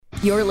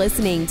You're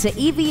listening to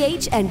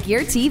EVH and Gear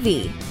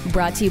TV,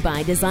 brought to you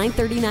by Design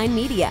 39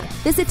 Media.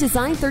 Visit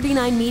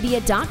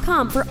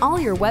design39media.com for all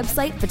your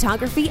website,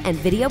 photography, and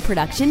video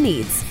production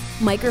needs.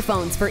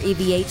 Microphones for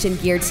EVH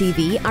and Gear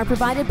TV are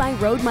provided by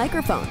Rode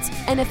Microphones,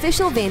 and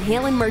official Van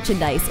Halen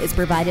merchandise is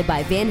provided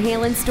by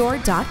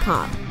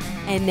VanHalenStore.com.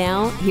 And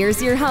now,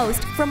 here's your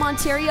host from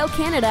Ontario,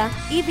 Canada,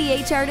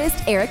 EVH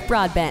artist Eric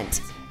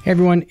Broadbent. Hey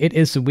everyone, it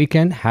is the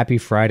weekend. Happy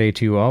Friday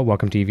to you all.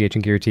 Welcome to EVH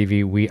and Gear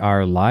TV. We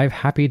are live.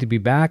 Happy to be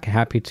back.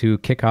 Happy to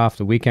kick off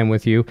the weekend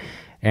with you.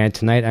 And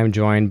tonight I'm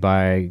joined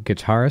by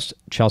guitarist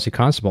Chelsea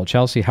Constable.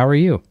 Chelsea, how are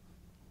you?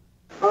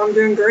 I'm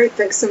doing great.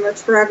 Thanks so much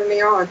for having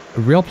me on.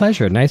 A real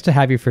pleasure. Nice to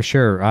have you for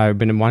sure. I've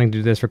been wanting to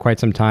do this for quite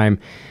some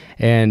time.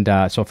 And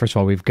so first of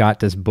all, we've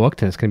got this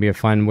booked, and it's going to be a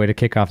fun way to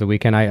kick off the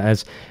weekend. I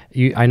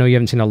know you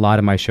haven't seen a lot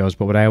of my shows,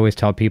 but what I always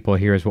tell people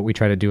here is what we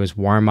try to do is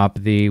warm up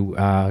the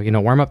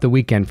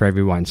weekend for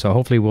everyone. So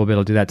hopefully we'll be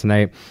able to do that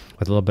tonight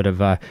with a little bit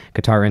of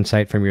guitar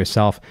insight from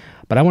yourself.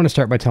 But I want to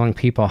start by telling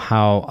people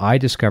how I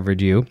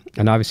discovered you,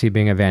 and obviously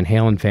being a Van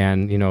Halen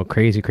fan,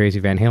 crazy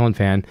Van Halen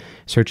fan,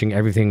 searching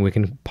everything we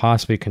can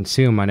possibly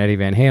consume on Eddie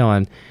Van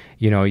Halen.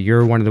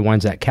 You're one of the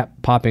ones that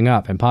kept popping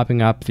up, in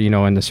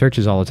the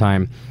searches all the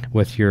time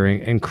with your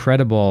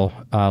incredible,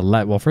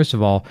 first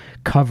of all,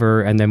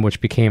 cover, and then which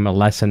became a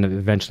lesson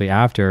eventually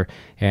after,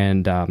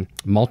 and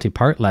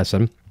multi-part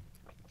lesson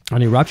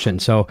on Eruption.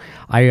 So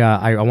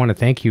I want to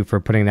thank you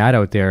for putting that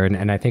out there,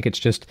 and I think it's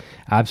just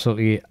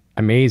absolutely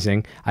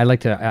amazing. I'd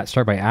like to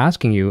start by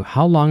asking you,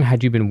 how long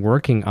had you been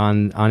working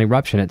on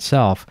Eruption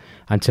itself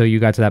until you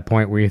got to that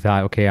point where you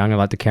thought, okay, I'm going to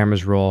let the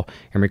cameras roll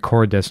and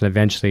record this and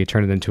eventually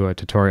turn it into a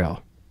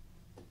tutorial?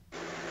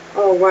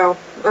 Oh, wow.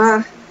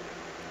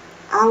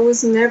 I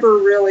was never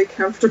really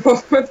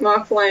comfortable with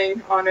my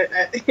playing on it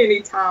at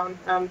any time.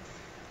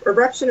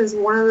 Eruption is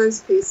one of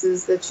those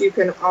pieces that you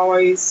can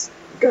always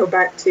go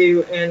back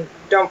to, and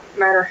don't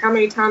matter how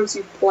many times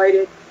you've played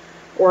it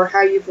or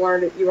how you've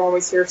learned it, you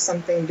always hear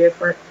something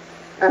different.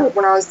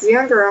 When I was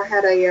younger, I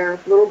had a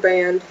little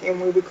band,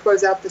 and we would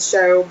close out the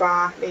show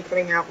by me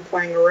coming out and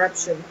playing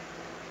Eruption.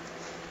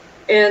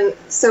 And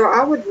so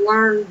I would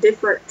learn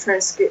different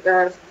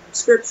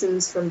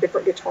transcriptions from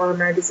different guitar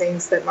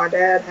magazines that my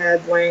dad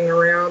had laying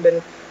around,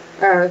 and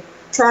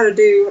try to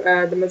do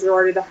the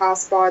majority of the high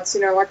spots,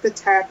 like the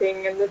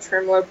tapping and the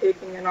tremolo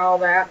picking and all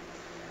that.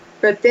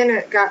 But then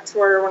it got to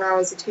where when I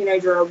was a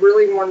teenager, I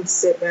really wanted to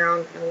sit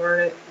down and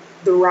learn it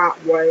the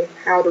right way,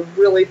 how to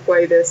really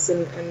play this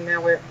and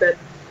nail it. But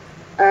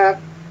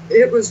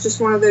it was just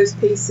one of those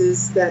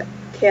pieces that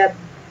kept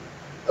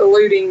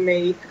eluding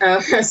me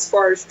as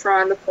far as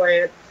trying to play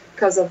it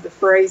because of the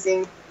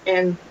phrasing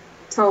and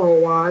tonal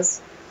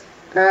wise.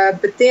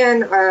 But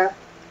then I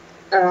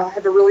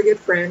have a really good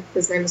friend.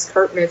 His name is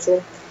Kurt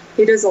Mitchell.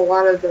 He does a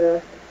lot of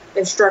the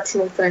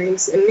instructional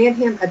things, and me and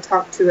him had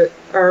talked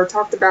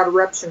about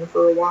Eruption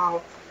for a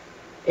while.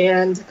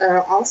 And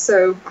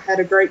also, I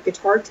had a great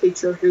guitar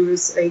teacher who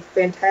was a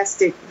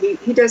fantastic,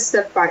 he does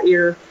stuff by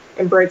ear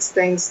and breaks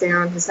things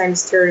down. His name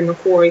is Terry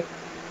McCoy.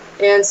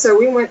 And so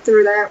we went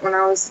through that when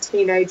I was a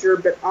teenager,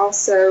 but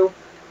also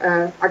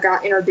I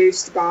got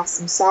introduced by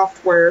some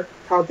software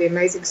called the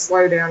Amazing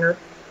Slowdowner.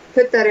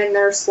 Put that in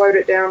there, slowed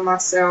it down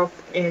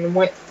myself, and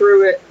went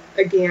through it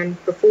again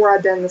before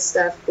I'd done the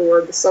stuff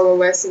for the solo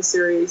lesson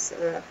series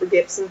for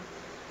Gibson.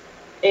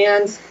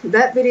 And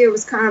that video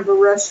was kind of a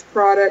rush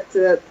product.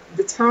 The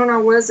tone I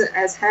wasn't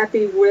as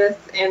happy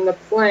with, and the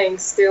playing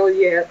still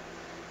yet.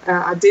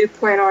 I do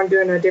plan on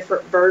doing a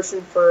different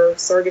version for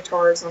Suhr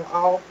guitars on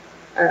all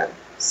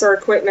Suhr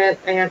equipment,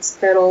 amps,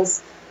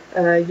 pedals,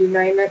 you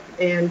name it,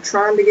 and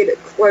trying to get it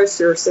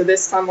closer. So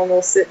this time I'm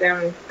going to sit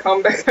down and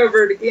come back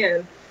over it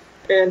again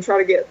and try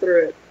to get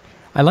through it.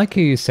 I like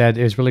how you said,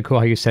 it was really cool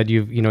how you said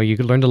you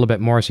learned a little bit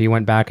more, so you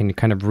went back and you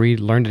kind of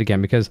relearned it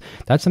again, because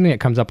that's something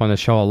that comes up on the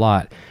show a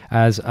lot.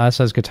 As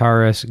us as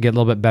guitarists get a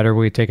little bit better,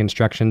 we take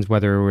instructions,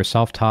 whether we're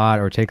self-taught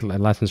or take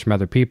lessons from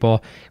other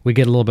people, we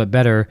get a little bit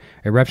better.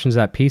 Eruption's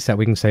that piece that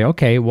we can say,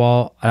 okay,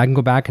 well, I can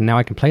go back and now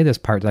I can play this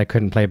part that I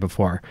couldn't play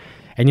before.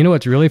 And you know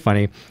what's really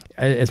funny?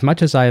 As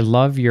much as I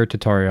love your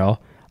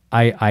tutorial,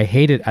 I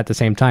hate it at the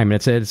same time.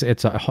 And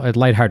it's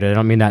lighthearted. I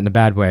don't mean that in a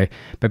bad way,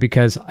 but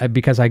because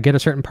I get a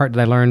certain part that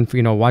I learned,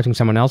 watching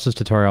someone else's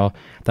tutorial,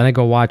 then I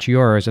go watch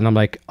yours and I'm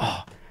like,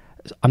 oh,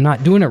 I'm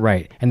not doing it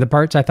right. And the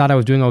parts I thought I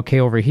was doing okay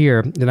over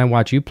here, then I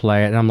watch you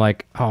play it and I'm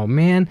like, oh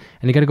man,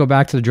 and you got to go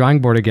back to the drawing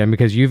board again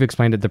because you've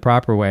explained it the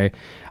proper way.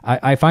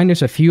 I find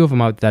there's a few of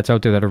them out there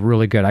that are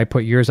really good. I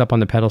put yours up on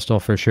the pedestal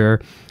for sure.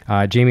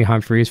 Jamie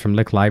Humphreys from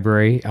Lick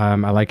Library, I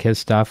like his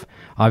stuff.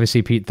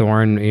 Obviously Pete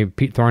Thorne.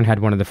 Pete Thorne had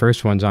one of the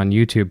first ones on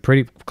YouTube,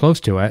 pretty close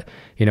to it,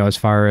 as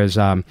far as,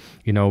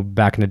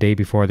 back in the day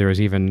before there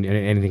was even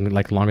anything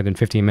like longer than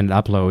 15-minute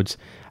uploads.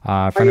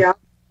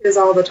 Is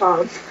all the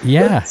time.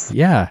 Yeah.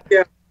 Yeah.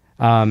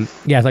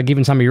 It's like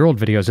even some of your old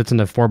videos, it's in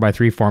the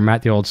 4:3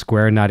 format, the old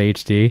square, not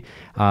HD.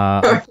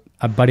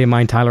 A buddy of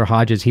mine, Tyler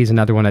Hodges, he's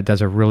another one that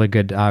does a really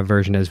good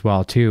version as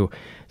well too.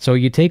 So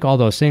you take all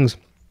those things,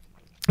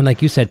 And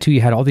like you said, too,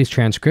 you had all these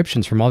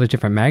transcriptions from all these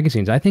different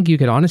magazines. I think you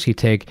could honestly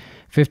take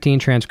 15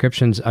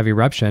 transcriptions of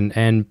Eruption,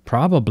 and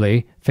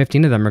probably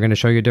 15 of them are going to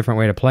show you a different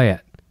way to play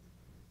it.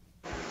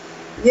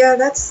 Yeah,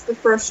 that's the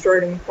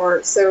frustrating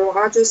part. So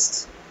I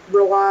just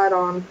relied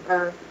on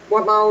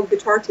what my old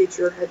guitar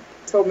teacher had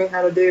told me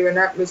how to do, and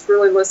that was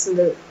really listen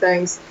to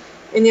things.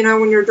 And, you know,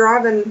 when you're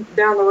driving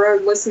down the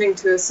road listening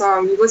to a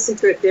song, you listen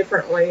to it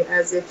differently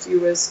as if you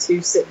was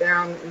to sit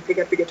down and pick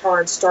up the guitar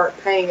and start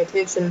paying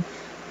attention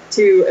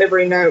to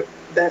every note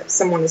that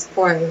someone is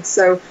playing.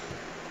 So,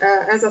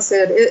 as I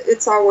said,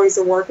 it's always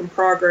a work in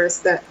progress,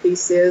 that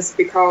piece is,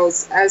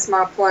 because as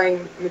my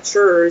playing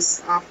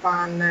matures, I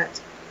find that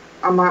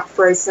I might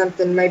phrase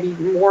something maybe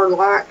more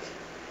like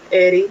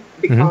Eddie,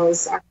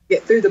 because I can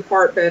get through the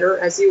part better,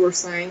 as you were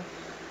saying.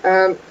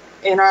 And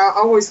I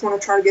always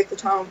want to try to get the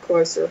tone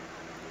closer.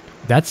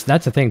 That's the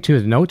thing too.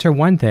 The notes are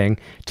one thing,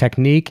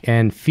 technique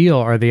and feel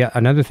are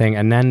another thing,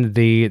 and then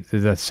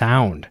the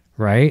sound,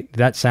 right?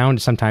 That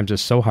sound sometimes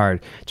is so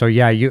hard. So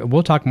yeah,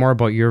 we'll talk more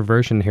about your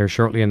version here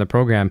shortly in the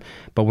program.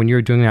 But when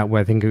you're doing that,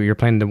 I think you're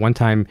playing the one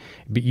time,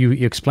 you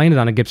explained it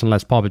on a Gibson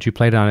Les Paul, but you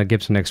played it on a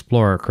Gibson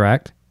Explorer,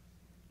 correct?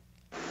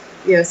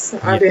 Yes,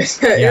 I did.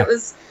 Yeah.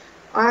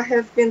 I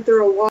have been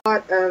through a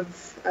lot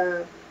of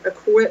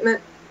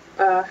equipment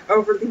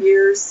over the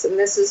years, and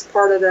this is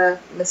part of the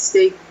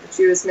mystique that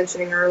you was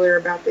mentioning earlier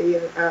about the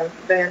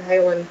Van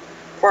Halen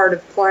part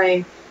of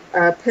playing.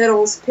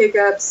 Pedals,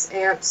 pickups,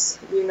 amps,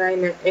 you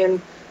name it.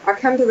 And I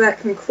come to that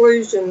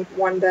conclusion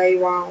one day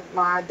while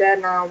my dad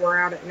and I were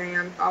out at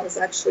NAMM. I was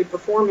actually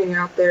performing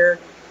out there,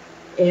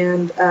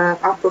 and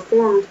I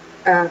performed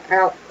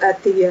out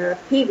at the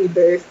Peavey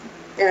booth,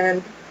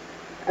 and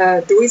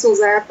Dweezil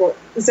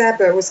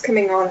Zappa was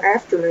coming on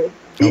after me.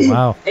 Oh,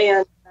 wow.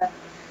 And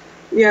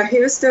yeah, he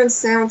was doing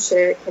sound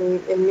check,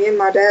 and me and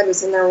my dad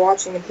was in there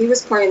watching, and he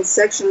was playing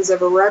sections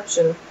of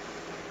Eruption,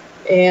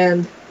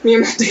 and me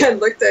and my dad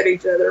looked at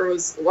each other and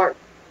was like,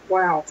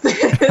 wow.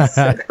 That's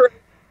so great.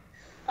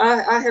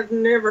 I have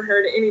never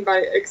heard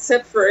anybody,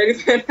 except for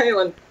Eddie Van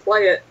Halen,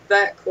 play it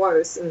that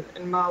close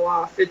in my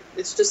life.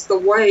 It's just the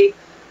way,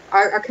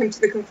 I come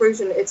to the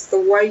conclusion, it's the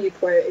way you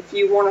play it. If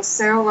you want to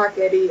sound like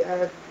Eddie,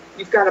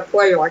 you've got to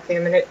play like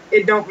him, and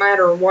it don't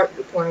matter what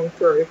you're playing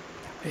through.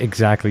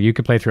 Exactly. You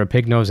could play through a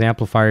pig nose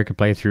amplifier, you could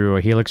play through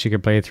a Helix, you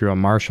could play through a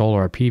Marshall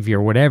or a Peavey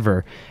or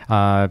whatever.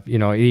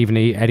 Even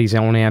Eddie's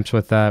own amps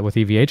with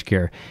EVH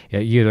gear.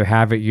 You either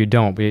have it, you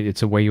don't.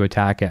 It's a way you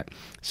attack it.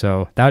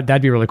 So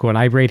that'd be really cool. And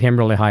I rate him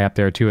really high up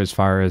there too as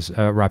far as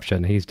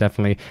Eruption. He's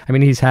definitely,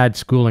 he's had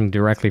schooling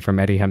directly from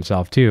Eddie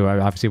himself too,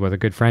 obviously with a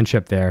good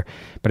friendship there.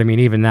 But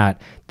even that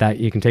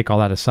you can take all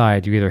that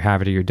aside, you either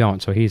have it or you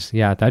don't. So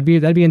that'd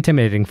be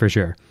intimidating for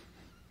sure.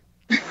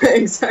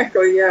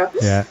 Exactly, yeah.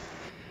 Yeah.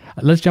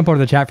 Let's jump over to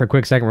the chat for a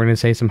quick second. We're going to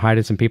say some hi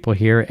to some people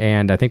here,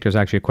 and I think there's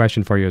actually a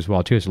question for you as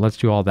well, too. So let's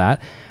do all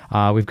that.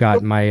 We've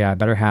got my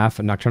better half,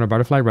 Nocturnal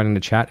Butterfly, running the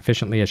chat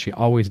efficiently as she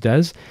always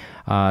does.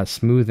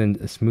 Smooth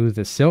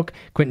as silk.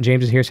 Quentin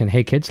James is here saying,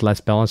 hey, kids. Les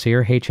Bell is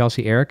here. Hey,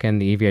 Chelsea, Eric,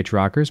 and the EVH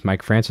Rockers.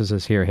 Mike Francis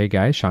is here. Hey,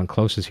 guys. Sean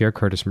Close is here.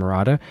 Curtis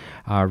Murata.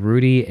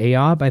 Rudy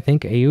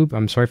Ayoub.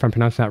 I'm sorry if I'm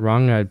pronouncing that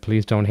wrong.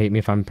 Please don't hate me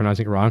if I'm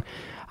pronouncing it wrong.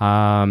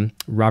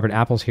 Robert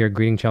Apple's here.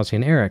 Greeting Chelsea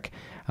and Eric.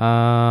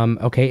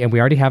 Okay, and we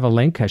already have a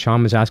link.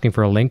 Sean was asking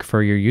for a link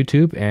for your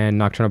YouTube, and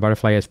Nocturnal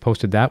Butterfly has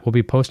posted that. We'll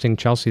be posting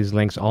Chelsea's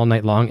links all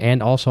night long,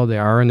 and also they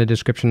are in the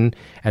description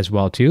as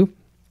well too.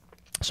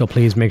 So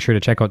please make sure to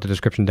check out the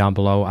description down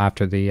below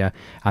after the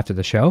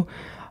show.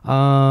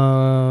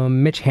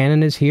 Mitch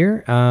Hannon is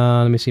here.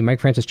 Let me see. Mike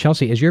Francis.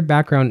 Chelsea, is your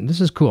background? This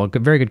is cool.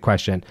 Very good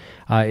question.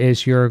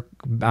 Is your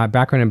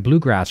background in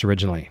bluegrass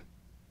originally?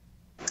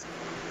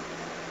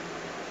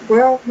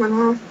 Well, when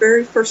I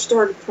very first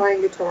started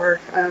playing guitar,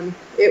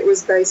 it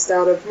was based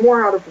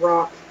more out of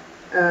rock,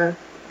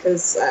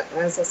 because,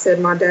 as I said,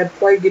 my dad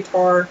played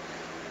guitar.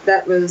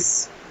 That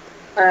was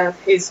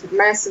his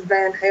massive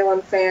Van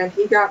Halen fan.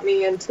 He got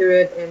me into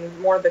it and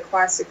more of the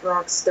classic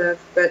rock stuff.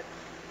 But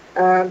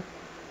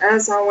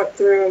as I went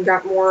through and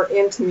got more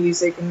into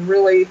music and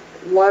really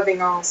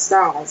loving all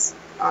styles,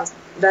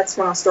 that's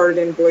when I started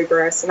in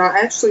bluegrass. And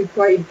I actually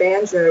played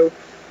banjo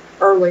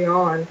early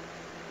on.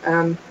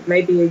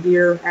 Maybe a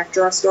year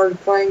after I started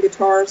playing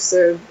guitar,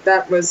 so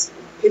that was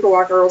people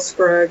like Earl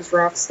Scruggs,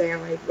 Ralph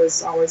Stanley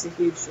was always a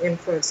huge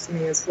influence to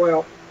me as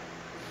well.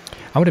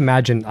 I would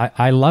imagine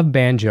I love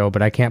banjo,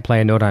 but I can't play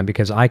a note on it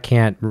because I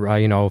can't,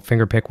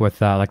 finger pick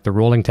with like the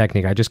rolling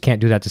technique. I just can't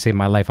do that to save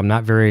my life. I'm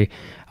not very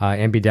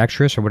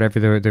ambidextrous or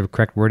whatever the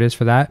correct word is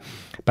for that.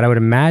 But I would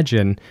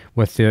imagine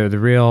with the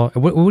real,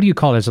 what do you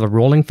call it? Is it a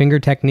rolling finger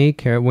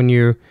technique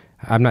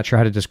I'm not sure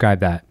how to describe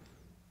that.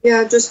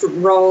 Yeah, just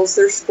rolls.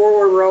 There's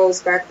forward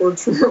rolls,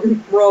 backwards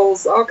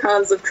rolls, all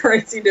kinds of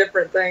crazy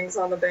different things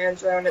on the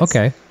banjo. And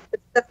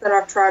it's stuff that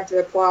I've tried to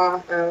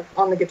apply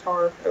on the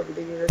guitar over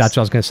the years. That's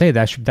what I was going to say.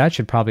 That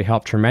should probably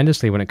help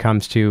tremendously when it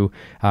comes to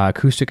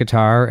acoustic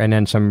guitar, and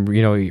then some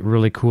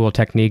really cool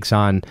techniques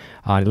on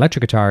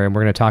electric guitar. And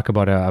we're going to talk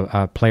about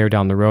a player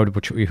down the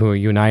road, who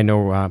you and I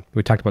know.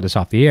 We talked about this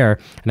off the air.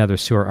 Another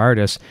sewer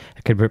artist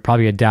could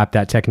probably adapt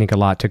that technique a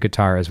lot to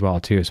guitar as well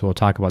too. So we'll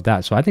talk about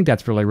that. So I think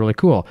that's really, really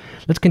cool.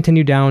 Let's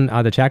continue down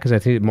the chat, because I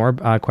think more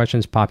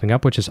questions popping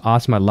up, which is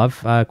awesome. I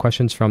love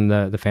questions from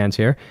the fans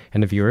here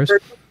and the viewers.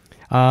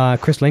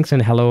 Chris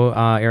Linkson, hello,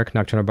 Eric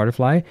Nocturnal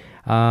Butterfly.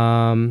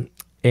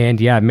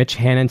 And yeah, Mitch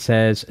Hannon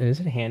says, is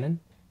it Hannon?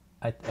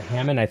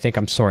 Hammond, I think.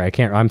 I'm sorry,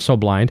 I'm so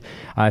blind.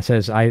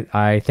 Says,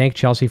 I thank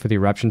Chelsea for the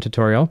Eruption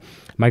tutorial.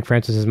 Mike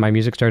Francis says, my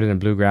music started in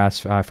bluegrass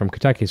from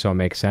Kentucky, so it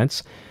makes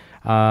sense.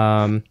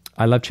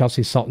 I love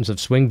Chelsea's Sultans of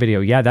Swing video.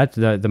 Yeah, that's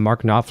the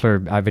Mark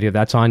Knopfler video.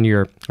 That's on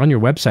your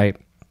website.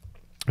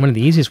 One of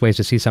the easiest ways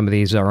to see some of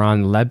these are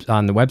on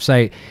the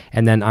website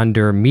and then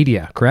under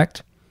media,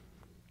 correct?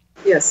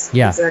 Yes,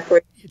 yeah.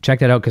 Exactly. Check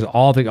that out, because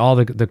all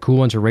the cool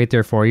ones are right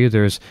there for you.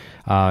 There's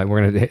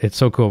it's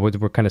so cool.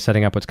 We're kind of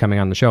setting up what's coming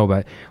on the show,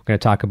 but we're going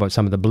to talk about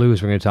some of the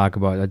blues. We're going to talk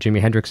about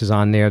Jimi Hendrix is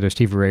on there. There's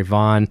Stevie Ray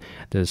Vaughan,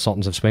 the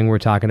Sultans of Swing we're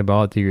talking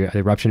about. The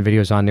Eruption video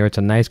is on there. It's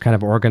a nice kind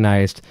of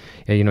organized.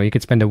 You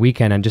could spend a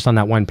weekend and just on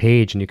that one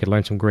page, and you could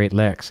learn some great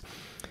licks.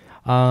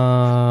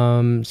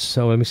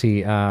 So let me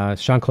see.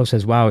 Sean Close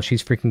says, wow,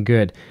 she's freaking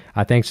good.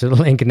 Thanks to the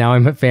link. Now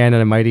I'm a fan,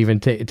 and I might even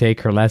take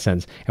her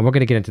lessons. And we're going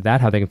to get into that,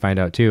 how they can find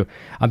out too.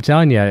 I'm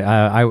telling you,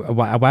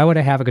 why would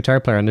I have a guitar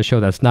player on the show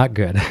that's not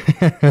good?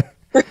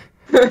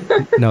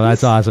 No,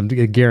 that's awesome.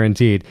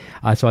 Guaranteed.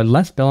 So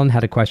Les Billin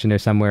had a question there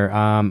somewhere.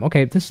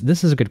 Okay, this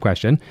is a good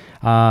question.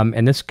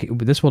 And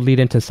this will lead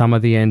into some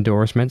of the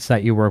endorsements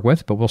that you work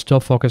with, but we'll still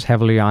focus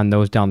heavily on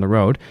those down the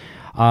road.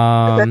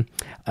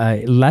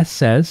 Les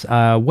says,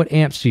 what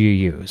amps do you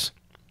use?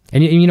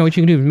 And you know what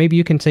you can do? Maybe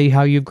you can say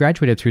how you've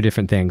graduated through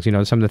different things,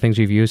 some of the things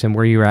you've used and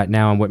where you're at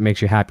now and what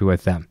makes you happy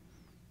with them.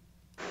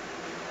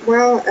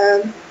 Well,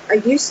 I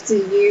used to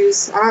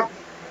use,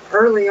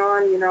 early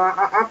on,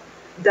 I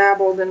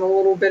dabbled in a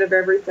little bit of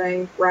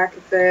everything, Rack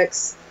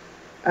Effects.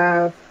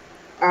 I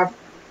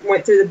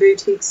went through the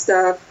boutique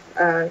stuff,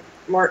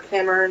 Mark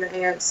Cameron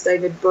amps,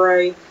 David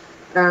Bray.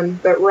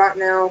 But right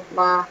now,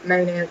 my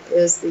main amp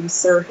is the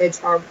Suhr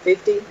Hedgehog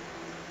 50.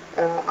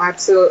 I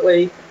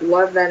absolutely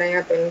love that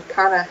amp, and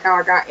kind of how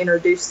I got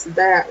introduced to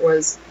that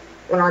was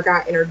when I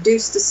got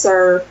introduced to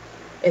Suhr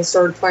and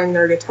started playing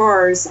their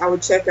guitars. I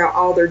would check out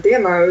all their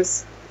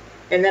demos,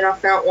 and then I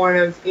found one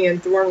of Ian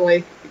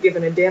Thornley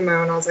giving a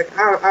demo, and I was like,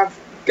 I've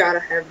got to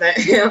have that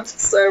amp.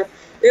 So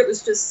it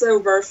was just so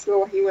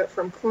versatile. He went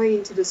from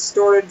clean to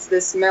distorted to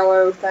this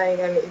mellow thing,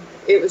 and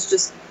it was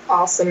just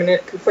awesome, and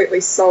it completely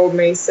sold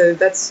me. So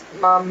that's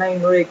my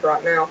main rig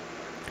right now.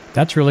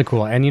 That's really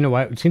cool. And you know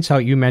what? Since how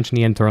you mentioned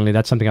Ian Thornley,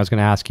 that's something I was going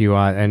to ask you,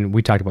 and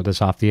we talked about this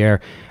off the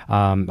air.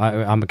 I'm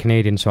a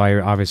Canadian, so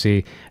I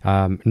obviously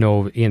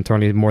know Ian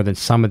Thornley more than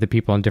some of the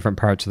people in different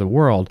parts of the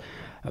world.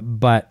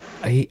 But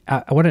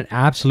what an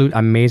absolute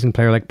amazing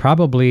player. Like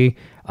probably,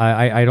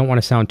 I don't want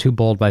to sound too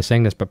bold by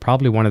saying this, but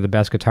probably one of the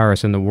best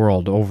guitarists in the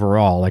world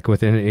overall. Like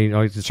within,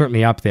 it's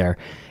certainly up there.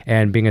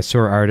 And being a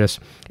Suhr artist,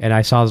 and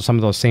I saw some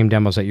of those same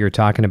demos that you're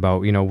talking about,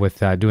 with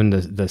doing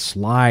the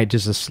slide,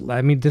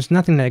 there's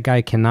nothing that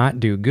guy cannot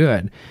do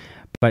good,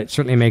 but it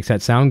certainly makes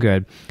that sound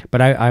good.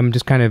 But I'm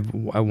just I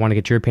want to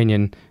get your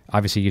opinion.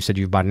 Obviously, you said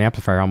you've bought an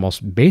amplifier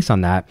almost based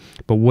on that,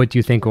 but what do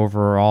you think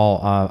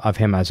overall of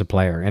him as a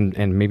player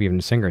and maybe even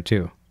a singer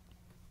too?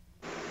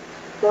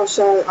 Well,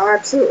 Sean, I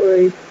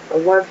absolutely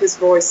love his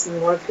voice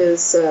and love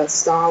his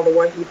style, the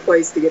way he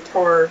plays the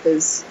guitar,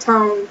 his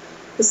tone,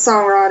 his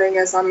songwriting,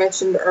 as I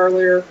mentioned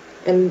earlier,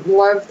 and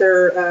love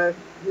their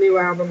new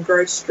album,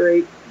 Gray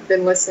Street.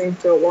 Been listening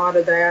to a lot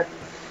of that,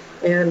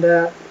 and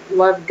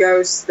love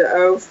Ghost, The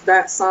Oath,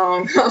 that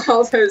song.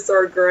 All those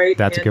are great.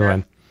 That's a good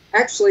one.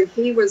 Actually,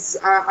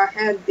 I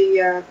had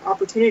the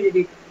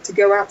opportunity to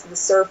go out to the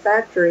Suhr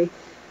factory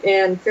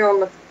and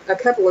film a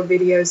couple of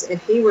videos, and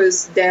he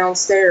was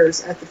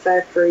downstairs at the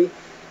factory,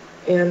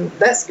 and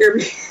that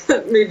scared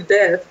me to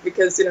death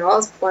because I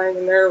was playing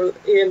and there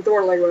Ian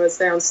Thornley was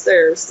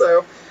downstairs.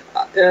 So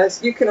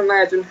you can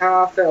imagine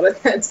how I felt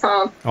at that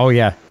time. Oh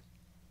yeah.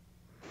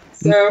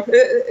 So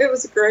it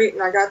was great,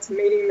 and I got to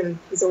meet him, and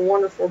he's a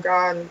wonderful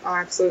guy, and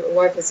I absolutely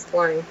love his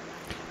playing.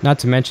 Not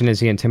to mention, is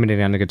he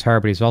intimidating on the guitar,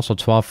 but he's also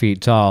 12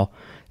 feet tall.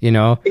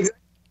 Exactly.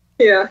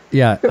 Yeah.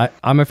 Yeah,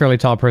 I'm a fairly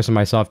tall person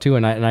myself too,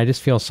 and I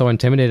just feel so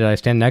intimidated. I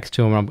stand next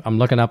to him, I'm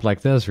looking up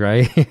like this,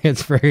 right?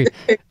 It's very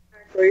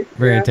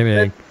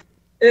intimidating.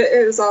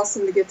 It was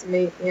awesome to get to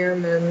meet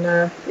him,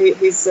 and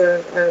he's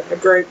a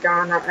great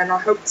guy, and I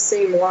hope to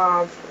see him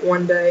live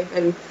one day.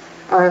 And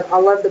I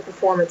love the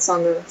performance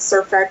on the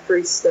Suhr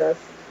Factory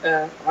stuff.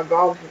 I've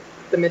all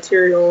the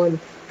material and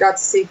got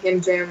to see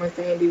him jam with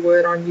Andy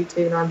Wood on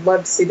YouTube, and I'd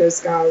love to see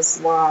those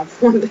guys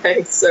live one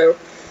day. So.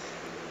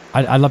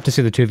 I'd love to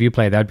see the two of you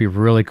play. That'd be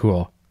really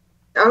cool.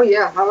 Oh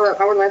yeah,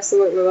 I would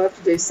absolutely love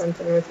to do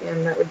something with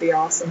him. That would be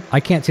awesome.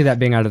 I can't see that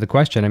being out of the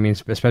question. I mean,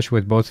 especially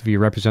with both of you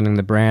representing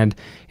the brand,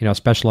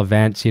 special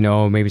events,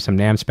 maybe some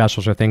NAMM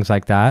specials or things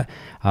like that.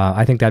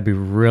 I think that'd be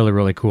really,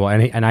 really cool.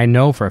 And I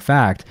know for a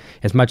fact,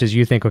 as much as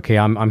you think, okay,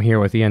 I'm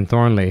here with Ian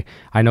Thornley,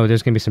 I know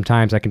there's going to be some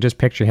times I can just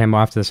picture him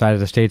off to the side of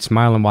the stage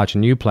smiling,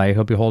 watching you play.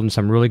 He'll be holding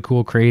some really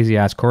cool, crazy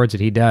ass chords that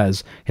he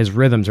does. His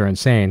rhythms are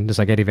insane, just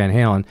like Eddie Van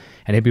Halen,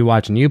 and he'd be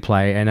watching you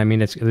play. And I mean,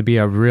 it'd be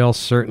a real,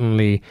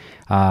 certainly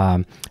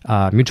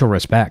mutual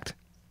respect.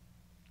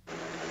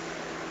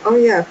 Oh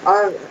yeah,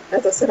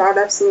 as I said, I'd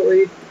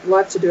absolutely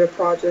love to do a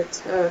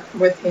project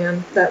with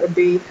him. That would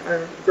be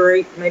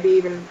great. Maybe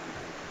even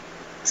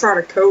try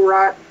to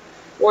co-write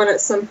one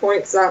at some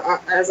point. Cause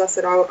as I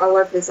said, I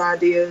love his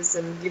ideas,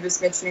 and you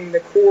was mentioning the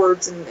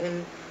chords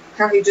and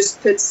how he just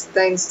puts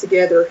things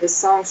together. His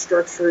song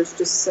structure is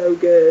just so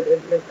good,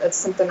 and it's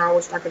something I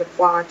wish I could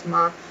apply to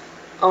my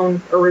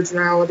own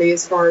originality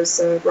as far as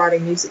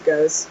writing music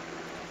goes.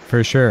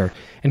 For sure.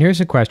 And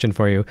here's a question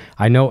for you.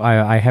 I know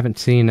I haven't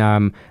seen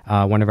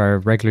one of our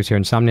regulars here,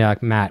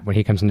 Insomniac Matt, when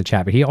he comes in the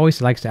chat, but he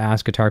always likes to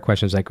ask guitar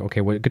questions like,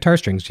 okay, what guitar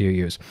strings do you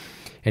use?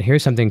 And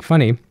here's something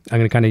funny. I'm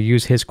going to kind of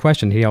use his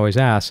question he always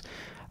asks.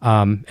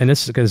 And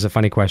this is a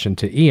funny question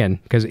to Ian,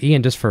 because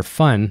Ian, just for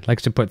fun,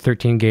 likes to put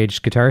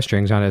 13-gauge guitar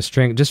strings on his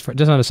string. Just on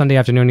a Sunday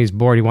afternoon, he's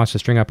bored. He wants to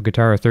string up a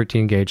guitar with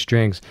 13-gauge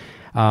strings,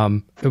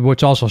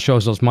 which also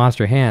shows those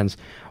monster hands.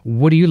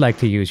 What do you like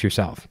to use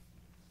yourself?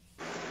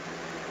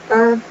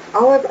 I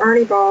love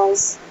Ernie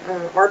Ball's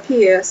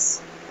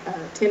RPS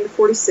 10 to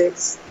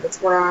 46.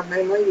 That's what I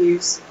mainly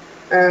use.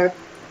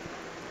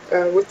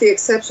 With the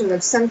exception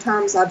of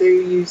sometimes I do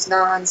use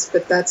 9s,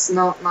 but that's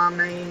not my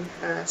main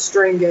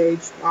string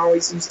gauge. I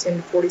always use 10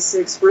 to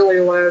 46. Really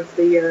love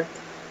the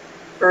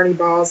Ernie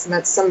Balls, and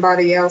that's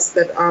somebody else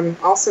that I'm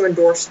also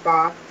endorsed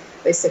by.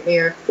 They sent me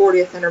a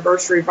 40th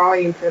anniversary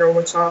volume pedal,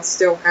 which I'll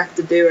still have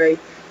to do a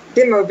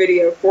demo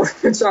video for,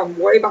 which I'm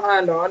way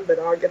behind on, but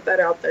I'll get that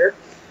out there.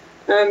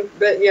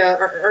 But yeah,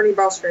 Ernie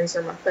Ball strings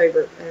are my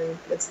favorite, and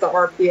it's the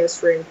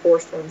RPS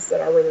reinforced ones that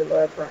I really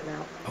love right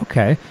now.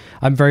 Okay.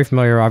 I'm very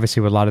familiar,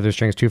 obviously, with a lot of their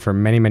strings, too, for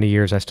many, many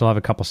years. I still have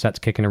a couple sets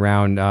kicking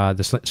around,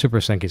 the Super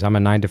Slinkies. I'm a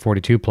 9 to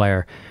 42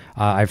 player.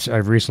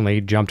 I've recently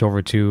jumped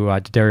over to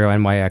D'Addario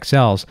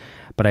NYXLs,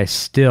 but I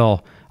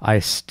still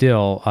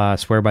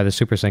swear by the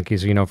Super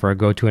Slinkies, for a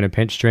go-to and a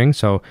pinch string.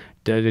 So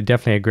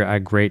definitely a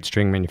great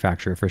string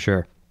manufacturer, for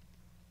sure.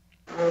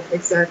 Oh,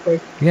 exactly.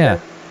 Yeah.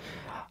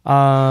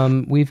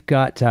 We've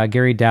got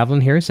Gary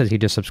Davlin here. Says he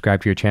just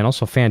subscribed to your channel,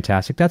 so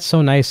fantastic. That's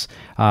so nice.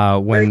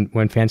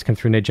 When fans come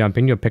through and they jump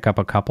in, you'll pick up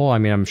a couple. I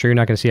mean, I'm sure you're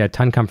not going to see a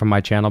ton come from my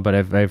channel, but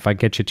if I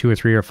get you 2 or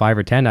 3 or 5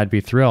 or 10, I'd be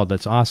thrilled.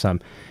 That's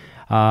awesome.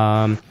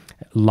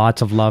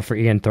 Lots of love for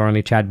Ian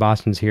Thornley. Chad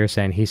Boston's here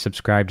saying he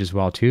subscribed as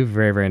well too.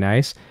 Very, very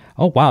nice.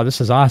 Oh, wow, this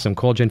is awesome.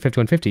 ColdGen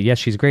 5150. Yes,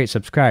 she's great.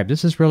 Subscribe.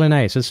 This is really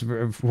nice. This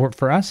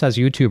for us as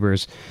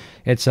YouTubers,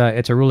 it's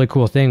a really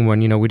cool thing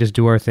when, we just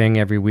do our thing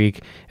every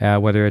week,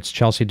 whether it's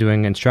Chelsea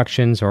doing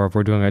instructions or if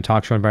we're doing a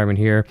talk show environment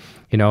here,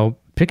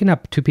 picking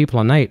up 2 people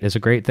a night is a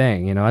great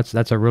thing.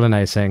 That's a really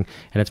nice thing,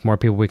 and it's more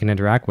people we can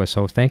interact with.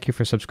 So thank you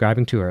for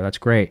subscribing to her. That's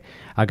great.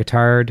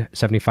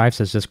 Guitard75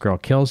 says this girl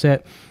kills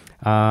it.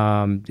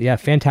 Yeah,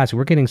 fantastic.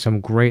 We're getting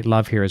some great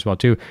love here as well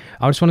too.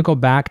 I just want to go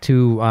back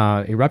to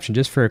Eruption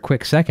just for a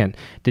quick second.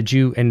 Did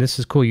you, and this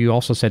is cool, you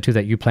also said too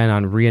that you plan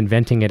on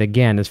reinventing it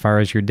again as far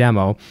as your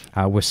demo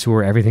with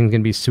Sewer. Everything's going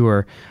to be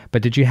Sewer,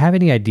 but did you have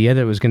any idea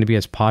that it was going to be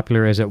as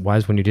popular as it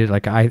was when you did it?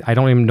 Like, I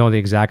don't even know the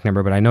exact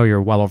number, but I know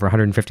you're well over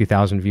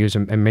 150,000 views,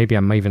 and maybe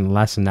I'm even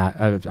less than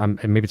that.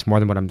 Maybe it's more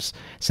than what I'm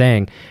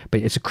saying,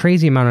 but it's a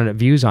crazy amount of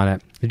views on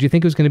it. Did you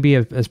think it was going to be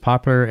as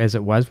popular as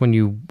it was when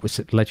you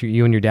let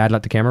you and your dad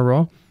let the camera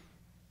roll?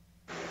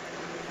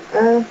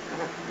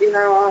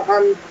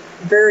 I'm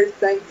very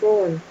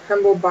thankful and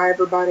humbled by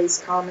everybody's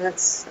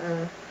comments.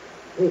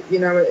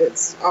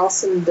 It's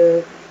awesome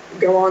to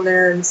go on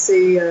there and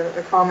see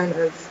a comment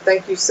of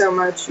 "Thank you so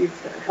much.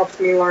 You've helped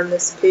me learn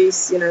this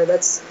piece."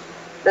 That's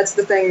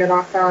the thing that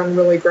I found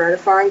really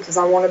gratifying, because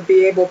I want to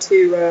be able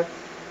to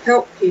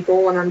help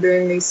people when I'm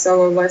doing these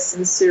solo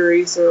lesson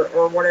series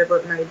or whatever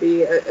it may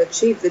be,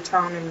 achieve the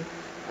tone.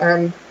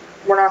 And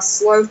when I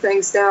slow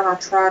things down, I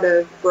try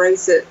to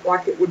phrase it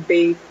like it would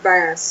be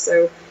fast.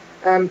 So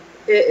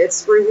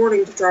it's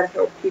rewarding to try to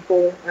help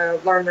people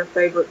learn their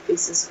favorite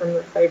pieces from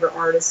their favorite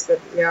artists. But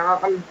yeah,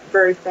 I'm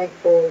very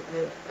thankful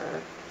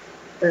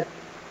that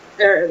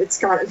it's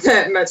got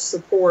that much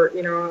support.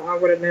 I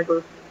would have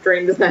never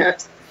dreamed of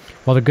that.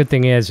 Well, the good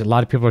thing is a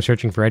lot of people are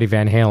searching for Eddie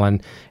Van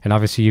Halen, and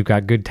obviously you've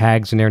got good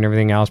tags in there and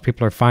everything else.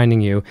 People are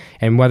finding you,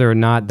 and whether or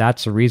not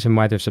that's the reason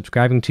why they're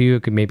subscribing to you,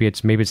 maybe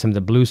it's some of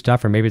the blue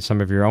stuff, or maybe it's some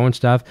of your own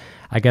stuff.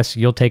 I guess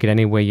you'll take it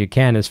any way you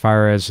can. As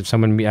far as if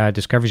someone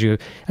discovers you,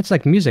 that's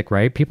like music,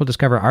 right? People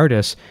discover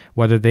artists,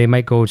 whether they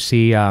might go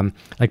see,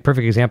 like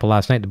perfect example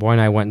last night, the boy and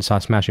I went and saw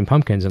Smashing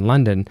Pumpkins in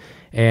London,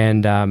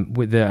 and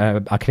with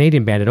a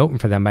Canadian band had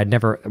opened for them. I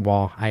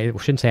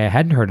shouldn't say I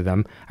hadn't heard of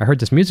them. I heard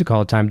this music all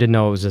the time, didn't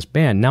know it was this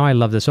band. Now I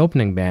love this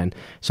opening band.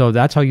 So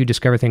that's how you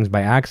discover things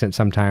by accident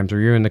sometimes, or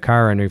you're in the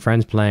car and your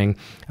friend's playing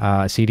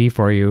a CD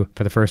for you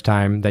for the first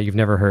time that you've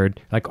never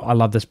heard. Like, I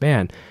love this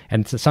band.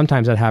 And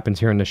sometimes that happens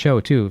here in the show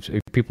too. So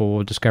people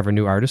will discover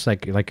new artists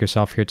like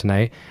yourself here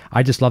tonight.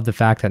 I just love the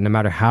fact that no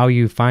matter how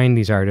you find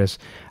these artists,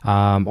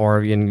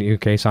 or in your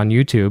case on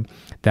YouTube,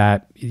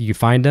 that you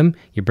find them,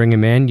 you bring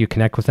them in, you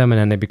connect with them, and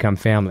then they become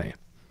family.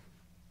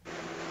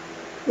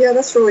 Yeah,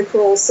 that's really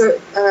cool. So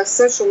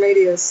social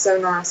media is so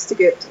nice to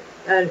get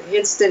an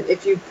instant.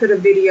 If you put a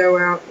video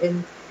out,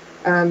 and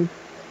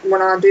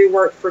when I do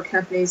work for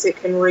companies, it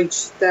can reach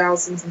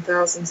thousands and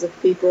thousands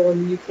of people,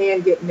 and you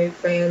can get new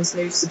fans,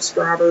 new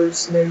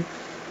subscribers, new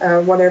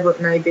whatever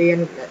it may be.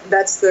 And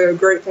that's the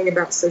great thing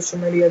about social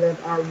media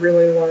that I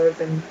really love.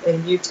 And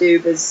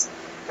YouTube is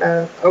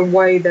a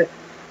way that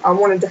I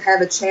wanted to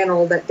have a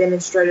channel that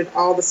demonstrated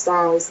all the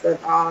styles that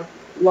I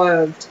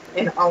loved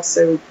and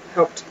also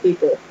helped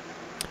people.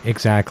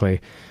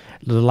 Exactly.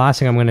 The last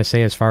thing I'm going to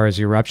say as far as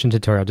the eruption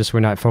tutorial, just we're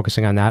not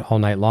focusing on that all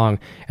night long,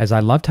 as I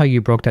loved how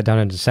you broke that down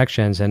into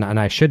sections, and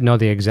I should know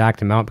the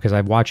exact amount because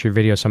I've watched your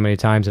video so many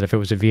times that if it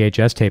was a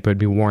VHS tape, it would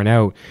be worn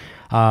out.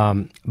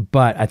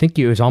 But I think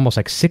it was almost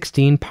like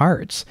 16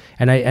 parts.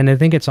 And I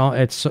think it's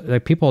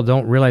like people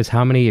don't realize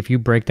how many, if you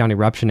break down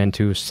eruption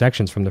into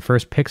sections from the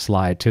first pick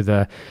slide to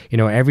the,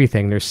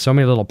 everything, there's so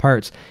many little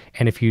parts.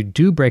 And if you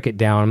do break it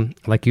down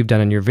like you've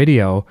done in your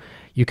video,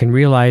 you can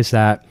realize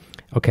that,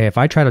 okay, if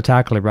I try to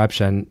tackle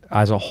eruption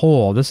as a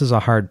whole, this is a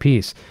hard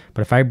piece.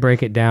 But if I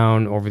break it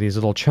down over these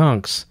little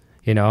chunks,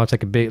 it's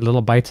like a big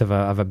little bites of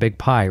a big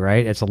pie,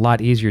 right? It's a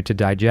lot easier to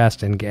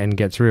digest and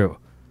get through.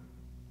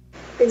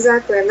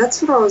 Exactly, and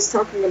that's what I was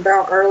talking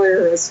about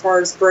earlier as far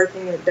as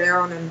breaking it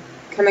down and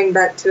coming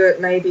back to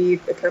it maybe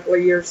a couple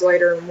of years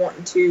later and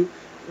wanting to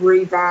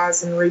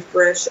revise and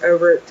refresh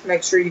over it to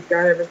make sure you've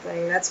got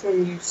everything. That's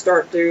when you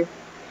start to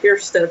hear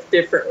stuff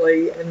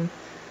differently. And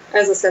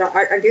as I said,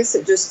 I guess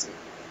it just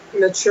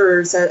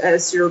matures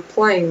as your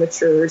playing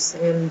matures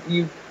and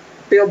you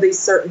build these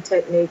certain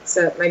techniques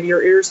up. Maybe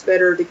your ear's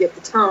better to get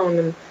the tone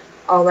and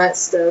all that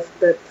stuff.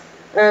 But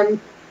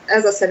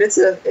as I said,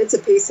 it's a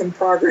piece in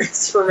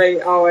progress for me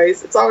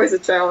always. It's always a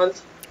challenge.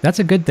 That's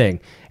a good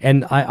thing.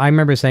 And I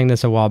remember saying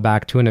this a while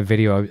back too in a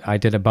video I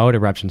did about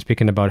eruption,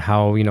 speaking about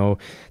how,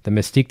 the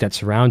mystique that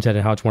surrounds it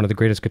and how it's one of the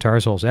greatest guitar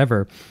solos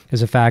ever,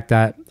 is the fact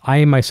that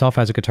I myself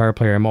as a guitar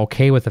player am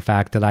okay with the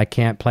fact that I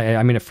can't play.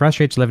 I mean, it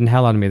frustrates the living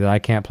hell out of me that I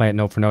can't play it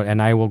note for note,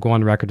 and I will go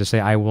on record to say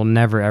I will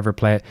never ever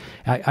play it.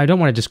 I don't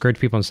want to discourage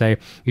people and say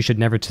you should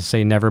never to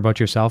say never about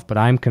yourself, but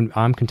I'm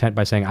content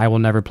by saying I will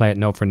never play it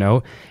note for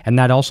note, and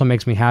that also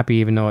makes me happy,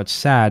 even though it's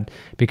sad,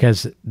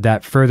 because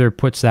that further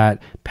puts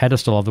that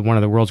pedestal of one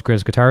of the world's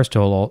greatest guitar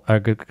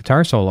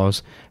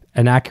solos,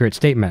 an accurate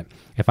statement.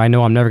 If I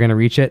know I'm never going to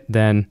reach it,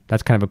 then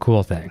that's kind of a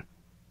cool thing.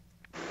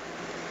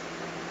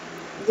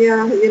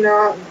 Yeah,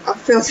 I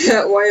feel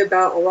that way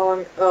about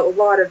a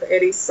lot of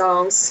Eddie's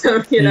songs.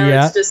 So,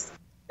 Yeah. It's just,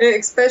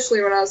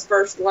 especially when I was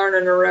first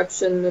learning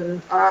eruption,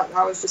 and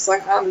I was just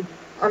like, I'm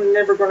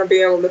never going to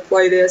be able to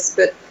play this,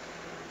 but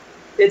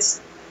it's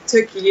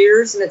took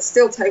years, and it's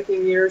still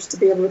taking years to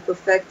be able to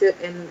perfect it,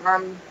 and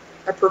I'm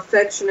a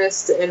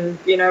perfectionist, and,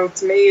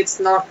 to me, it's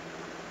not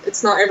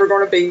ever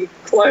going to be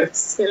close,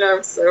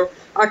 so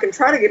I can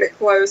try to get it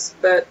close,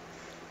 but,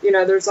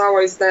 there's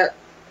always that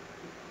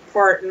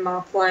part in my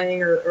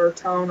playing or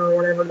tone or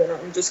whatever that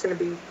I'm just going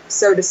to be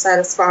so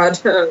dissatisfied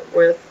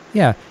with.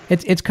 Yeah,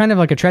 it's kind of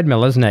like a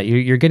treadmill, isn't it?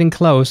 You're getting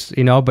close,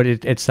 but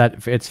it's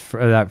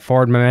that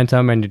forward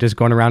momentum, and you're just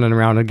going around and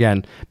around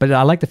again. But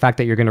I like the fact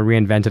that you're going to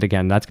reinvent it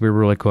again. That's going to be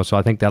really cool. So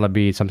I think that'll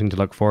be something to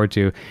look forward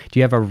to. Do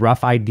you have a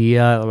rough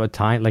idea of a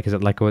time? Like, is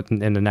it like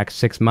in the next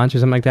 6 months or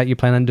something like that? You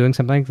plan on doing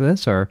something like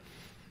this, or?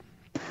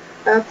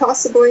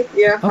 Possibly,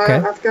 yeah. Okay.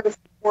 I've got a few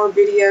more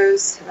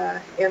videos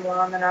in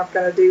line that I've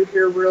got to do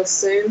here real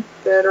soon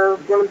that are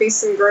going to be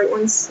some great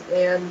ones,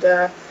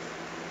 and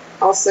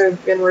also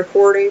been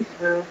recording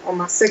on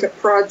my second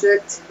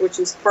project, which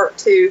is part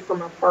 2 from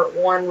my part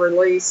 1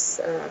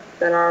 release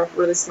that I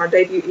released my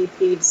debut EP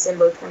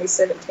December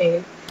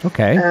 2017.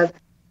 Okay.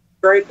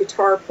 Great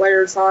guitar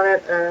players on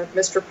it,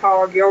 Mr.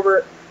 Paul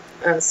Gilbert,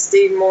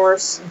 Steve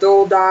Morse,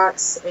 Dual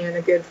Docs, and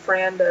a good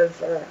friend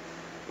of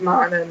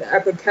mine, an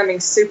up-and-coming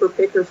super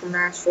picker from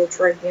Nashville,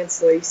 Trey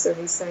Hensley. So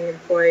he sang and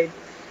played.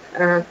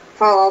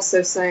 Paul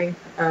also sang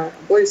a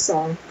blues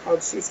song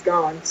called She's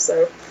Gone.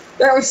 So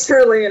that was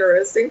really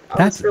interesting.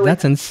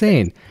 That's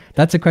insane.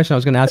 That's a question I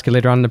was going to ask you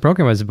later on in the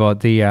program, was about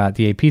the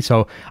AP.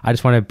 So I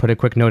just want to put a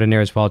quick note in there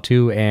as well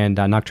too. And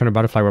Nocturnal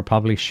Butterfly will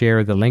probably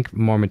share the link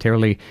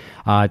momentarily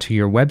to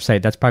your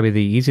website. That's probably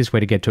the easiest way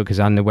to get to it, because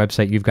on the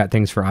website you've got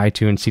things for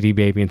iTunes, CD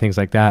Baby, and things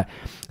like that.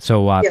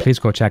 So please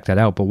go check that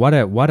out. But what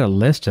a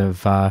list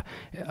of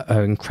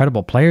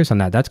incredible players on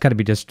that. That's got to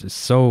be just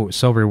so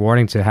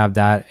rewarding to have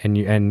that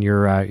in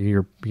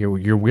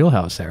your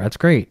wheelhouse there. That's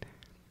great.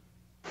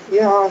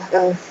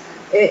 Yeah.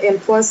 And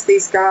plus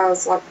these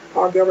guys like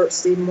Paul Gilbert,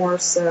 Steve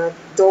Morse,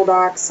 Dual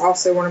Docs,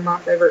 also one of my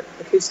favorite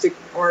acoustic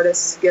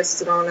artists,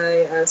 guested on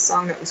a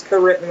song that was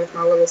co-written with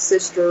my little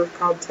sister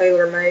called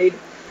Tailor Made.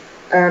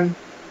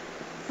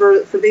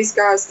 For these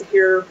guys to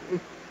hear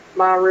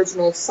my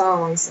original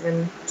songs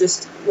and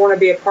just want to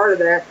be a part of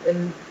that,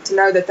 and to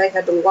know that they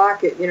had to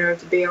like it,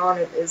 to be on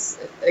it is,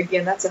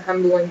 again, that's a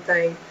humbling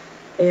thing.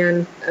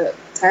 And to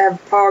have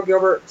Paul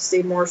Gilbert,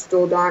 Steve Morse,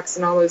 Bill Dykes,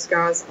 and all those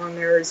guys on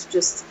there is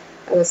just,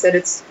 as I said,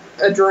 it's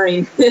a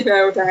dream,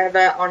 to have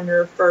that on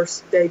your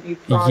first debut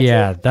project.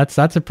 Yeah, that's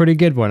a pretty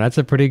good one. That's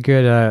a pretty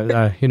good,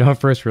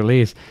 first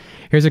release.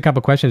 Here's a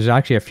couple questions. There's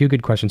actually a few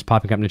good questions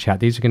popping up in the chat.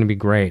 These are going to be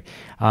great.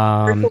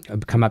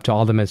 Come up to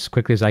all of them as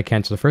quickly as I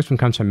can. So the first one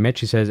comes from Mitch.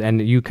 He says,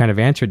 and you kind of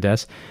answered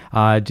this,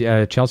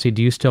 Chelsea,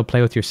 do you still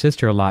play with your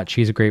sister a lot?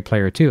 She's a great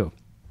player too.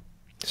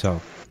 So.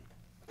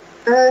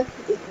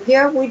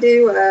 Yeah, we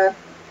do.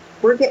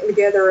 We're getting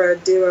together a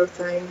duo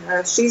thing.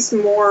 She's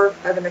more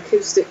of an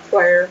acoustic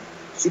player.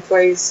 She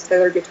plays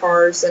Taylor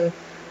guitars, and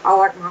I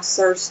like my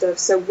surf stuff.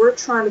 So we're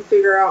trying to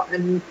figure out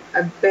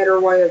a better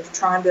way of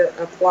trying to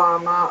apply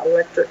my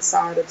electric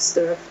side of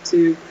stuff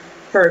to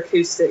her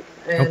acoustic.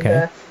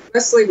 And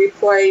mostly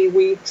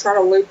we try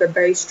to loop a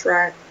bass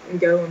track and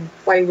go and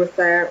play with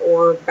that,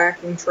 or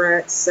backing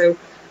tracks. So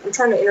I'm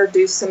trying to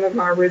introduce some of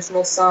my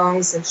original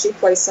songs, and she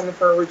plays some of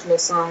her original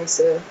songs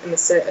in the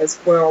set as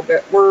well.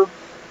 But we're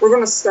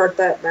going to start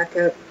that back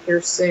up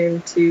here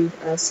soon to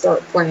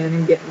start playing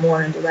and get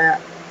more into that.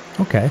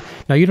 Okay.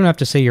 Now, you don't have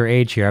to say your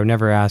age here. I would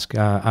never ask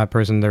a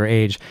person their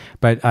age,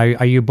 but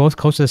are you both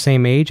close to the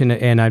same age?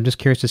 And I'm just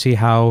curious to see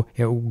how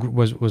it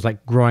was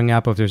like growing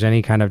up, if there's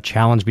any kind of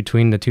challenge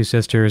between the two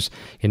sisters,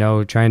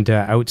 trying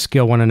to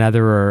outskill one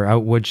another or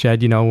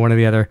outwoodshed, one or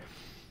the other.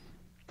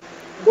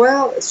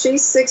 Well,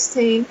 she's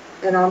 16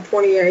 and I'm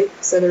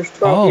 28, so there's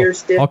 12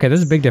 years difference. Okay,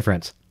 there's a big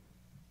difference.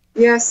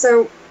 Yeah,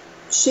 so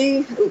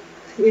she...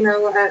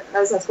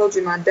 as I told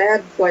you, my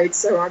dad played,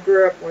 so I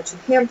grew up watching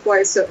him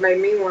play, so it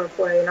made me want to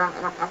play. And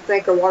I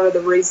think a lot of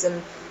the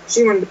reason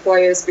she wanted to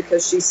play is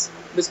because she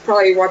was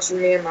probably watching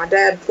me and my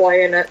dad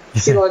play, and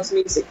she loves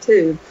music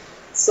too.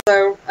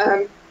 So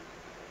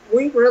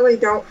we really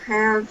don't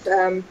have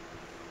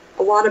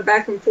a lot of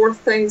back and forth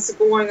things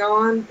going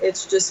on.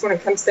 It's just when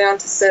it comes down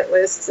to set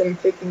lists and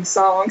picking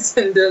songs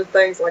and doing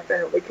things like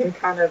that, we can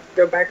kind of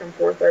go back and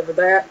forth over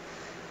that.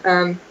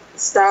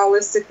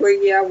 Stylistically,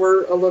 yeah,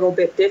 we're a little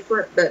bit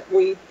different, but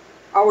we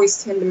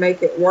always tend to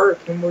make it work,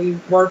 and we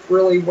work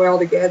really well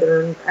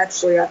together. And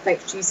actually, I think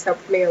she's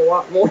helped me a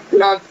lot more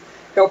than I've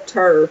helped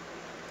her.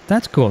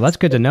 That's cool. That's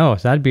good to know.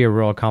 So that'd be a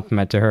real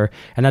compliment to her.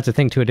 And that's the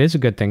thing, too. It is a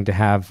good thing to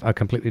have a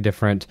completely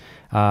different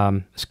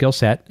skill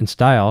set and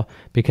style,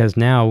 because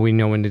now we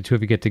know when the two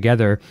of you get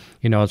together,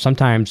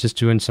 sometimes just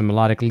doing some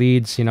melodic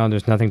leads,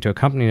 there's nothing to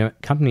accompany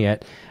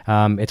it.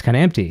 It's kind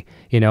of empty,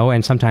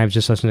 and sometimes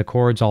just listening to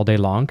chords all day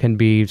long can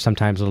be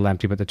sometimes a little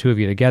empty. But the two of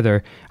you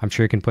together, I'm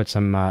sure you can put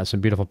some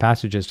beautiful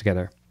passages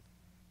together.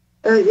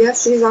 Yeah,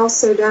 she's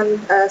also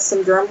done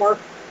some drum work.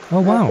 Oh,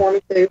 wow. For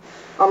me too.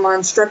 On my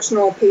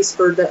instructional piece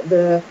for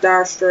the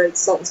Dire Straits,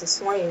 Sultans of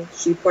Swing,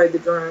 she played the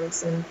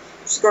drums, and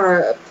she's going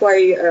to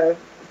play a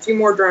few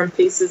more drum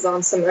pieces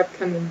on some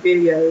upcoming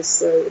videos,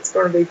 so it's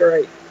going to be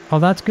great. Oh,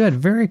 that's good.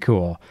 Very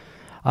cool.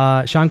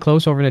 Sean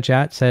Close over in the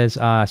chat says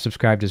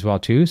subscribed as well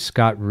too.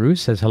 Scott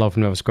Roos says hello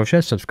from Nova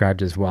Scotia,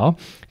 subscribed as well.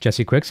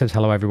 Jesse Quick says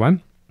hello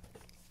everyone.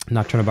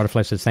 Nocturnal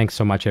Butterfly says thanks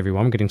so much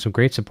everyone. I'm getting some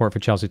great support for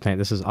Chelsea tonight.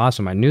 This is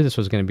awesome. I knew this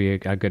was going to be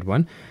a good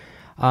one.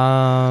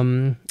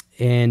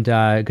 And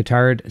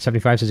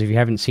Guitar75 says, if you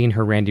haven't seen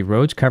her Randy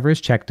Rhoads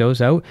covers, check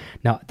those out.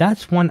 Now,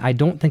 that's one I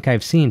don't think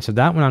I've seen. So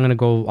that one I'm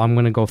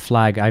going to go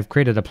flag. I've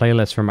created a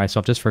playlist for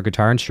myself just for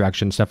guitar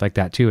instruction, stuff like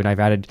that too. And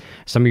I've added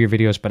some of your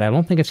videos, but I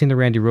don't think I've seen the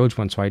Randy Rhoads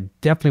one. So I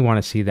definitely want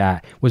to see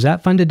that. Was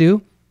that fun to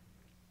do?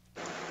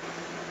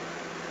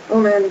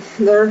 Oh man,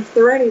 the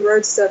Randy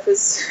Rhoads stuff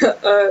is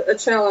a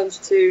challenge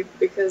too,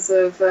 because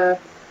of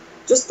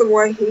just the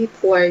way he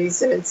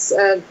plays. And it's,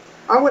 I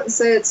wouldn't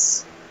say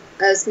it's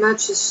as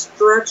much as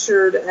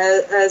structured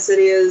as it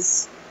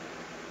is.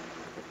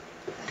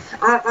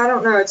 I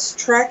don't know, it's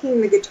tracking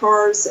the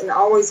guitars and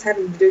always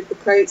having to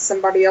duplicate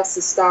somebody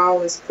else's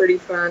style is pretty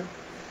fun.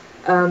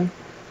 Randy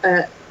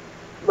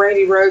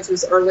Rhoads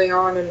was early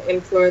on an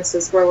influence,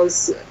 as well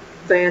as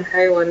Van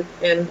Halen,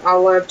 and I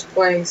loved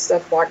playing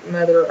stuff like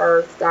Mother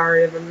Earth,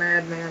 Diary of a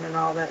Madman, and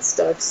all that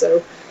stuff.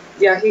 So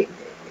yeah,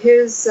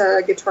 his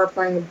guitar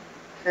playing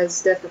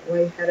has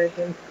definitely had a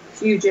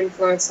huge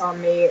influence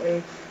on me,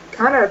 and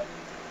kind of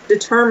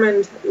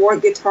determined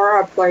what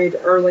guitar I played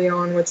early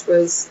on, which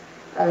was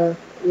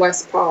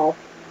Les Paul.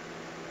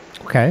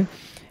 Okay.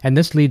 And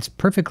this leads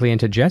perfectly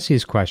into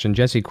Jesse's question,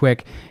 Jesse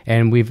Quick,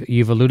 and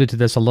you've alluded to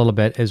this a little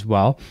bit as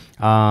well,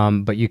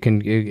 but you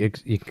can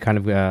kind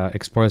of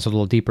explore this a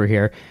little deeper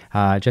here.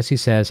 Jesse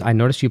says, I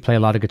noticed you play a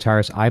lot of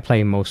guitars. I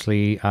play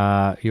mostly,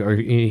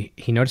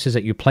 he notices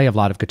that you play a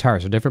lot of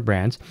guitars, so different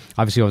brands,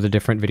 obviously over the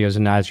different videos,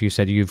 and as you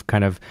said, you've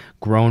kind of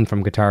grown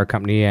from Guitar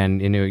Company,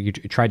 and you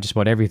tried just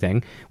about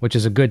everything, which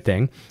is a good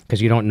thing,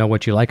 because you don't know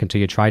what you like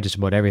until you try just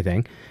about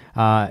everything.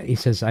 He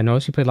says, I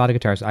noticed you play a lot of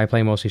guitars. I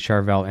play mostly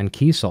Charvel and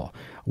Kiesel.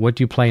 what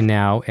do you play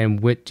now, and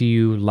what do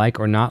you like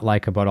or not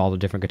like about all the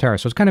different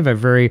guitars? So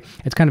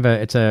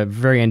it's a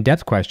very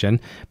in-depth question,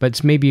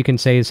 but maybe you can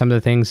say some of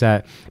the things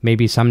that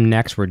maybe some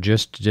necks were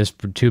just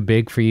too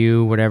big for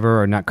you,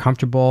 whatever, or not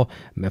comfortable,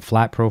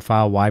 flat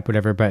profile, wide,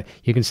 whatever, but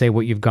you can say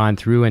what you've gone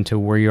through into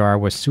where you are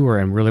with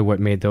Suhr and really what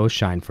made those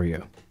shine for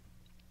you.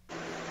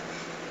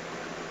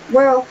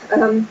 Well,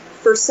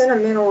 for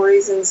sentimental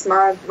reasons,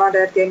 my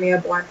dad gave me a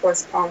Black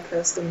Les Paul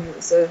Custom. It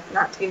was a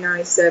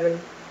 1997,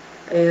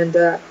 and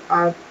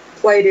I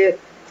played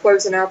it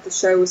closing out the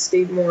show with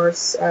Steve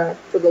Morse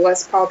for the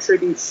Les Paul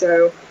tribute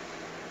show,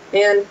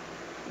 and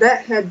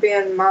that had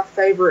been my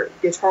favorite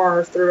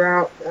guitar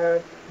throughout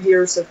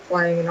years of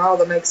playing and all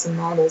the makes and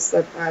models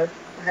that I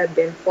had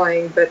been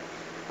playing. But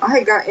I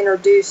had got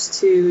introduced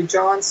to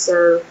John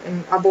Suhr,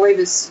 and I believe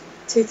it's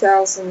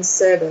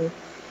 2007,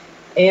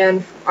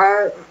 and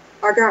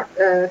I got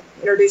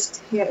introduced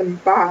to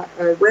him by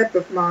a rep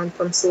of mine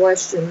from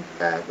Celestion,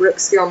 Rick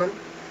Skillman,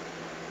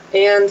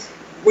 and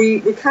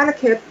we kind of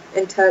kept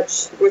in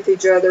touch with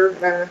each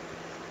other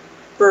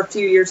for a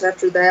few years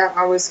after that.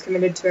 I was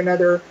committed to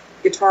another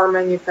guitar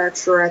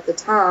manufacturer at the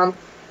time,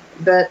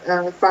 but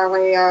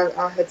finally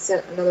I had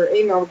sent another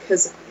email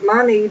because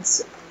my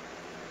needs,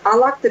 I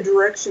liked the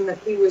direction that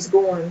he was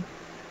going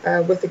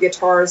with the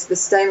guitars, the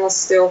stainless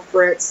steel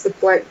frets, the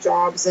plate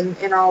jobs,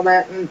 and all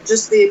that, and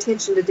just the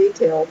attention to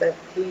detail that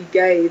he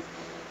gave.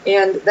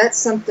 And that's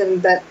something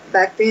that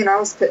back then I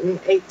was putting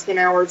 8-10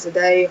 hours a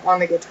day on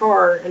the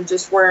guitar and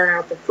just wearing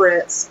out the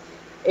frets.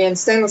 And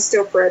stainless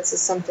steel frets is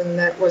something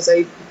that was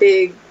a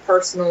big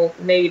personal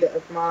need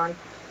of mine.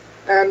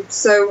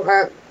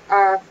 So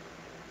I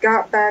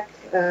got back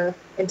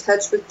in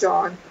touch with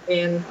John,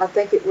 and I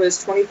think it was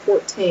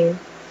 2014.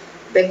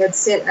 They had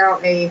sent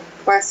out a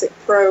Classic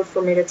Pro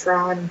for me to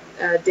try and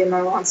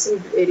demo on some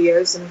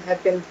videos, and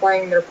have been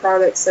playing their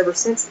products ever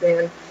since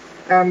then.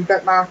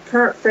 But my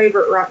current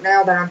favorite right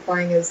now that I'm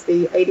playing is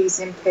the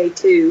 80s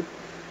MK2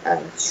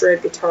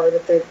 shred guitar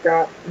that they've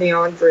got,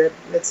 neon drip.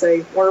 It's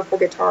a wonderful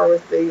guitar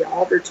with the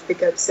Aldridge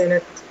pickups in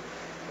it,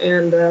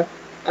 and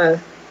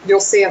you'll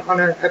see it on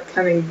an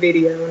upcoming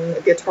video, and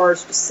the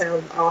guitars just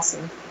sound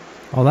awesome.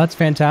 Oh, that's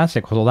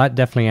fantastic. Well, that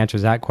definitely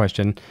answers that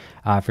question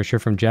for sure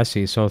from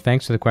Jesse. So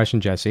thanks for the question,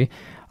 Jesse.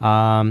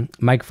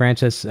 Mike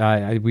Francis,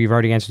 we've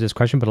already answered this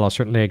question, but I'll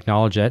certainly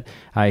acknowledge it.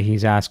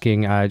 He's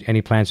asking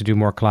any plans to do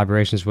more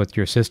collaborations with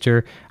your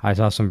sister. I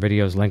saw some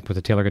videos linked with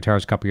the Taylor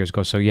Guitars a couple years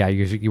ago. So yeah,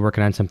 you're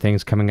working on some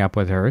things coming up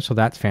with her. So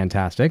that's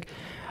fantastic.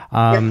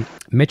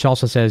 Mitch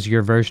also says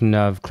your version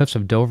of Cliffs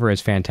of Dover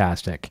is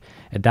fantastic.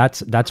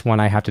 That's one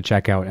I have to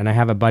check out. And I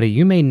have a buddy,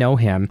 you may know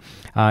him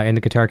in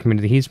the guitar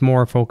community. He's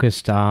more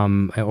focused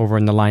over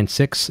in the Line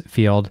 6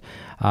 field.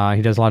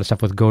 He does a lot of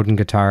stuff with Godin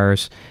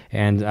guitars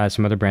and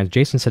some other brands.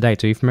 Jason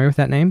Sedite, are you familiar with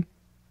that name?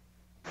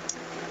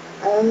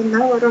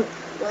 No, I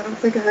don't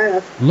think I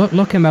have.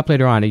 Look him up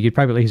later on.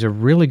 He's a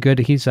really good.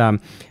 He's I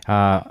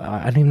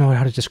don't even know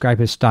how to describe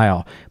his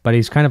style, but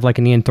he's kind of like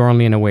an Ian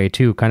Thornley in a way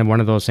too. Kind of one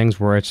of those things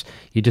where it's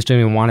you just don't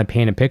even want to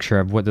paint a picture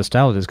of what the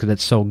style is because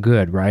it's so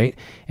good, right?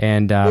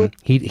 And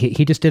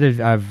he just did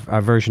a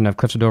version of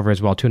Cliffs of Dover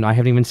as well too. And I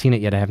haven't even seen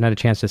it yet. I haven't had a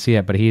chance to see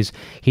it, but he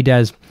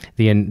does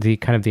the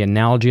kind of the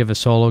analogy of a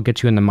solo,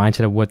 gets you in the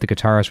mindset of what the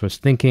guitarist was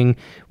thinking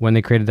when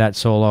they created that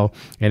solo,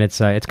 and it's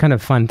kind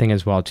of a fun thing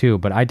as well too.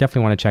 But I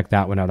definitely want to check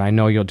that one out. I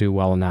know you'll do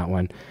well on that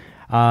one.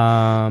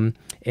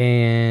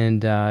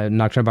 And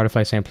Nocturnal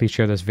Butterfly saying, please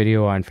share this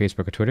video on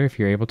Facebook or Twitter if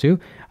you're able to.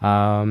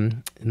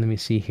 And let me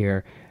see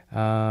here.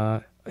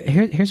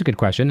 Here's a good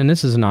question, and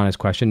this is an honest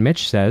question.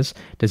 Mitch says,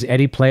 does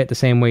Eddie play it the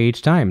same way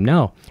each time?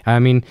 No. I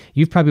mean,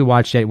 you've probably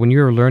watched it when you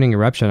were learning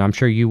Eruption. I'm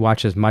sure you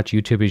watch as much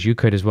YouTube as you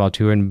could as well,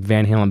 too, and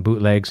Van Halen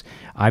bootlegs.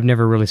 I've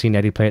never really seen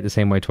Eddie play it the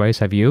same way twice.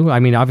 Have you? I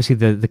mean, obviously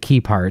the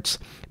key parts,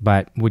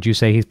 but would you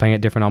say he's playing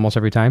it different almost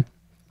every time?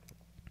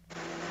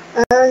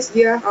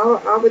 Yeah,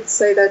 I would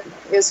say that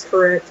is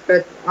correct,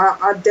 but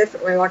I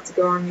definitely like to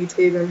go on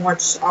YouTube and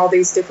watch all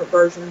these different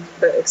versions,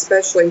 but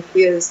especially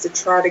his, to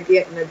try to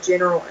get in a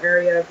general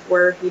area of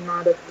where he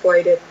might have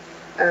played it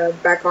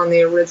back on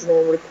the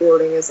original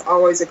recording is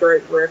always a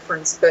great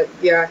reference. But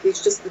yeah,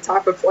 he's just the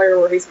type of player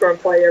where he's going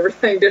to play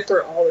everything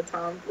different all the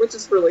time, which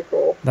is really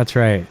cool. That's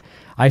right.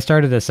 I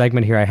started a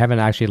segment here. I haven't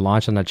actually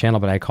launched on the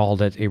channel, but I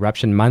called it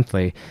Eruption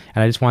Monthly,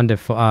 and I just wanted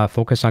to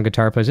focus on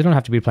guitar players. They don't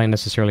have to be playing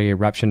necessarily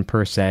Eruption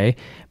per se,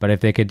 but if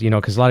they could,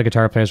 because a lot of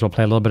guitar players will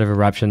play a little bit of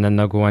Eruption, then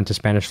they'll go into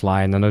Spanish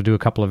Fly, and then they'll do a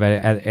couple of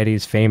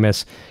Eddie's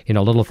famous,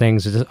 little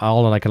things, just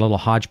all like a little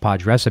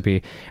hodgepodge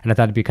recipe, and I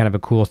thought it'd be kind of a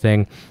cool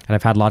thing, and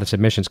I've had a lot of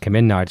submissions come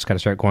in now. I just got to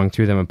start going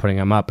through them and putting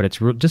them up, but it's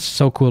just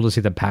so cool to see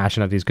the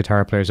passion of these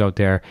guitar players out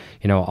there,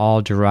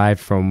 all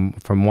derived from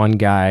one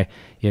guy.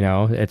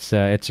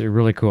 It's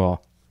really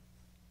cool.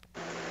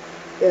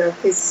 Yeah,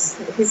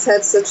 he's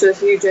had such a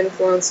huge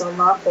influence on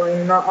my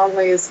playing. Not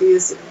only is he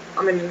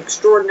an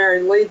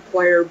extraordinary lead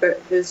player,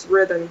 but his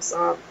rhythms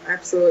I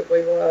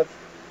absolutely love.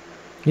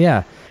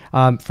 Yeah.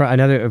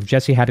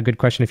 Jesse had a good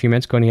question a few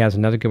minutes ago, and he has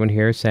another good one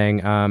here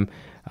saying,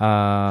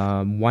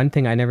 One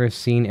thing I never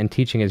seen in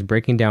teaching is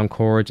breaking down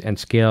chords and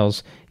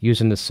scales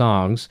using the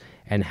songs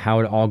and how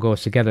it all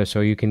goes together,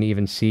 so you can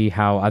even see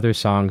how other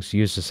songs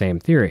use the same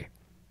theory.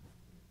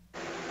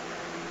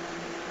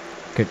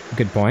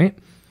 Good point.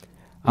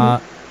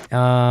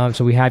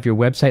 So we have your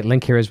website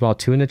link here as well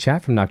too in the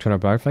chat from Nocturnal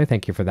Butterfly.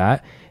 Thank you for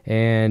that.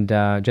 And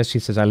Jesse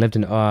says, I lived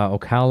in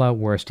Ocala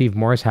where Steve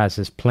Morse has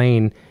his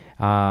plane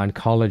on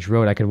College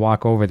Road. I could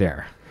walk over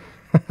there.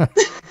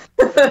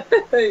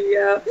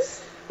 Yeah,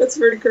 that's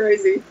pretty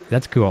crazy.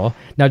 That's cool.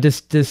 Now,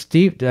 does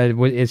Steve,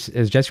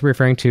 is Jesse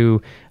referring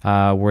to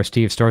where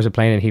Steve stores a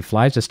plane and he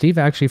flies? Does Steve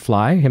actually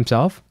fly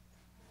himself?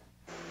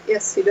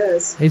 Yes, he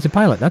does. He's a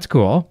pilot. That's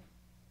cool.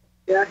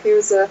 Yeah, he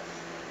was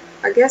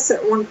I guess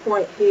at one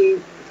point he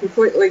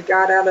completely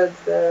got out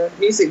of the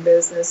music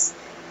business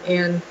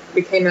and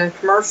became a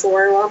commercial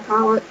airline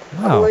pilot,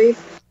 I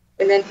believe.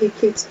 And then he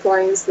keeps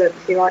planes that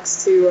he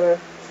likes to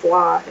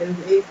fly, and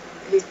he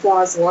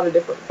flies a lot of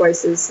different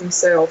places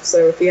himself.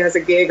 So if he has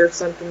a gig or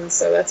something,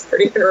 so that's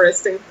pretty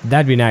interesting.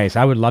 That'd be nice.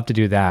 I would love to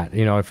do that.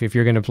 You know, if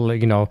you're going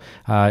to,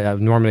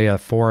 normally a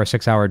 4 or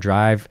 6 hour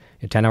drive,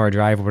 a 10-hour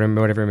drive,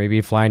 whatever it may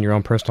be, flying your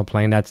own personal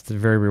plane, that's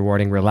very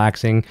rewarding,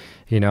 relaxing.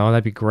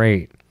 That'd be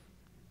great.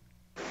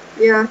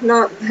 Yeah,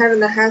 not having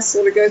the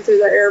hassle to go through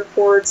the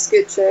airports,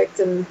 get checked,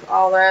 and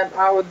all that.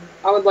 I would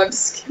love to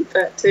skip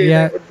that too.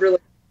 Yeah. That would really.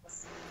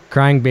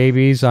 Crying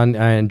babies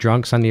and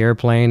drunks on the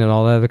airplane and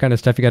all that other kind of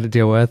stuff you got to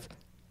deal with.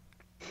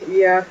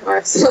 Yeah, I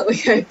absolutely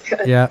hate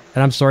that. Yeah,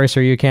 and I'm sorry,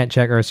 sir, you can't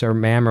check, or sir,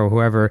 ma'am, or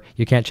whoever,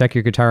 you can't check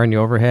your guitar in the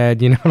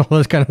overhead, all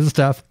this kind of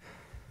stuff.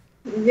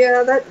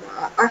 Yeah,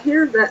 I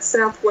hear that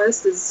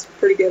Southwest is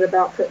pretty good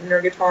about putting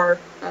their guitar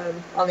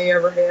on the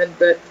overhead,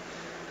 but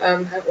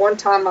at one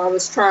time I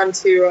was trying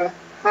to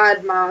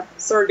hide my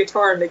Sir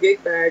guitar in the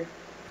gig bag.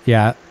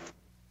 Yeah.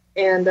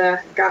 And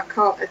got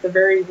caught at the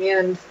very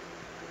end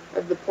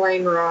of the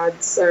plane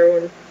ride,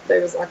 so they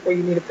was like, well,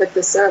 you need to put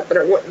this up, but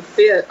it wouldn't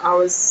fit. I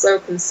was so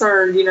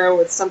concerned,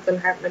 with something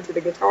happening to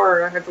the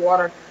guitar. I have a lot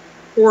of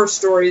horror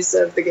stories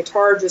of the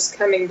guitar just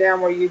coming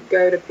down where you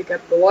go to pick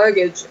up the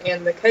luggage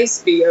and the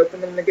case be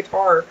open and the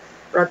guitar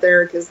right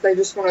there, because they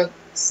just want to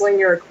sling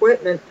your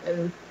equipment,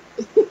 and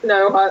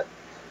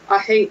I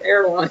hate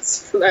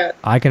airlines for that.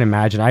 I can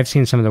imagine. I've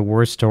seen some of the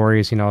worst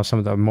stories, some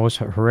of the most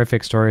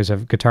horrific stories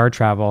of guitar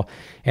travel.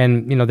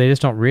 And, they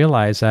just don't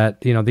realize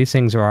that, these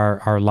things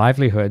are our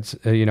livelihoods,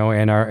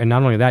 and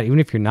not only that, even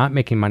if you're not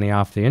making money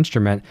off the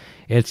instrument,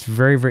 it's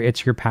very, very,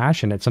 it's your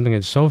passion. It's something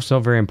that's so, so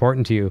very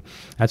important to you.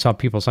 That's how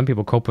some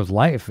people cope with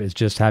life, is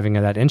just having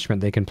that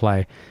instrument they can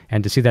play.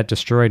 And to see that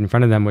destroyed in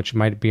front of them, which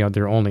might be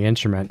their only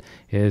instrument,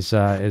 is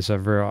a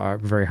very,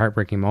 very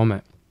heartbreaking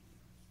moment.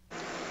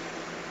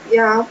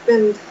 Yeah,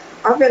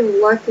 I've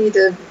been lucky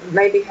to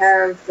maybe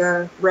have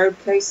road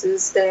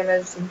cases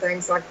damaged and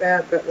things like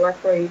that, but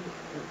luckily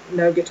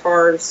no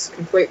guitars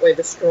completely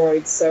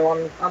destroyed,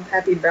 so I'm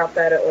happy about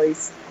that at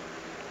least.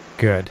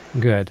 Good.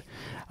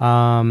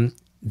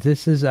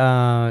 This is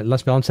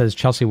Les Bellin says,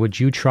 Chelsea, would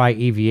you try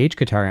EVH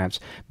guitar amps?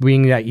 I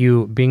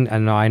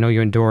know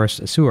you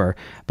endorse Suhr,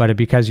 but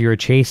because you're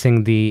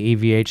chasing the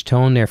EVH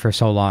tone there for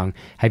so long,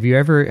 have you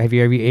ever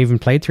even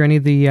played through any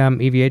of the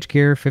EVH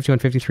Gear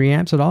 5153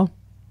 amps at all?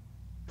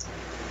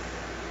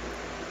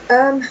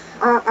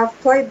 I've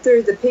played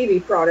through the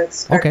PV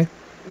products. Okay.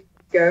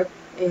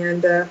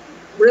 And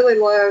really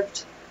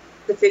loved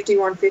the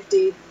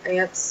 5150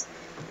 amps.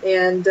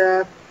 And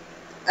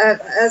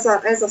as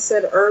I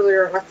said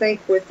earlier, I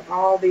think with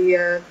all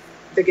the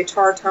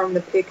guitar tone,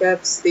 the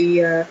pickups,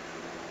 the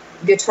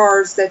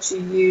guitars that you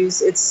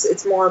use,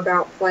 it's more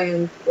about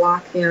playing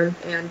like him.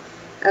 And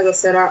as I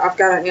said, I've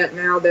got an amp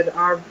now that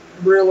I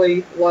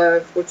really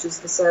love, which is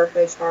the Suhr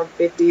Hedgehog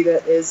 50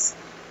 that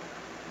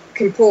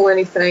can pull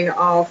anything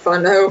off.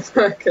 I know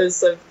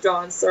because of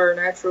John Suhr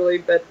naturally,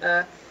 but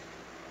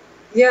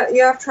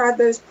yeah, I've tried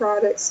those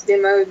products,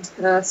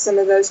 demoed some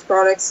of those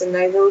products, and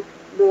they were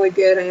really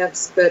good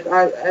amps. But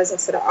as I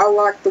said, I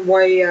like the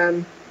way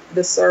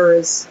the Suhr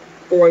is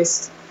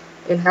voiced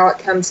and how it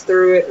comes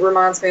through. It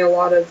reminds me a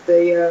lot of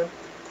the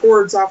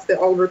chords off the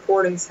old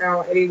recordings,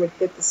 how Eddie would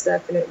hit the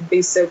stuff and it would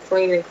be so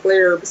clean and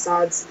clear,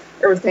 besides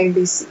everything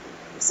be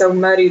so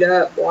muddied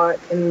up,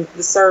 and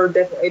the Suhr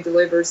definitely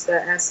delivers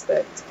that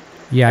aspect.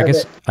 Yeah, I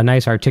guess a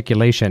nice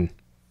articulation.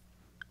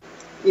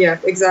 Yeah,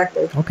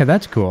 exactly. Okay,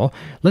 that's cool.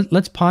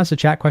 Let's pause the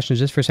chat questions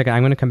just for a second.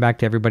 I'm going to come back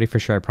to everybody for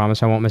sure. I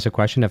promise I won't miss a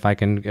question. If I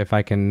can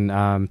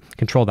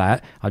control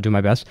that, I'll do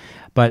my best.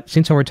 But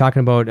since we're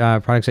talking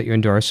about products that you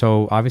endorse,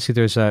 so obviously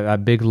there's a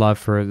big love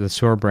for the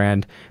Suhr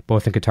brand,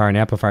 both in guitar and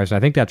amplifiers. And I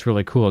think that's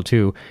really cool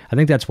too. I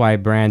think that's why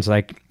brands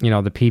like, the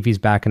PVs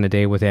back in the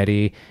day with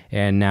Eddie,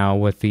 and now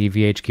with the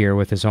VH Gear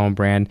with his own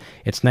brand,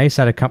 it's nice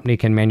that a company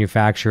can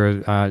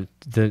manufacture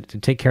to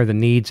take care of the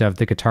needs of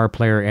the guitar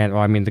player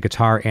the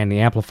guitar and the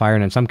amplifier,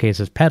 and in some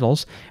cases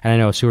pedals. And I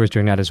know Suhr is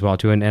doing that as well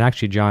too. And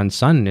actually John's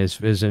son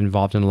is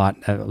involved in a lot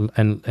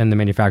in the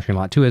manufacturing a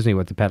lot too, isn't he,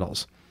 with the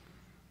pedals?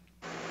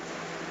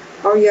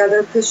 Oh yeah,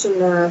 they're pushing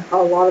a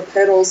lot of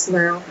pedals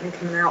now and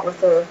coming out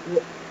with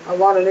a a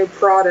lot of new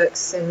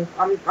products, and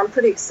I'm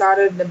pretty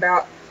excited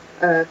about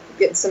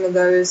getting some of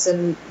those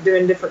and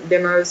doing different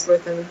demos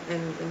with them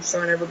and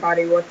showing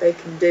everybody what they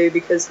can do,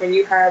 because when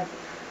you have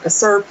a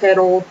Suhr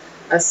pedal,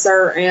 a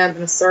Suhr amp,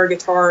 and a Suhr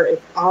guitar,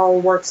 it all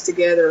works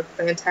together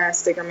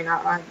fantastic. I mean,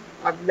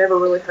 I've never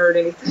really heard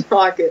anything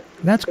like it.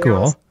 That's cool.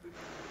 Honest.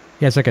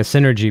 Yeah, it's like a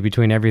synergy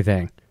between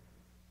everything.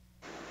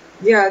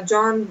 Yeah,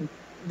 John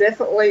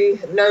definitely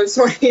knows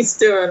what he's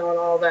doing on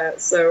all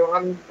that, so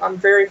I'm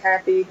very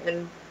happy.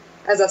 And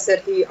as I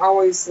said, he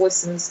always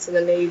listens to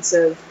the needs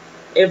of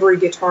every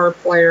guitar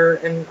player,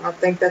 and I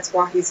think that's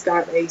why he's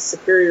got a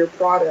superior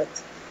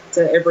product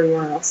to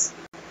everyone else.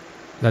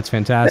 That's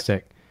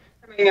fantastic.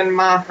 In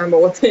my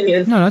humble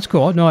opinion. No, that's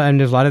cool. No, and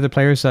there's a lot of the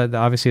players that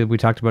obviously we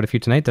talked about a few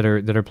tonight that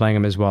are playing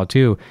them as well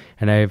too.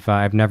 And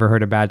I've never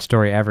heard a bad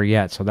story ever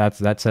yet. So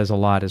that says a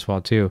lot as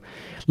well too.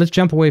 Let's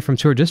jump away from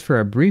Suhr just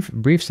for a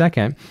brief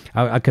second,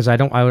 because I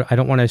don't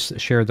want to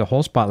share the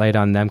whole spotlight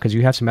on them, because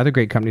you have some other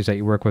great companies that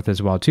you work with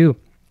as well too.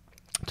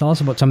 Tell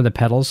us about some of the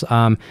pedals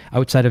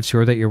outside of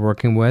Suhr that you're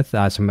working with,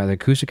 some of the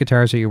acoustic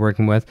guitars that you're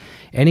working with,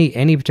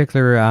 any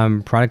particular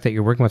product that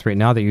you're working with right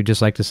now that you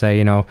just like to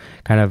say,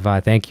 kind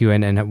of thank you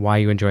and why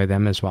you enjoy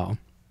them as well.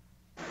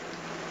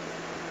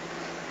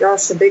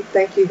 Gosh, a big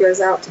thank you goes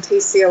out to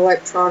TC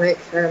Electronic.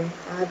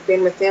 I've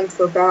been with them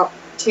for about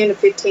 10 to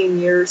 15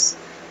 years.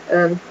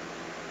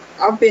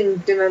 I've been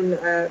doing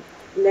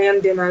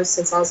NAMM demos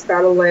since I was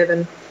about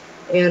 11.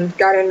 And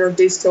got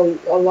introduced to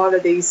a lot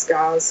of these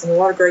guys and a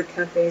lot of great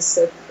companies.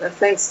 So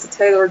thanks to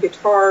Taylor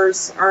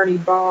Guitars, Ernie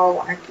Ball,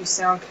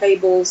 AccuSound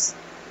Cables,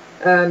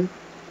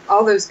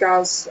 all those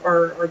guys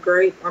are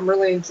great. I'm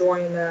really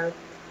enjoying the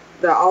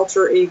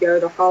Alter Ego,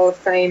 the Hall of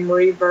Fame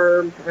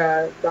Reverb,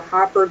 the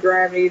Hyper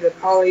Gravity, the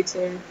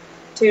Polytune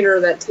tuner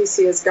that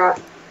TC has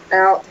got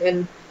out,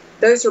 and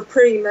those are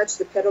pretty much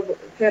the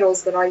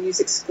pedals that I use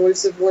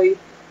exclusively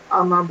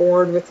on my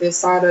board, with the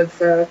side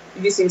of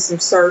using some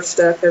Suhr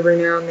stuff every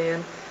now and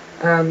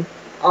then.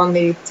 On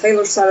the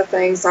Taylor side of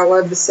things, I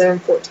love the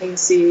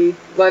 714C,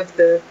 love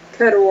the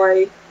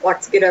cutaway, like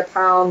to get up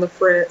high on the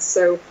frets,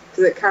 so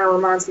because it kind of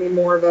reminds me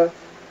more of an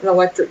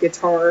electric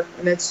guitar,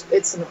 and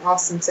it's an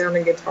awesome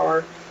sounding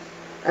guitar.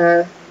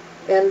 And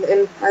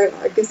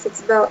I guess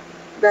that's about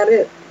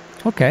it.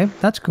 Okay,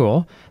 that's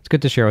cool. It's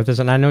good to share with us.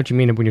 And I know what you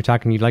mean when you're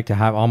talking, you'd like to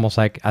have almost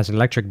like, as an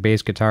electric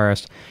bass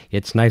guitarist,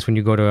 it's nice when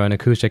you go to an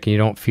acoustic and you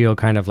don't feel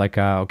kind of like,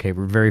 okay,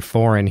 we're very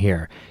foreign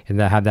here, and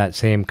to have that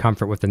same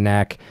comfort with the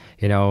neck,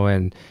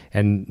 and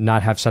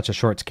not have such a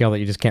short scale that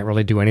you just can't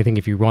really do anything.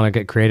 If you want to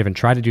get creative and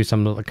try to do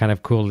some kind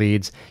of cool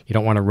leads, you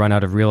don't want to run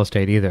out of real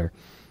estate either.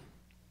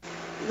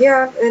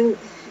 Yeah, and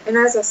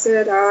as I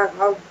said,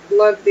 I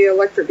love the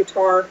electric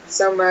guitar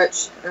so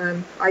much.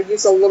 I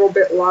use a little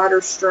bit lighter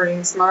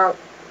strings. My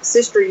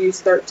sister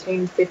used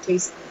 13, 50,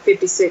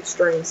 56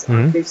 strings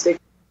on acoustic.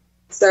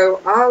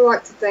 So I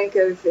like to think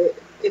of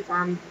it, if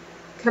I'm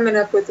coming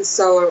up with a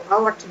solo, I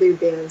like to do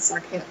bends. I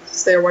can't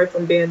stay away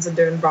from bends and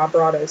doing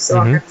vibrato, so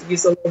I have to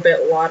use a little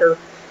bit lighter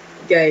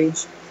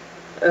gauge.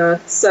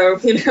 So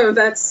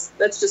that's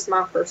just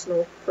my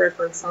personal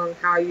preference on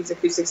how I use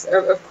acoustics.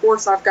 Of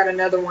course, I've got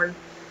another one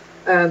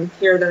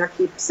here that I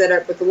keep set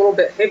up with a little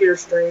bit heavier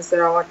strings that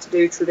I like to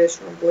do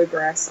traditional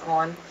bluegrass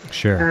on.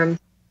 Sure.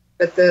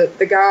 But the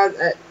guys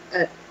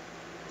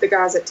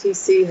at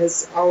TC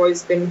has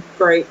always been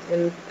great,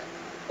 and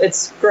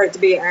it's great to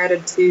be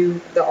added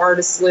to the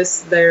artist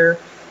list there.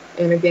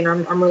 And again,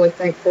 I'm really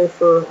thankful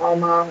for all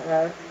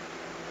my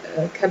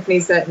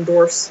companies that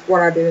endorse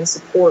what I do and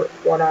support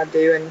what I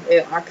do, and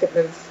I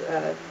couldn't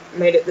have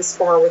made it this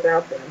far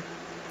without them.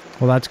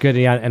 Well, that's good.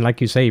 Yeah, and like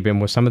you say, you've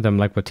been with some of them,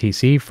 like with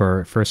TC,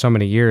 for so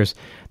many years.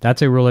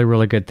 That's a really,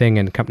 really good thing,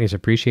 and companies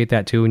appreciate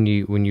that too.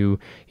 When you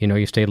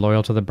stay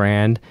loyal to the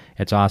brand,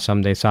 it's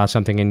awesome. They saw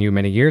something in you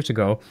many years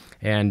ago,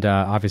 and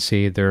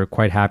obviously they're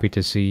quite happy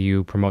to see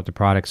you promote the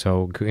product.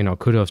 So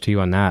kudos to you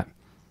on that.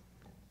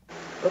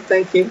 Well,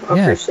 thank you. I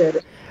appreciate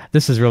it.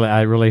 This is really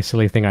a really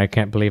silly thing. I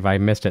can't believe I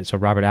missed it. So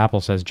Robert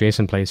Apple says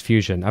Jason plays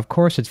Fusion. Of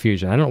course it's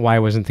Fusion. I don't know why I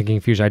wasn't thinking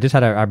Fusion. I just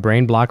had a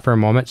brain block for a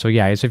moment. So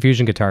yeah, he's a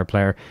Fusion guitar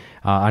player.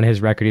 On his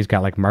record, he's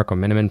got like Marco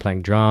Miniman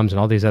playing drums and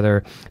all these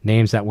other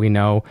names that we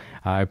know.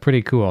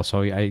 Pretty cool.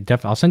 So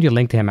I'll send you a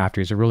link to him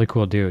after. He's a really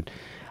cool dude.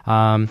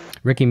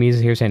 Ricky Mees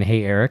is here saying,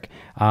 hey, Eric.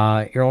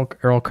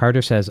 Earl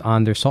Carter says,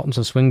 on their Sultans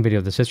of Swing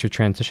video, the sisters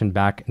transition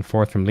back and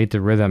forth from lead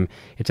to rhythm.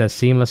 It's as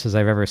seamless as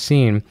I've ever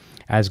seen.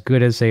 As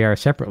good as they are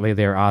separately,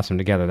 they are awesome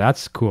together.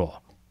 That's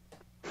cool.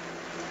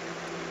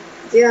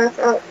 Yeah,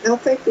 I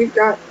think we've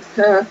got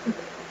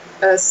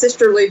a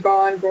sisterly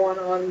bond going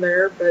on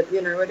there, but,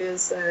 it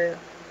is...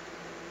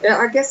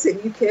 I guess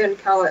that you can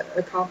call it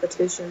a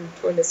competition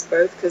between us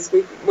both, because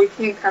we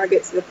can kind of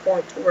get to the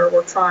point to where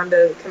we're trying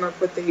to come up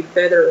with the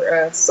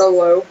better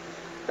solo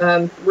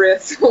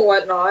riff and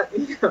whatnot.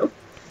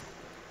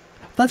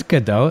 That's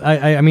good though.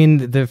 I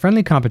mean, the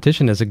friendly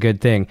competition is a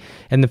good thing,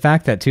 and the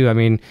fact that too. I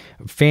mean,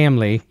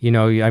 family. You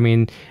know, I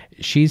mean,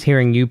 she's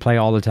hearing you play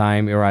all the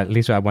time, or at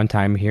least at one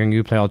time hearing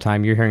you play all the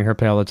time. You're hearing her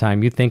play all the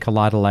time. You think a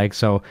lot alike,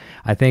 so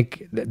I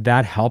think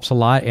that helps a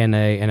lot in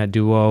a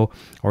duo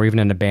or even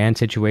in a band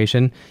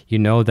situation. You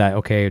know that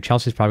okay,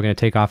 Chelsea's probably going to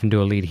take off and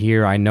do a lead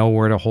here. I know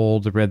where to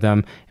hold the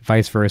rhythm,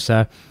 vice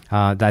versa.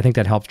 I think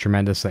that helps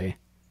tremendously.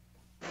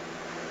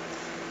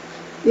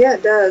 Yeah,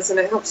 it does, and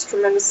it helps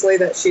tremendously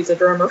that she's a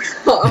drummer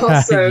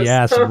also.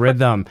 Yes,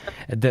 rhythm.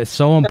 That's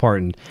so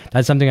important.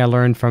 That's something I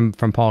learned from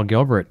Paul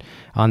Gilbert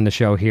on the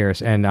show here,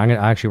 and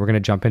we're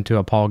gonna jump into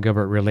a Paul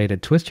Gilbert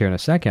related twist here in a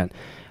second.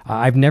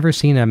 I've never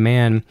seen a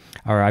musician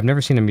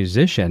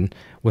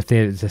with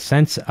the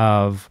sense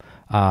of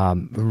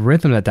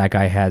rhythm that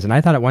guy has. And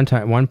I thought at one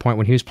point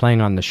when he was playing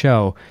on the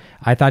show,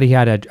 I thought he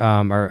had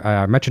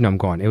a metronome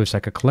going. It was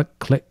like a click,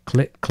 click,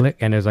 click, click,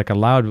 and it was like a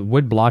loud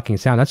wood blocking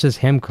sound. That's just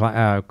him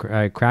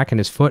cracking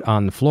his foot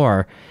on the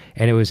floor,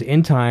 and it was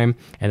in time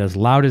and as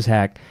loud as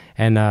heck.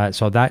 And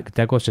so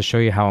that goes to show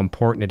you how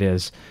important it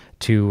is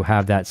to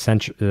have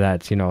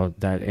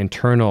that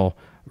internal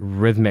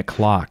rhythmic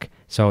clock.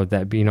 So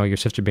that your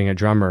sister being a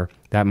drummer,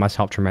 that must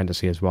help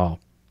tremendously as well.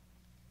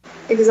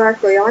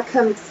 Exactly. I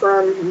come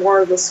from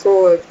more of the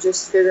school of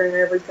just figuring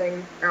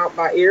everything out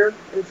by ear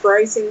and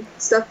phrasing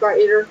stuff by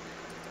ear.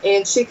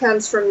 And she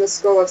comes from the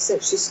school of,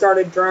 since she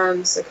started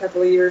drums a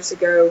couple of years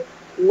ago,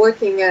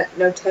 looking at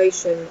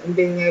notation and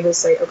being able to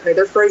say, okay,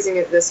 they're phrasing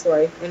it this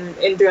way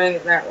and doing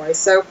it that way.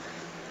 So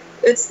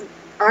it's,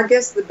 I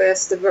guess, the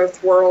best of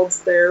both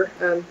worlds there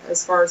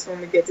as far as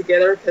when we get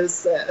together,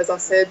 because as I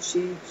said,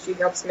 she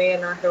helps me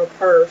and I help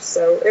her.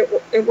 So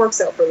it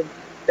works out for the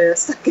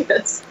best, I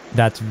guess.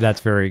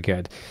 That's very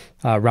good.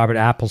 Robert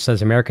Apple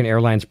says, American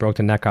Airlines broke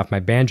the neck off my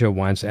banjo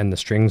once and the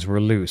strings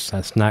were loose.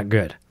 That's not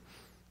good.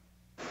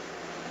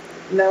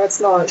 No,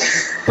 it's not.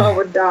 I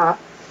would die.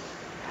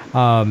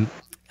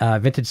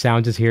 Vintage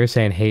Sounds is here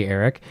saying, hey,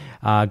 Eric.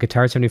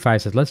 Guitar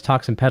 75 says, let's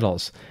talk some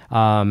pedals.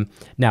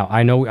 Now,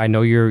 I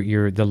know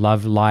your the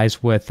love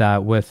lies with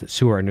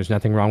Suhr, and there's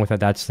nothing wrong with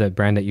that. That's the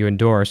brand that you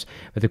endorse.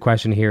 But the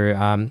question here,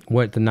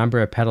 what the number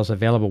of pedals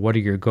available? What are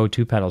your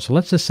go-to pedals? So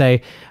let's just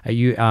say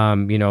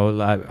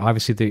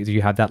obviously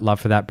you have that love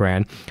for that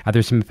brand.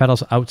 There's some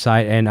pedals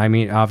outside, and I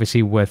mean,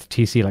 obviously with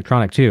TC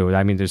Electronic too.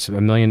 I mean, there's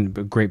a million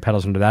great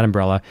pedals under that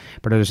umbrella.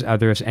 But are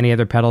there any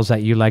other pedals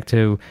that you like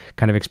to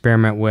kind of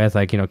experiment with,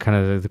 like kind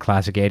of the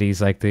classic 80s,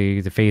 like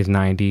the Phase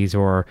 90s,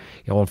 or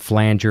old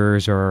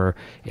flangers, or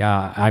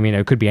I mean,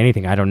 it could be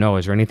anything. I don't know.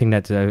 Is there anything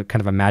that's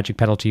kind of a magic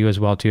pedal to you as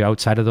well, too,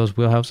 outside of those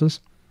wheelhouses?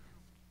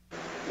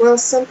 Well,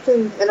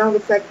 something, another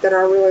effect that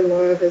I really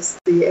love is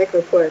the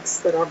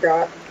Echoplex that I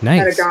got.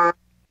 Nice. I had a guy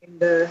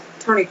named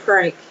Tony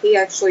Crank. He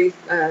actually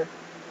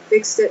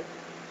fixed it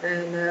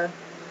and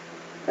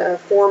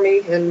for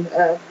me, and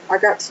I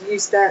got to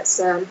use that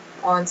some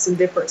on some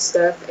different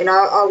stuff. And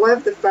I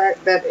love the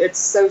fact that it's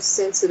so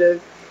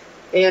sensitive,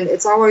 and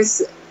it's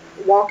always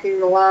walking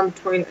the line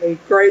between a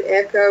great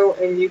echo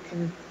and you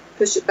can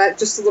push it back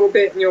just a little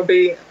bit and you'll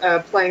be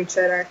playing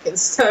Chet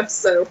Atkins stuff.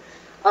 So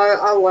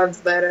I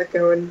loved that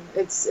echo, and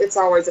it's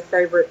always a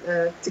favorite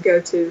to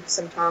go to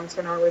sometimes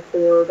when I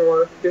record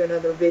or do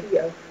another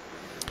video.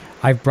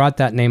 I've brought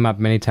that name up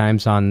many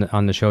times on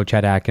the show,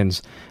 Chet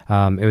Atkins.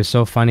 It was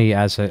so funny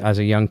as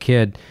a young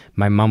kid.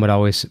 My mom would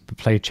always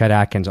play Chet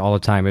Atkins all the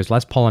time. It was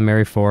Les Paul and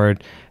Mary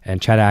Ford and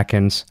Chet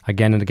Atkins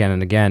again and again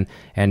and again.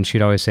 And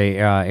she'd always say,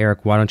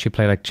 Eric, why don't you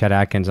play like Chet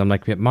Atkins? I'm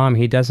like, Mom,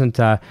 he doesn't.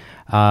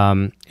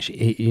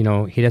 He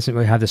doesn't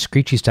really have the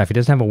screechy stuff. He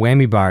doesn't have a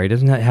whammy bar. He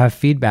doesn't have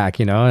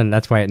feedback. And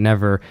that's why it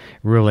never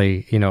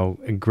really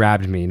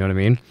grabbed me. You know what I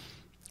mean?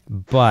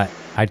 But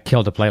I'd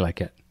kill to play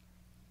like it.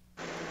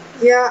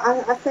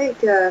 Yeah, I think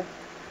the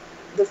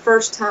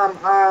first time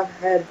I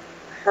had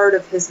heard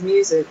of his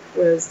music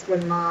was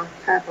when my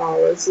papa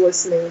was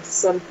listening to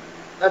some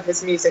of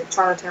his music,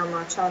 Chinatown,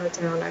 My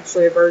Chinatown,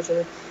 actually a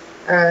version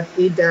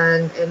he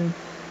done. And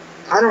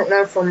I don't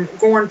know, from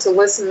going to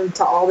listening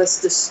to all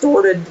this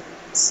distorted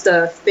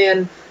stuff,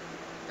 then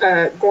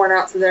going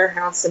out to their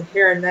house and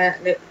hearing that,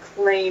 and it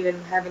clean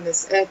and having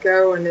this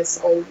echo and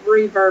this old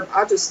reverb,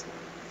 I just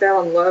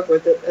fell in love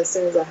with it as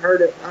soon as I heard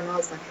it, and I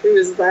was like, who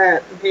is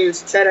that? And he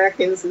was Chet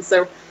Atkins. And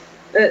so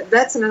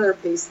that's another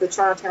piece, the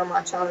Chinatown,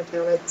 My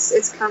Chinatown.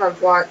 It's kind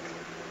of like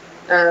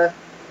the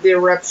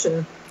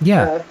Eruption,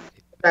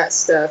 that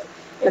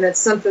stuff, and it's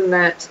something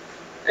that,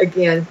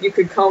 again, you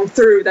could comb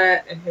through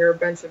that and hear a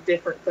bunch of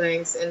different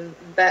things, and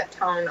that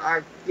tone,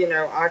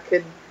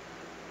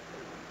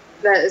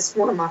 that is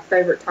one of my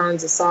favorite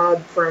tones aside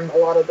from a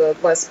lot of the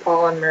Les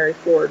Paul and Mary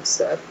Ford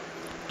stuff.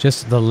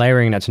 Just the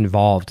layering that's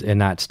involved in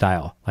that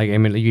style. Like, I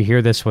mean, you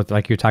hear this with,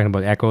 like, you're talking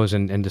about echoes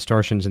and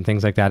distortions and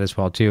things like that as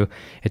well, too.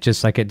 It's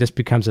just like, it just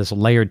becomes this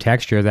layered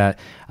texture that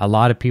a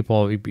lot of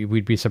people,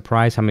 we'd be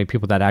surprised how many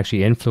people that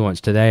actually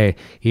influence today,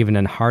 even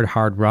in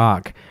hard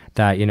rock,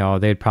 that,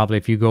 they'd probably,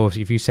 if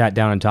you sat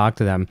down and talked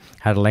to them,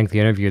 had a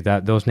lengthy interview,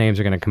 that those names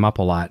are going to come up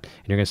a lot.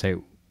 And you're going to say,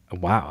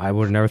 wow, I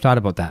would have never thought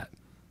about that.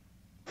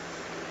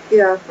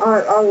 Yeah,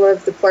 I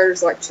love the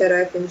players like Chet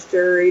Atkins,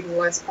 Jerry Reed, and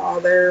Les Paul.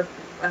 They're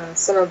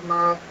some of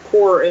my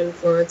core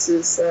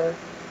influences.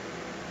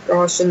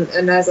 Gosh, and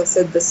as I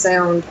said, the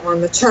sound on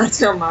the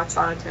Chinatown, My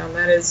Chinatown,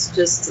 that is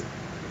just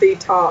the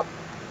top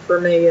for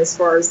me as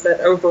far as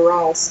that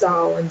overall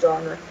style and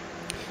genre.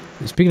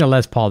 Speaking of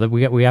Les Paul,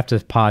 we have to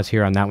pause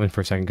here on that one for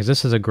a second because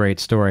this is a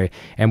great story.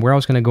 And where I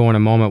was going to go in a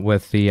moment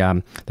with the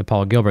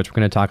Paul Gilberts, we're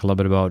going to talk a little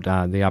bit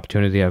about the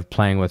opportunity of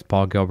playing with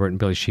Paul Gilbert and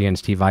Billy Sheehan,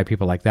 Steve Vai,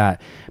 people like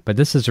that. But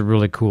this is a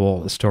really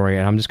cool story,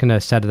 and I'm just going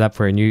to set it up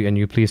for you, and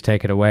you please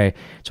take it away.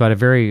 So at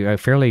a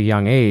fairly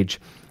young age,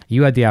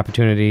 you had the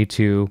opportunity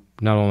to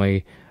not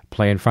only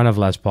play in front of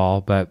Les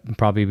Paul, but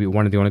probably be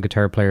one of the only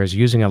guitar players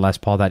using a Les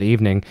Paul that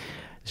evening.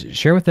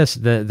 Share with us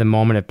the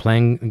moment of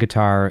playing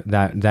guitar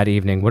that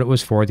evening, what it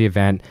was for the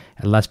event,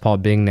 and Les Paul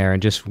being there,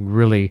 and just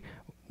really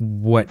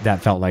what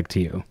that felt like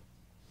to you.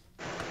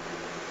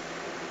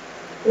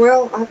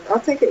 Well, I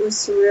think it was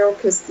surreal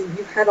because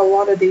you had a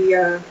lot of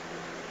the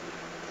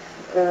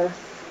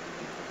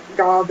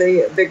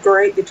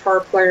great guitar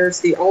players,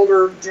 the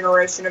older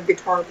generation of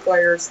guitar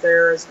players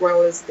there, as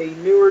well as the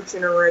newer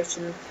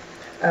generation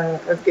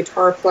of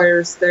guitar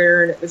players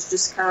there, and it was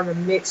just kind of a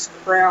mixed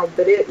crowd,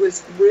 but it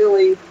was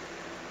really...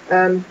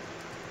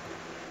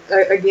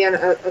 again,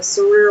 a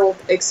surreal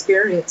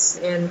experience.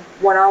 And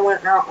when I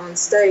went out on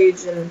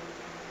stage and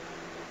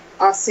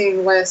I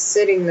seen Les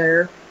sitting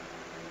there,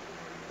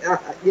 as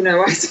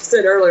I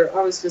said earlier,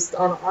 I was just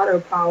on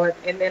autopilot.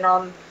 And then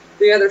on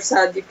the other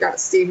side, you've got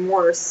Steve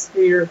Morse,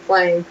 who you're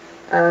playing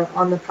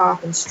on the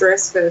pipe and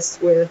Stress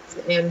Fest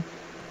with. And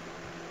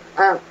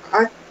I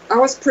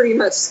was pretty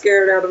much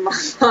scared out of my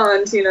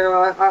mind.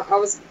 I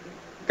was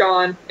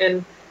gone.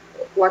 And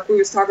like we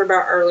was talking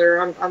about earlier,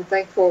 I'm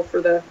thankful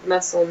for the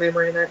muscle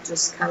memory, and that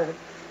just kind of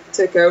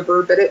took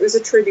over. But it was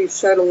a tribute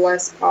show to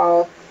Les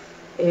Paul,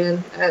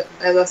 and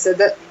as I said,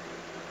 that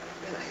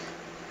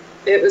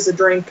it was a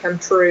dream come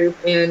true,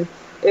 and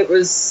it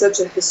was such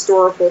a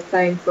historical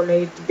thing for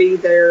me to be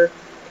there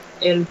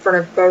in front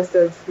of both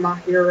of my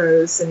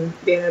heroes and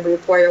being able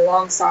to play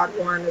alongside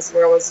one as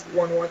well as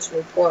one watching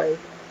me play.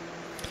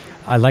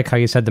 I like how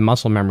you said the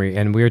muscle memory,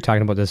 and we were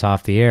talking about this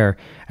off the air,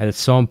 and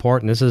it's so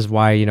important. This is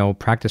why,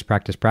 practice,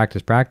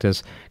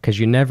 because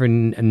you never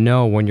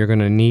know when you're going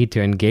to need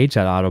to engage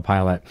that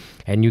autopilot.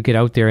 And you get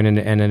out there in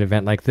an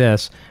event like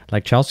this,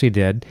 like Chelsea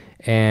did,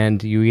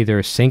 and you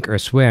either sink or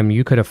swim.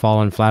 You could have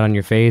fallen flat on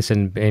your face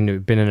and been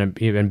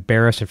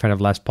embarrassed in front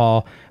of Les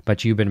Paul,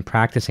 but you've been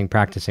practicing.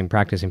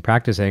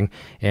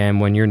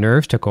 And when your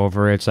nerves took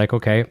over, it's like,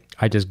 okay,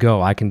 I just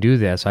go. I can do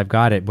this. I've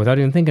got it without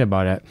even thinking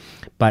about it.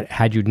 But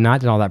had you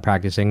not done all that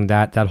practicing,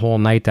 that whole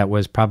night that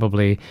was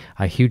probably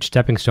a huge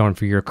stepping stone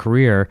for your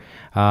career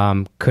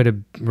could have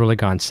really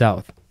gone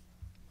south.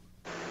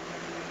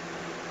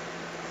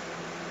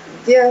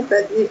 Yeah,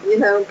 but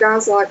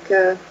guys like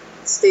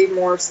Steve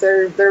Morse,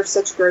 they're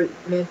such great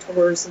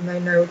mentors, and they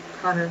know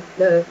kind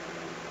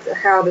of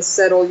how to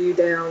settle you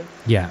down.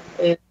 Yeah.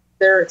 And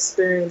their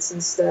experience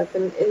and stuff,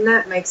 and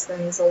that makes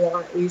things a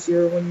lot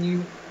easier when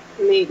you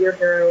meet your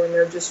hero and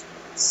they're just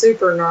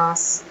super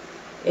nice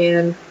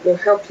and will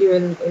help you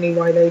in any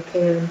way they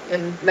can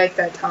and make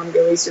that time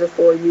go easier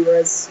for you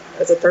as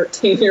a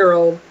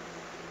 13-year-old.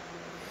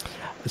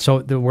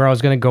 So where I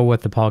was going to go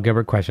with the Paul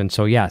Gilbert question.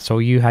 So you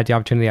had the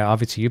opportunity.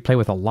 Obviously, you play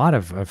with a lot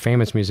of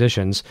famous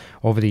musicians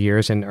over the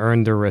years and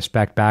earned their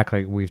respect back.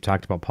 Like we've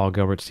talked about Paul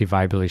Gilbert, Steve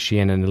Vai, Billy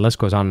Sheehan, and the list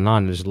goes on and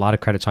on. There's a lot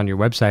of credits on your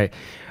website.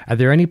 Are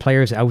there any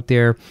players out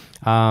there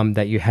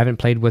that you haven't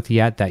played with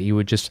yet that you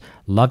would just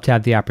love to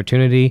have the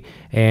opportunity?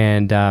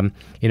 And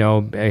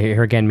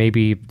here again,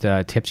 maybe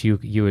the tips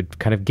you would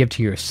kind of give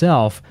to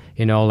yourself.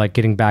 Like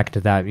getting back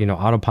to that,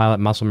 autopilot,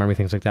 muscle memory,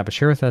 things like that. But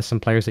share with us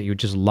some players that you would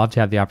just love to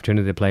have the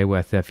opportunity to play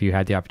with if you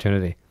had the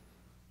opportunity.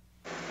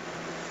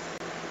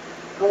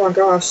 Oh my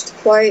gosh, to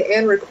play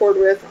and record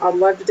with, I'd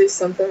love to do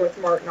something with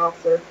Mark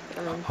Knopfler.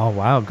 Oh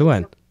wow, good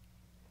one.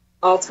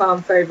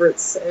 All-time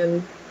favorites,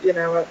 and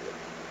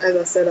as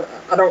I said,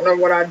 I don't know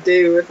what I'd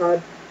do if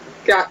I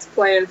got to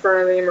play in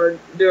front of him or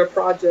do a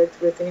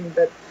project with him,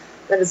 but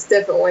that is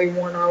definitely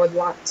one I would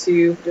like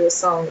to do a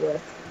song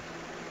with.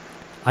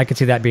 I could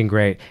see that being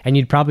great. And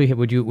you'd probably,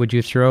 would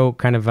you throw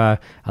kind of a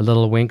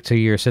little wink to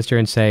your sister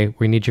and say,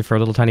 we need you for a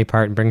little tiny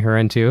part and bring her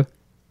in too?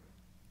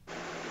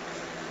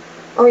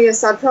 Oh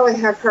yes, I'd probably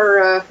have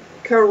her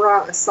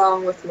co-write a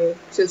song with me.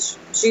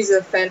 She's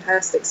a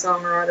fantastic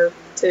songwriter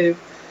too.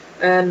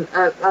 And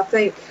I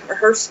think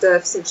her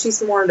stuff, since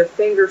she's more into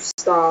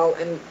fingerstyle,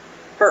 and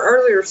her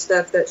earlier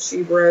stuff that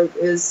she wrote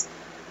it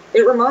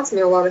reminds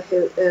me a lot of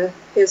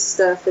his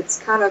stuff. It's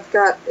kind of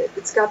got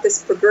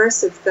this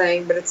progressive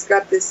thing, but it's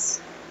got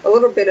a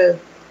little bit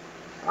of,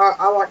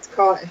 I like to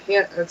call it a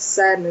hint of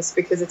sadness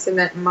because it's in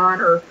that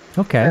minor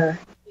okay.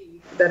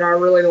 That I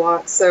really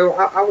like. So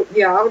I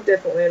would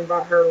definitely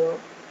invite her along.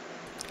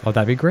 Oh,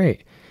 that'd be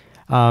great.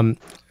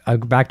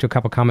 back to a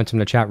couple comments from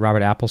the chat.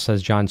 Robert Apple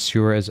says John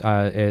Sewer's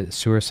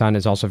son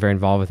is also very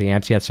involved with the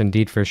amps. Yes,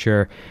 indeed, for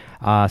sure.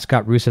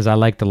 Scott Roos says, I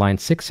like the Line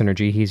 6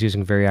 Synergy. He's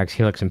using Variax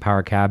Helix and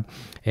Power Cab,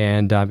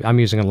 and I'm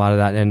using a lot of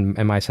that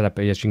in my setup.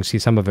 As you can see,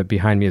 some of it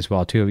behind me as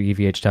well, too,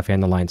 EVH stuff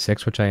and the Line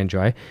 6, which I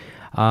enjoy.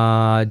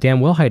 Dan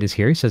Wilhite is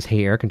here. He says,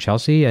 hey, Eric and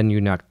Chelsea, and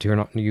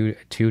you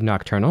two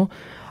Nocturnal.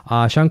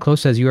 Sean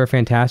Close says, you are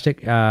fantastic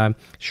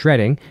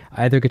shredding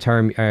other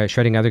guitar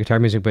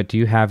music, but do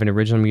you have an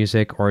original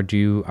music, or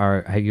you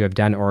have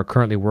done or are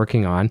currently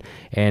working on?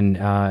 And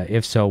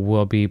if so,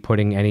 we'll be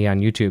putting any on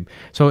YouTube.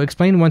 So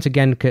explain once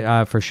again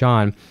for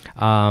Sean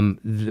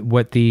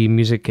what the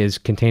music is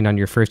contained on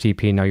your first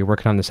EP. Now you're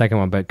working on the second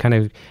one, but kind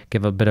of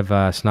give a bit of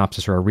a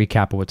synopsis or a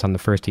recap of what's on the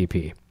first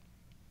EP.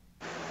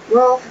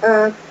 Well,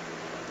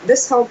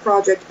 this whole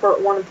project,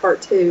 part 1 and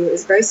part 2,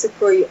 is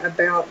basically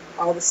about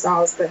all the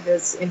styles that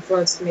has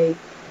influenced me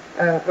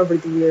over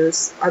the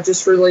years. I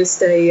just released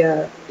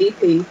a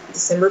EP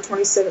December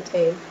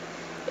 2017,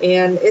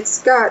 and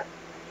it's got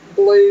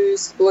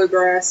blues,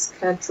 bluegrass,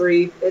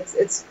 country.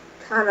 It's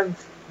kind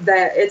of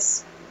that.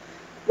 It's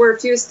where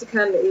if you was to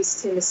come to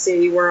East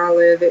Tennessee, where I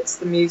live, it's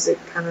the music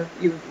kind of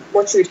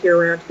what you would hear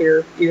around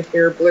here. You would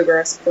hear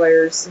bluegrass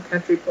players, some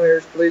country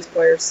players, blues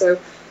players. So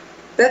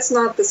that's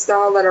not the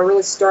style that I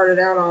really started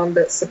out on,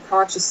 but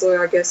subconsciously,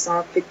 I guess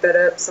I picked that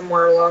up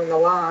somewhere along the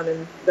line,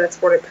 and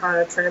that's what it kind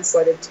of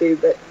translated to.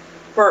 But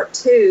part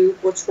 2,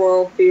 which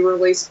will be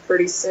released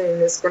pretty soon,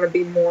 is going to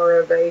be more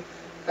of a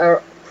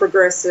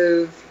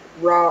progressive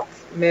rock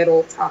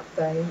metal type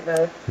thing.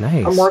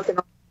 Nice. I'm working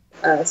on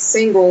a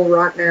single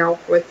right now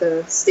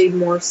with Steve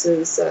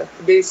Morse's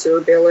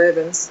producer, Bill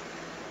Evans,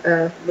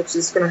 which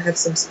is going to have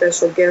some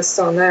special guests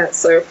on that,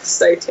 so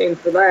stay tuned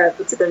for that.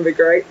 It's going to be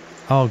great.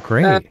 Oh,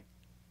 great.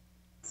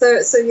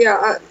 So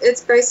yeah,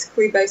 it's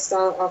basically based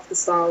off the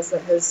styles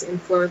that has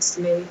influenced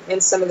me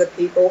and some of the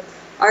people.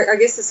 I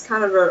guess it's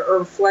kind of a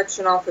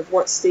reflection off of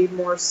what Steve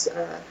Morse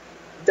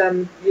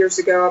done years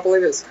ago. I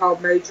believe it was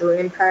called Major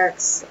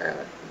Impacts. I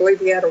believe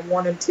he had a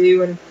 1 and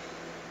 2, and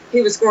he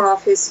was going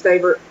off his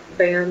favorite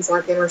bands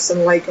like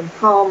Emerson, Lake and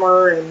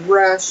Palmer and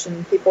Rush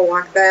and people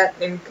like that,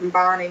 and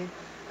combining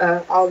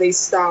all these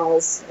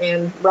styles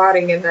and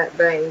writing in that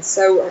vein.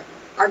 So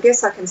I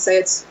guess I can say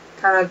it's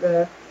kind of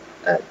a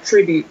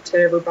tribute to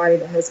everybody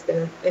that has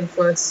been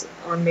influenced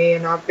on me,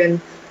 and I've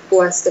been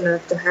blessed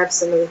enough to have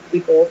some of the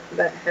people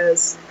that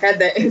has had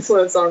that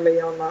influence on me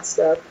on my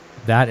stuff.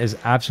 That is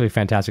absolutely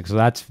fantastic. So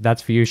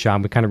that's for you,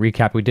 Sean. We kind of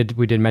recap. We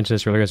did mention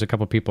this earlier, as a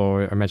couple of people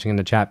are mentioning in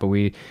the chat, but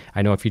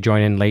I know if you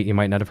join in late, you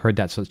might not have heard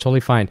that, so it's totally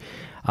fine.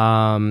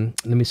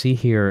 Let me see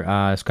here.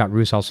 Scott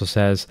Roos also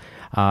says,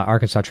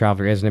 Arkansas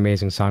Traveler is an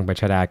amazing song by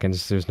Chet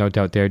Atkins. There's no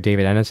doubt there.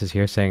 David Ennis is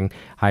here saying,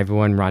 hi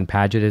everyone. Ron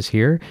Padgett is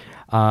here.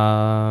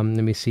 Let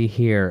me see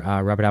here.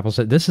 Robert Apple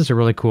said, this is a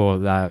really cool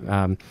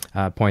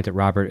point that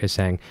Robert is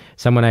saying.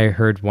 Someone I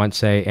heard once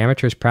say,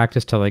 amateurs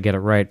practice till they get it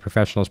right.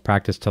 Professionals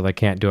practice till they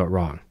can't do it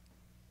wrong.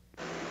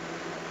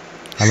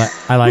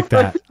 I like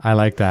that. I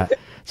like that.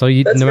 So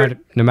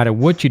no matter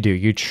what you do,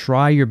 you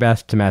try your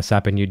best to mess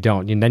up, and you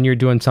don't, and then you're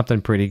doing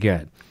something pretty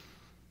good.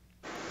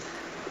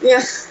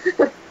 Yeah.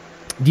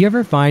 Do you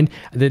ever find,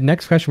 the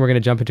next question we're going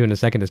to jump into in a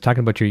second is talking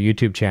about your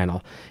YouTube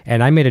channel,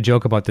 and I made a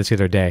joke about this the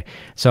other day.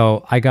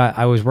 So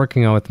I was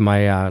working on with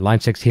my Line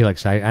 6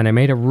 Helix, and I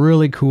made a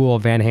really cool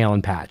Van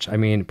Halen patch. I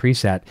mean,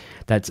 preset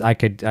that's I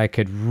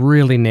could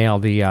really nail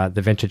the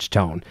vintage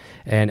tone,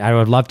 and I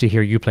would love to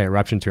hear you play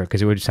Eruption through it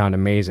because it would sound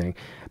amazing.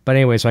 But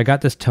anyway, so I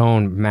got this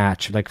tone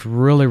match, like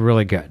really,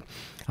 really good.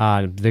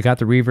 They got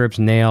the reverbs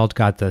nailed,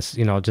 got this,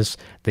 just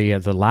the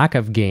lack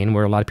of gain,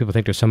 where a lot of people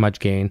think there's so much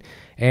gain.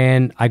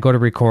 And I go to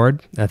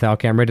record. I thought,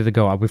 okay, I'm ready to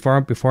go.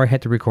 Before I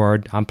hit the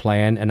record, I'm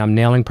playing, and I'm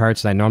nailing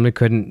parts that I normally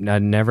couldn't,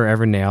 never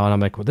ever nail. And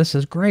I'm like, well, this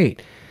is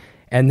great.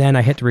 And then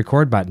I hit the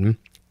record button,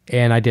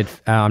 and I did,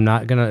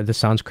 this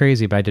sounds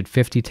crazy, but I did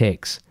 50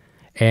 takes.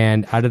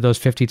 And out of those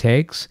 50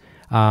 takes,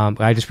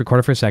 I just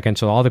recorded for a second,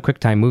 so all the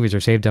QuickTime movies are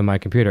saved on my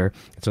computer.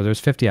 So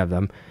there's 50 of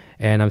them.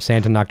 And I'm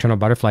saying to Nocturnal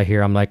Butterfly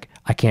here, I'm like,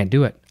 I can't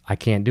do it. I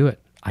can't do it.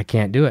 I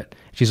can't do it.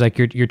 She's like,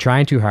 you're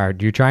trying too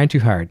hard. You're trying too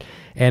hard.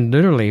 And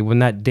literally, when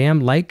that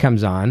damn light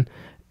comes on,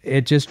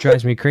 it just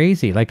drives me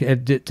crazy. Like,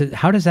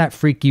 how does that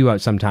freak you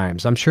out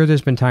sometimes? I'm sure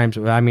there's been times,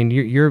 I mean,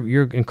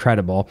 you're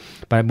incredible,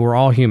 but we're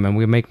all human.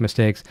 We make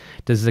mistakes.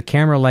 Does the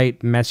camera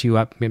light mess you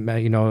up,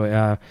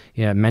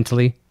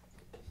 mentally?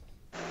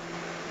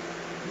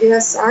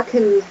 Yes, I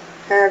can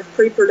have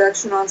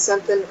pre-production on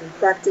something and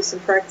practice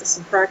and practice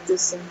and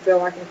practice and feel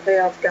like, okay,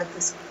 I've got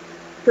this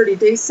pretty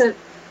decent.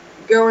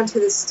 Go into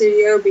the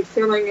studio, be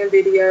filming a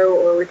video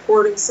or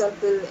recording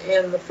something,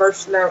 and the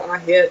first note I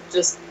hit,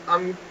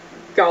 I'm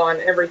gone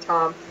every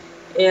time.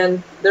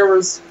 And there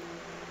was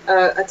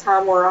a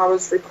time where I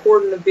was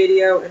recording a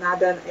video and I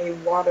done a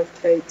lot of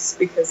takes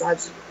because I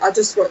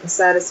just wasn't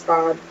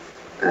satisfied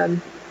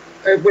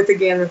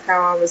with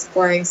how I was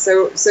playing.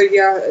 So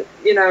yeah,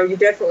 you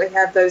definitely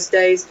have those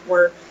days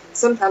where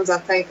sometimes I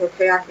think,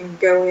 okay, I can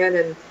go in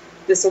and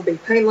this will be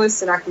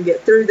painless and I can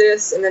get through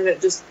this, and then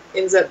it just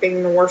ends up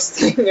being the worst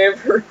thing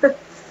ever.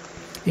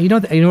 You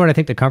know what I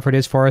think the comfort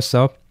is for us,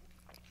 though?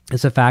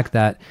 It's the fact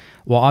that,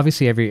 well,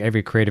 obviously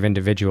every creative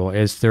individual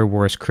is their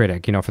worst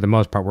critic. For the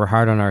most part, we're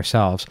hard on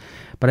ourselves.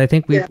 But I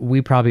think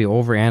we probably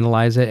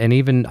overanalyze it. And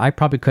even I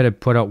probably could have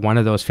put out one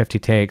of those 50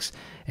 takes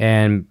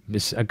and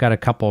I got a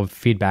couple of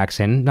feedbacks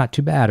in, not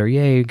too bad, or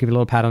yay, give you a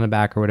little pat on the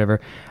back or whatever.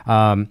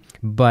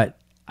 But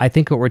I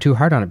think we're too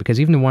hard on it, because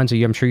even the ones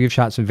that I'm sure you've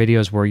shot some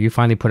videos where you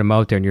finally put them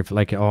out there and you're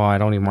like, oh, I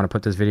don't even want to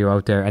put this video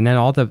out there. And then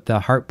all the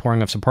heart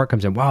pouring of support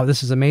comes in. Wow,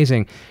 this is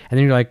amazing. And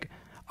then you're like,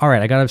 all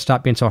right, I got to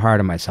stop being so hard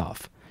on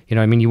myself. You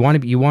know what I mean?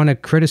 You want to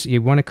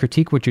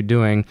critique what you're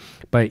doing,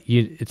 but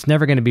it's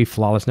never going to be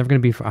flawless, never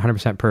going to be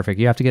 100% perfect.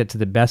 You have to get it to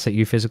the best that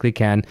you physically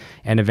can,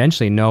 and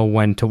eventually know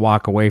when to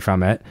walk away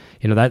from it.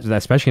 That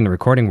especially in the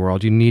recording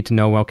world, you need to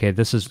know, okay,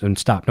 this is, and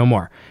stop, no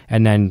more.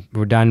 And then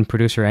we're done.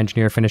 Producer,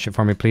 engineer, finish it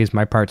for me, please.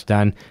 My part's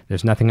done.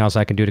 There's nothing else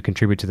I can do to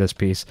contribute to this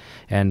piece,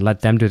 and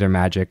let them do their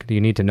magic.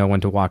 You need to know when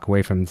to walk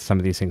away from some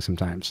of these things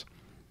sometimes.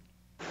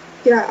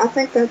 Yeah, I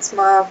think that's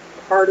my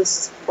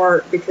hardest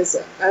part, because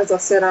as I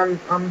said,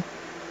 I'm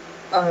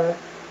a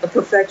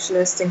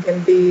perfectionist and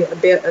can be a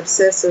bit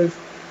obsessive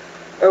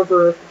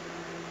over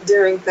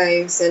doing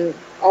things, and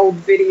old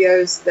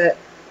videos that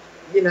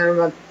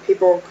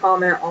people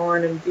comment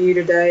on and view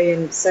today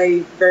and say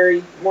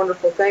very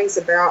wonderful things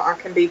about, I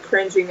can be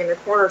cringing in the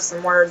corner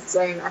somewhere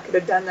saying I could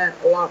have done that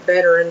a lot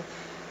better. And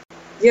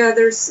yeah,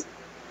 there's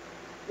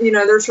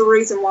a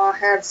reason why I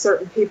have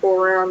certain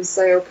people around and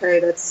say, okay,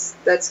 that's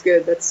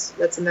good,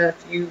 that's enough,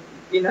 you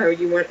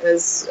went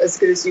as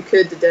good as you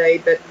could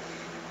today. But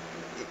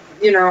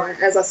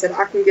as I said,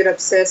 I can get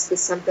obsessed with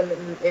something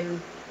and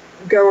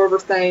go over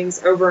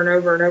things over and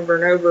over and over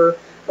and over,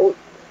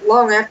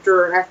 long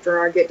after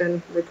I get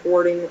done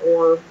recording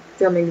or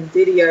filming a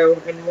video,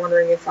 and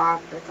wondering if I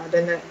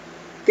done that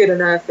good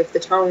enough, if the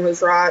tone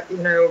was right,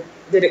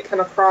 did it come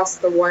across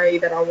the way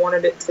that I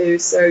wanted it to.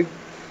 So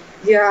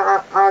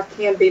yeah, I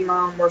can be my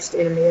own worst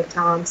enemy at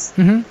times.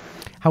 Mm-hmm.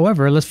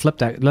 However, let's flip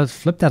that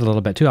a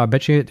little bit too. I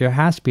bet you there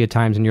has to be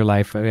times in your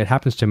life, it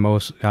happens to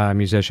most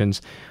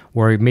musicians,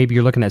 where maybe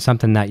you're looking at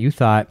something that you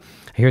thought,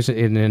 here's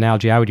an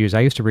analogy I would use. I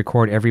used to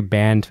record every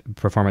band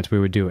performance we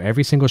would do.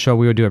 Every single show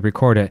we would do, I'd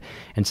record it.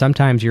 And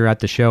sometimes you're at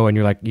the show and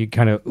you're like, you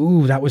kind of,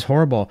 ooh, that was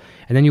horrible.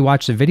 And then you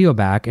watch the video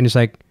back and it's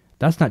like,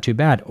 that's not too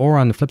bad. Or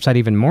on the flip side,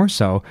 even more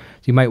so,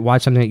 you might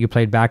watch something that you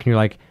played back and you're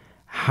like,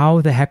 how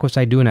the heck was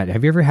I doing that?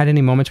 Have you ever had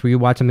any moments where you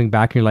watch something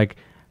back and you're like,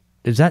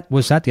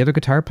 was that the other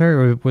guitar player,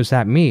 or was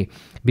that me?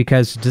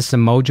 Because just the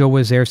mojo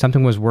was there,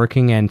 something was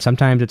working, and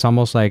sometimes it's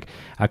almost like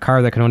a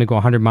car that can only go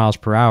 100 miles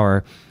per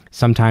hour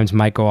sometimes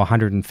might go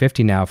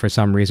 150 now for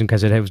some reason,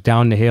 because it was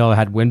down the hill, it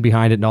had wind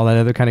behind it, and all that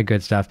other kind of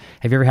good stuff.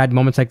 Have you ever had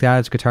moments like that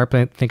as a guitar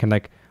player, thinking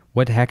like,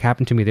 what the heck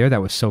happened to me there?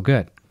 That was so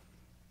good.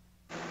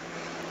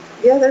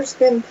 Yeah, there's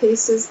been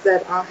pieces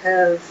that I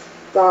have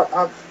thought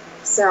I've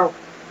sound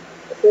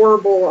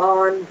horrible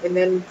on, and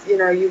then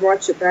you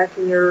watch it back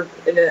and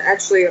it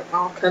actually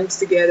all comes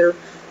together.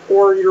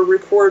 Or you're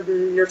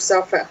recording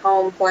yourself at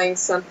home playing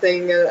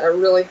something, a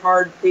really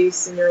hard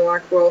piece, and you're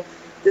like, well,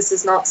 this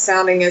is not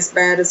sounding as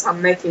bad as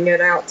I'm making it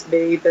out to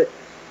be. But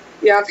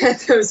yeah, I've had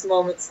those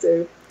moments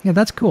too. Yeah,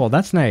 that's cool.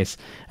 That's nice.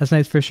 That's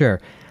nice for sure.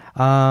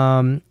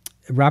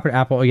 Robert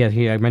Apple,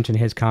 I mentioned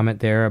his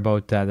comment there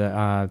about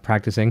the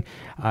practicing.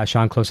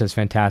 Sean Close says,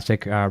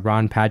 fantastic.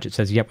 Ron Paget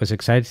says, yep, was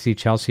excited to see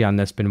Chelsea on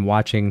this. Been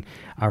watching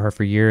her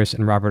for years.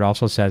 And Robert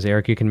also says,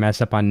 Eric, you can mess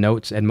up on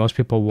notes, and most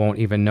people won't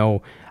even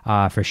know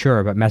for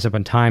sure, but mess up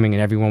on timing,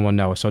 and everyone will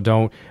know. So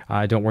don't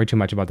worry too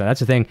much about that.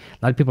 That's the thing.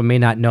 A lot of people may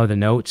not know the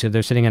notes. If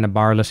they're sitting in a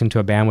bar listening to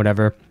a band,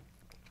 whatever,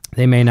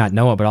 they may not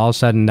know it, but all of a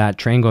sudden that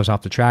train goes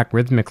off the track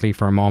rhythmically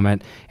for a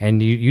moment,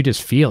 and you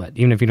just feel it.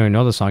 Even if you don't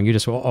know the song, you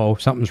just, oh,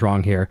 something's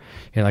wrong here.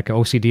 Like an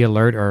OCD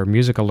alert or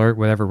music alert,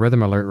 whatever,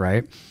 rhythm alert,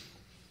 right?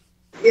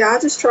 Yeah, I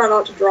just try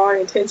not to draw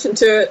any attention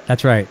to it.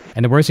 That's right.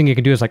 And the worst thing you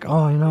can do is like,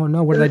 oh,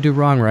 no, what did I do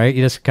wrong, right?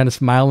 You just kind of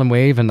smile and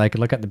wave and like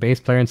look at the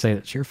bass player and say,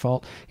 it's your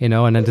fault, and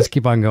then just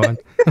keep on going.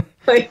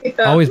 Yeah.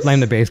 Always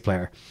blame the bass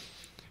player.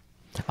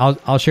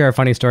 I'll share a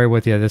funny story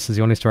with you. This is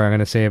the only story I'm going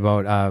to say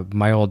about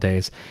my old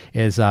days.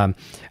 Is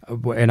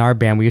in our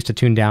band, we used to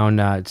tune down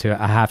to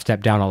a half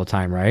step down all the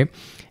time, right?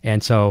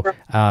 And so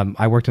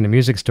I worked in a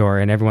music store,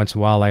 and every once in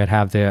a while I'd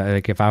have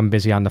if I'm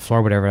busy on the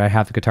floor, whatever, I'd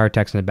have the guitar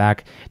techs in the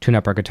back tune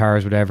up our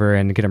guitars, whatever,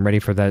 and get them ready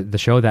for the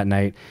show that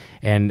night.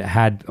 And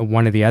had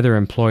one of the other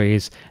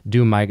employees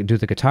do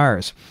the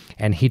guitars,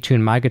 and he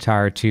tuned my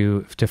guitar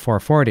to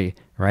 440.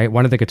 Right,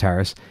 one of the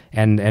guitars,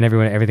 and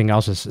everything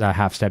else is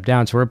half step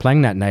down. So we're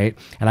playing that night,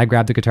 and I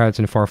grabbed the guitar that's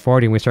in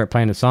 440, and we start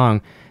playing the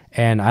song.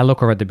 And I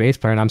look over at the bass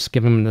player, and I'm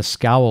giving him the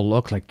scowl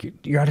look, like,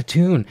 you're out of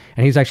tune.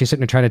 And he's actually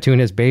sitting there trying to tune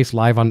his bass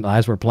live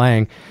as we're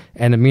playing.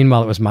 And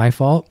meanwhile, it was my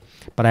fault.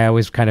 But I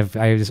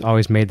just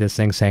always made this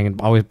thing saying,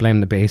 always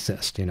blame the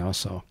bassist,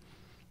 so.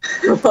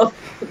 Well,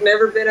 I've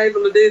never been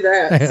able to do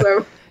that,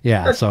 so.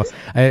 Yeah, so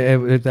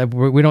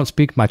we don't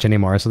speak much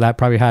anymore, so that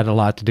probably had a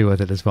lot to do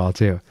with it as well,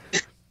 too.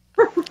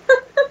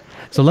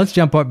 So let's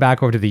jump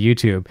back over to the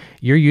YouTube.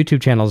 Your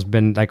YouTube channel has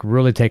been like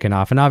really taken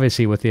off, and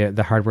obviously with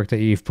the hard work that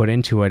you've put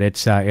into it,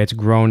 it's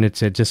grown. It's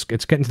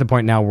getting to the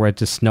point now where it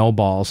just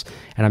snowballs,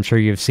 and I'm sure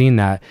you've seen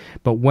that.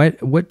 But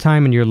what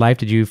time in your life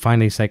did you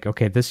finally say,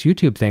 okay, this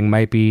YouTube thing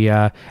might be?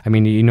 I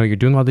mean, you know, you're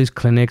doing all these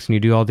clinics and you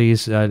do all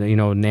these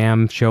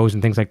NAMM shows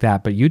and things like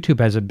that, but YouTube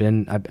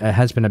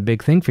has been a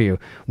big thing for you.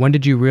 When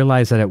did you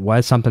realize that it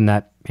was something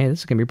that, hey, this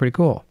is gonna be pretty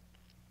cool?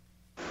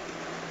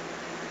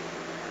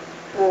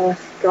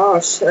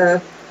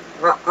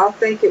 I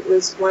think it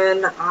was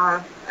when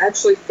I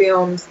actually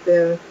filmed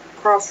the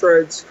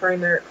Crossroads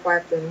Cream Eric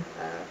Clapton.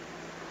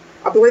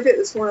 I believe it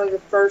was one of the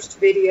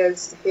first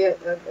videos to hit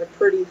a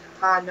pretty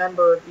high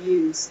number of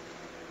views.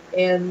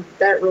 And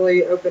that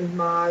really opened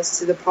my eyes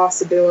to the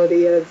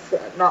possibility of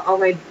not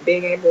only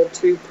being able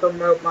to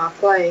promote my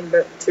playing,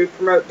 but to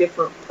promote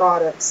different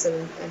products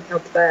and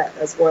help that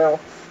as well.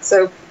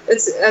 So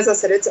it's, as I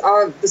said, it's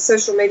the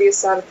social media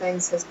side of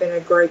things has been a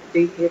great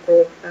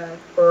vehicle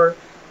for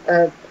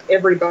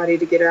everybody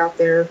to get out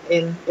there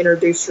and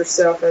introduce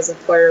yourself as a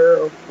player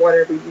or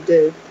whatever you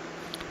do.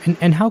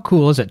 And how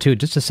cool is it too,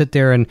 just to sit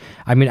there and,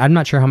 I mean, I'm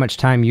not sure how much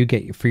time you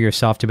get for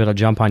yourself to be able to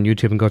jump on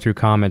YouTube and go through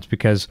comments,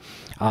 because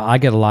I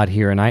get a lot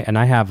here, and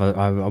I have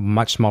a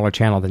much smaller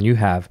channel than you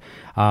have,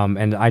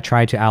 and I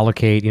try to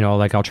allocate,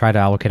 like I'll try to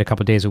allocate a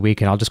couple of days a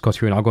week, and I'll just go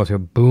through and I'll go through,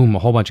 boom, a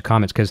whole bunch of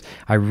comments, because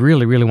I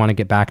really, really want to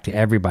get back to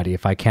everybody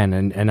if I can,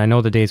 and I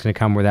know the day is going to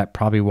come where that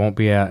probably won't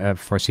be a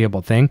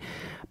foreseeable thing.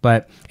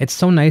 But it's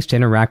so nice to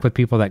interact with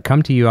people that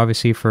come to you,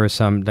 obviously, for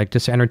some, like,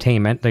 just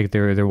entertainment. Like,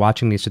 they're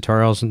watching these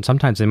tutorials, and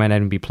sometimes they might not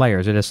even be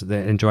players.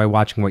 They enjoy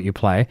watching what you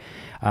play.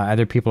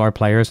 Other people are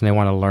players, and they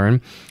want to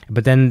learn.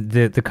 But then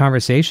the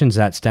conversations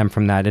that stem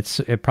from that, it's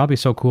probably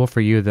so cool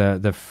for you,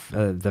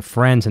 the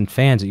friends and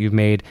fans that you've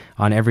made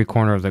on every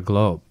corner of the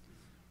globe.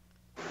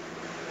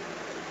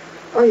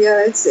 Oh,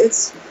 yeah,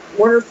 it's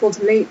wonderful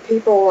to meet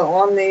people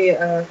on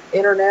the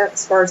internet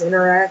as far as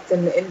interact,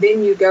 and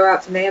then you go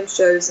out to NAMM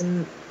shows,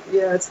 and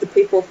it's the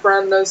people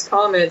from those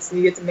comments,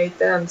 and you get to meet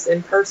them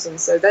in person.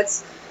 So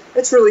that's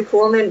really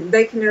cool. And then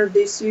they can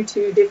introduce you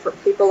to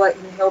different people that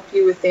can help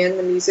you within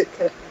the music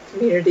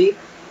community.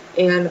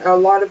 And a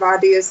lot of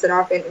ideas that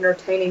I've been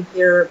entertaining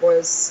here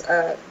was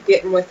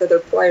getting with other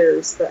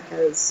players that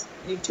has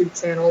YouTube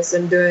channels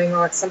and doing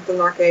like something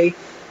like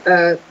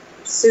a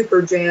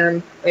super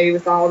jam, maybe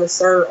with all the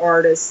SIR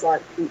artists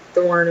like Pete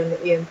Thorne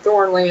and Ian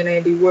Thornley and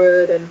Andy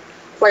Wood and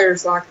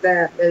players like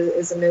that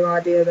is a new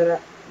idea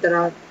that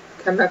I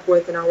come up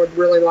with, and I would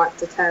really like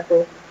to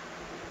tackle.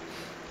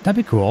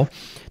 That'd be cool.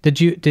 Did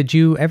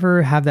you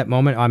ever have that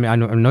moment? I mean, I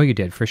know you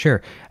did for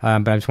sure,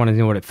 but I just wanted to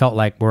know what it felt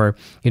like, where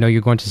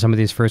you're going to some of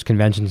these first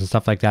conventions and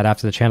stuff like that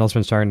after the channel's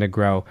been starting to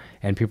grow,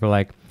 and people are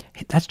like,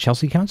 "Hey, that's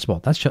Chelsea Constable."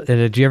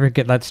 Did you ever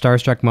get that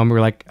starstruck moment where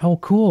you're like, "Oh,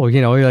 cool,"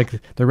 you're like,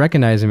 they're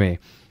recognizing me?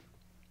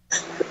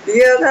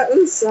 Yeah, that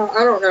was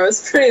I don't know.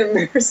 It's pretty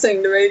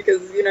embarrassing to me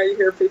because you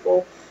hear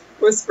people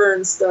whisper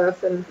and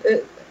stuff, and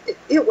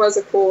it was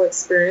a cool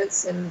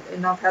experience,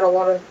 and I've had a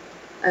lot of,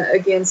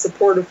 again,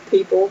 supportive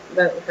people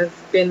that have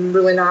been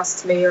really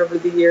nice to me over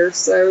the years.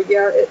 So,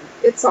 yeah,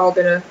 it's all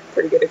been a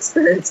pretty good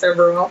experience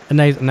overall. A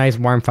nice,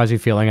 warm, fuzzy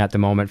feeling at the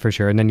moment, for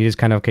sure. And then you just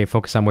kind of,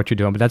 focus on what you're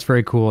doing. But that's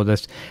very cool.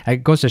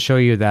 It goes to show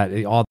you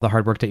that all the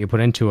hard work that you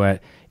put into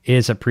it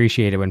is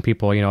appreciated when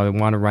people, they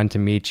want to run to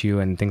meet you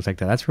and things like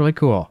that. That's really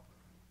cool.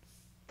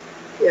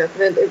 Yeah,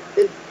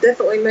 it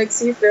definitely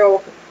makes you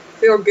feel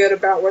good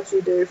about what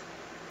you do.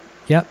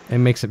 Yep, it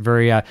makes it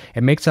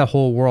it makes the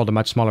whole world a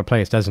much smaller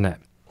place, doesn't it?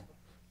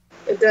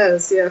 It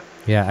does, yeah.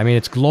 Yeah, I mean,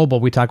 it's global.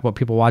 We talk about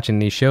people watching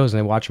these shows, and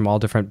they watch them all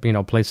different,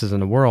 places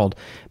in the world.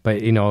 But,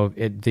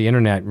 the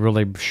internet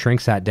really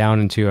shrinks that down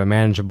into a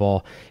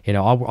manageable,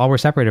 all we're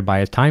separated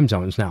by is time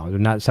zones now. We're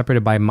not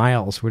separated by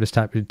miles. We're just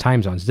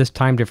time zones, just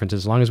time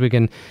differences. As long as we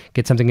can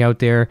get something out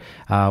there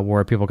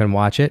where people can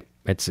watch it,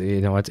 it's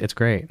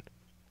great.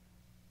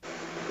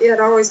 Yeah,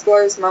 it always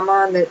blows my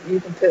mind that you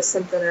can put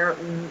something out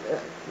and,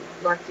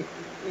 like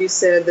you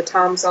said, the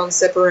time zone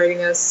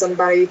separating us,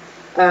 somebody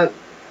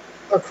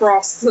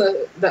across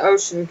the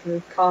ocean can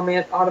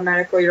comment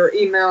automatically or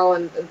email,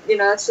 and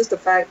that's just a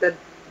fact that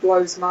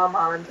blows my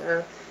mind,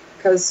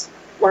 because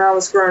when I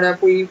was growing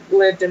up, we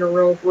lived in a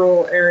real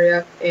rural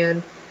area,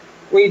 and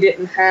we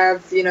didn't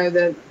have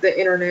the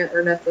internet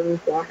or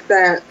nothing like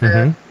that.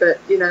 But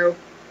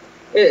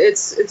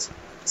it's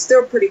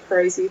still pretty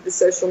crazy, the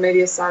social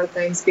media side of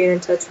things, being in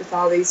touch with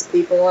all these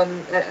people,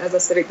 and as I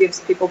said, it gives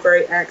people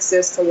great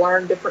access to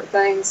learn different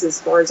things as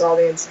far as all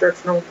the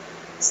instructional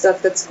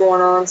stuff that's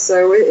going on.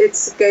 So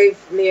it's gave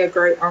me a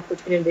great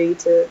opportunity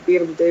to be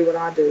able to do what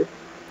I do.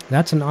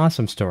 That's an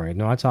awesome story.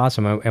 No, that's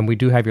awesome. And we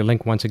do have your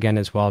link once again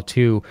as well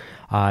to your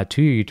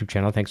YouTube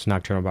channel, thanks to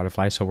Nocturnal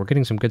Butterfly. So we're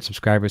getting some good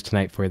subscribers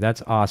tonight for you.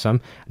 That's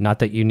awesome. Not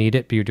that you need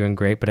it, but you're doing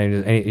great. But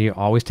you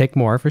always take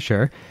more, for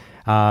sure.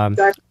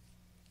 Exactly.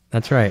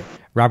 That's right.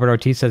 Robert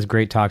Ortiz says,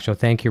 great talk show.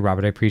 Thank you,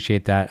 Robert. I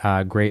appreciate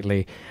that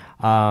greatly.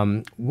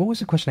 What was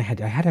the question I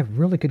had? I had a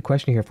really good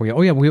question here for you.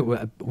 Oh yeah, we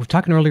were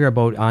talking earlier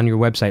about on your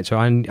website. So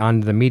on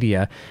the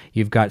media,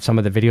 you've got some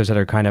of the videos that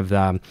are kind of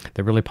the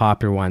really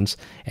popular ones,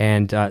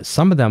 and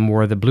some of them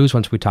were the blues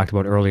ones we talked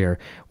about earlier.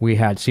 We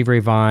had Stevie Ray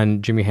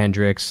Vaughan, Jimi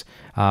Hendrix.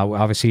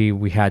 Obviously,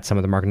 we had some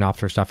of the Mark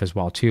Knopfler stuff as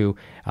well too.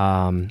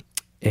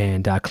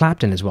 And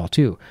Clapton as well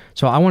too.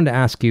 So I wanted to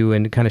ask you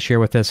and kind of share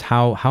with us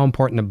how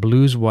important the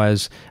blues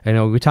was. I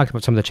know we talked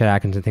about some of the Chet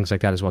Atkins and things like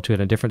that as well too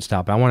in a different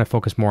style, but I want to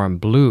focus more on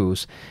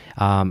blues.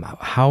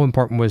 How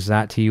important was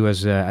that to you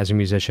as a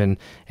musician,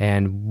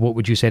 and what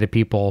would you say to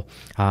people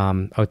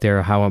out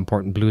there how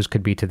important blues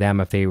could be to them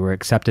if they were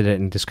accepted it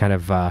and just kind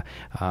of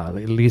at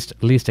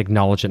least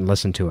acknowledge it and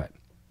listen to it?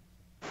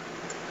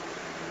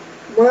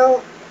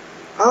 Well,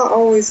 I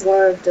always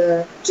loved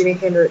Jimi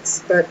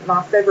Hendrix, but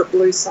my favorite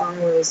blues song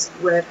was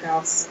Red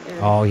House. And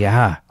oh,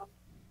 yeah.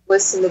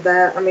 Listen to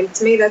that. I mean,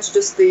 to me, that's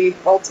just the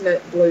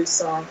ultimate blues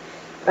song.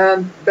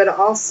 But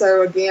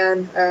also,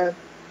 again,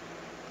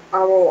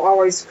 I will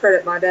always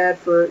credit my dad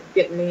for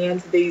getting me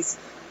into these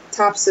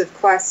types of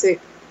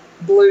classic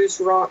blues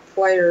rock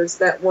players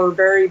that were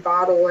very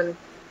vital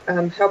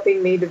in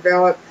helping me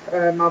develop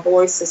my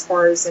voice as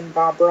far as in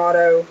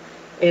vibrato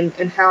and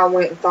how I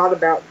went and thought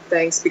about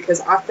things,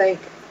 because I think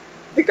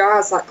the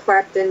guys like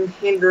Clapton,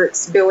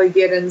 Hendrix, Billy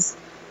Gibbons,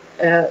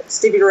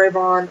 Stevie Ray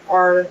Vaughan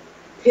are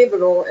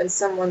pivotal in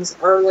someone's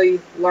early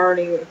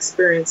learning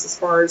experience as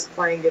far as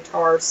playing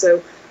guitar.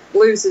 So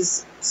blues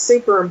is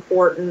super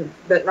important,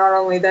 but not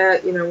only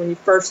that, when you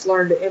first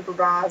learn to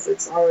improvise,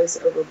 it's always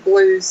over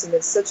blues, and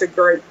it's such a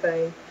great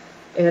thing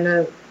and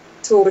a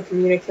tool to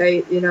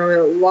communicate.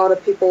 A lot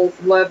of people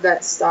love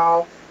that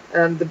style.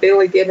 The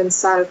Billy Gibbons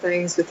side of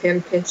things with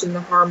him pinching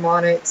the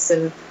harmonics,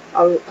 and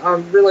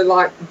I really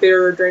like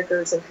Beer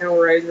Drinkers and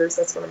Hellraisers.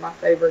 That's one of my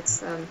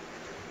favorites. I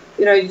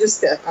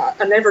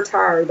never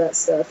tire of that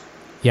stuff.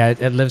 Yeah,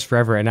 it lives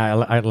forever, and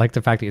I like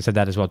the fact that you said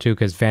that as well too,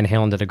 because Van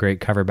Halen did a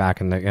great cover back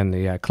in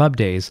the club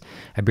days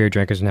of Beer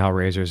Drinkers and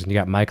Hellraisers, and you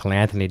got Michael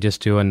Anthony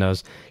just doing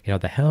those, the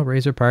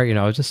Hellraiser part. It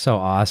was just so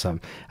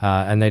awesome,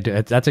 and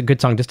that's a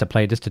good song just to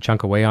play, just to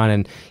chunk away on.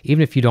 And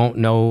even if you don't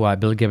know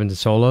Billy Gibbons'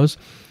 solos,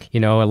 a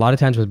lot of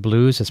times with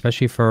blues,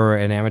 especially for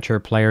an amateur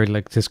player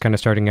like just kind of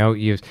starting out,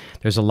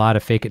 there's a lot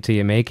of fake it till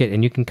you make it,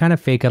 and you can kind of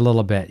fake it a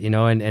little bit,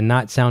 and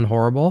not sound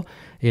horrible.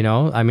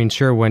 I mean,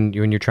 sure, when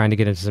you're trying to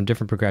get into some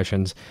different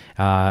progressions,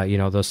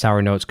 those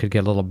sour notes could get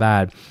a little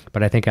bad.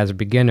 But I think as a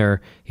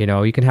beginner,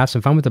 you can have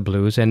some fun with the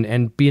blues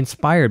and be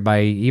inspired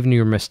by even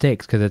your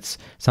mistakes, because it's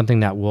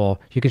something that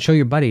you can show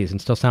your buddies and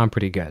still sound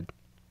pretty good.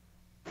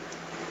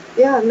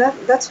 Yeah, and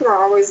that's what I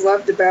always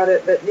loved about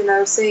it. But,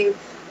 seeing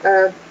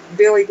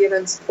Billy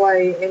Gibbons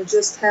play and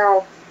just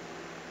how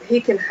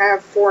he can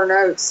have four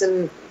notes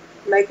and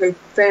make a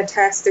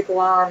fantastic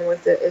line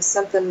with it is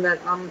something that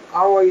I'm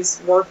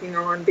always working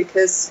on,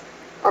 because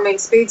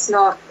speed's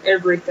not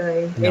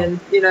everything. No.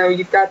 And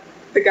you've got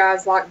the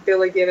guys like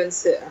Billy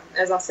Gibbons,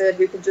 as I said,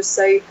 who can just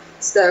say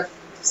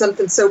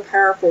something so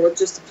powerful with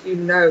just a few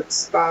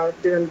notes by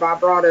doing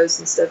vibratos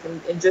and stuff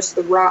in just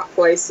the right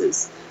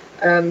places.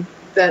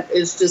 That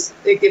is just,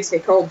 it gives me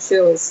cold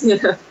chills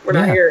when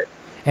I hear it.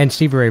 And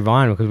Stevie Ray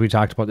Vaughan, because we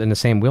talked about in the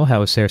same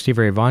wheelhouse there,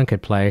 Stevie Ray Vaughan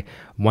could play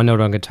one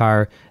note on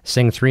guitar,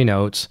 sing three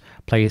notes,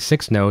 play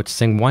six notes,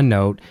 sing one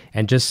note,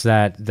 and just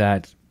that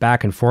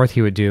back and forth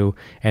he would do.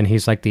 And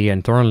he's like the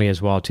Ian Thornley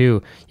as well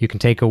too. You can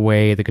take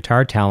away the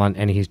guitar talent,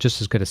 and he's just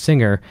as good a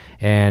singer,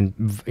 and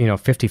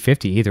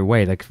 50-50 either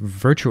way, like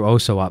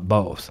virtuoso at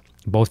both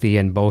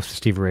Ian, both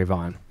Stevie Ray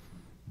Vaughan.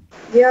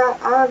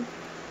 Yeah,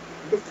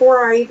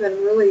 before I even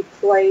really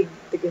played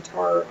the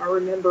guitar, I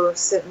remember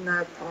sitting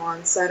up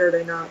on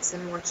Saturday nights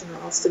and watching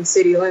Austin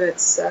City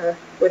Limits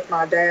with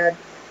my dad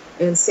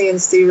and seeing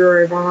Stevie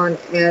Ray Vaughan,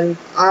 and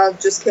I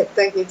just kept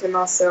thinking to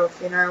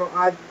myself,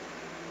 I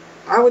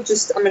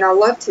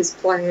loved his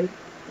playing,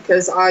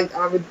 because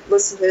I would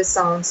listen to his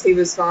songs. He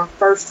was my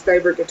first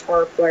favorite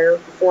guitar player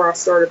before I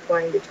started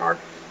playing guitar.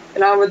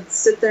 And I would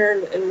sit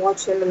there and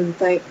watch him and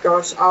think,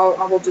 gosh,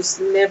 I will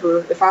just never,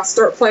 if I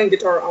start playing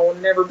guitar, I will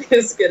never be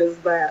as good as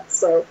that.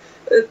 So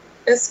it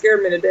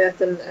scared me to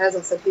death. And as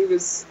I said, he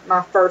was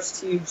my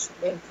first huge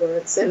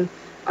influence. And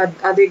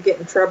I did get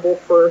in trouble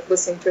for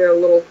listening to a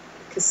little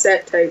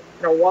cassette tape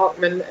in a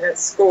Walkman at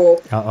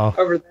school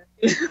over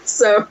that.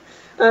 So,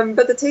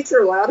 but the teacher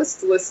allowed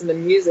us to listen to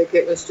music.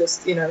 It was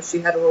just, she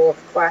had a rule of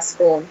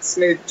classical and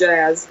smooth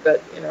jazz,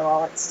 but, I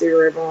like Stevie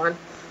Ray Vaughan.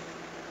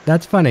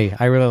 That's funny.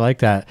 I really like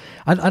that.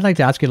 I'd like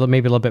to ask you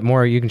maybe a little bit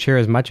more. You can share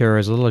as much or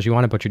as little as you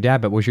want about your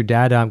dad, but was your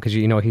dad, because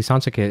he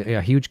sounds like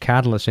a huge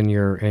catalyst in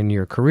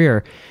your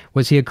career.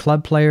 Was he a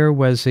club player?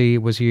 Was he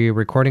a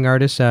recording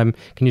artist? Can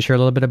you share a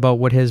little bit about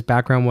what his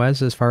background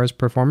was as far as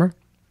performer?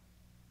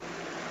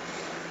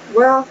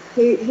 Well,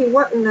 he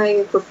wasn't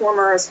a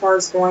performer as far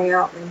as going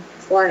out and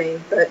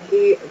playing, but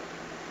he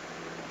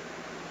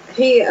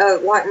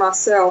like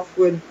myself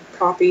would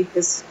copy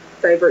his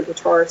favorite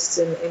guitarists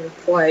and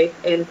play.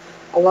 And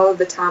a lot of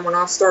the time when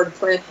I started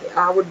playing,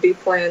 I would be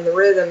playing the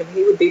rhythm and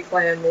he would be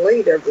playing the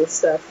lead over the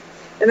stuff.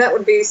 And that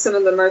would be some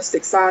of the most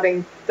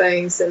exciting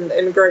things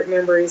and great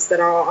memories that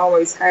I'll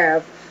always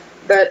have.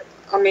 But,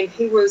 I mean,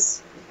 he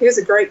was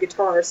a great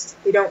guitarist.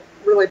 He don't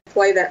really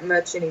play that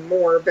much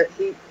anymore, but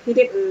he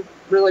didn't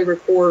really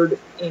record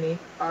any.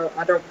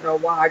 I don't know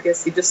why. I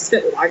guess he just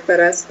didn't like that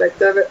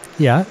aspect of it.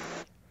 Yeah.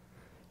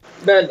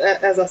 But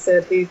as I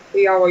said,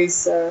 he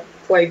always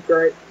played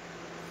great.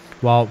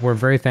 Well, we're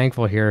very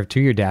thankful here to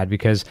your dad,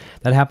 because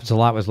that happens a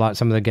lot with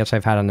some of the guests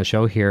I've had on the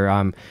show here,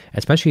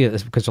 especially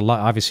because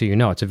obviously,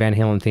 it's a Van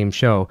Halen themed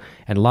show,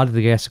 and a lot of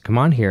the guests that come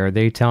on here,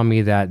 they tell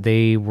me that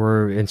they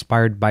were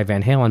inspired by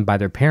Van Halen by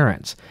their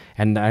parents.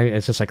 And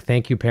it's just like,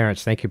 thank you,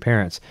 parents,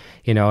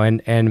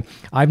 and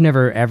I've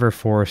never ever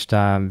forced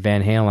Van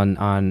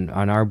Halen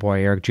on our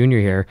boy Eric Jr.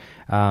 here.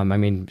 I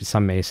mean,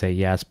 some may say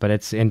yes, but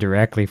it's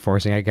indirectly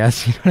forcing, I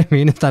guess. You know what I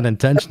mean? It's not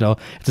intentional.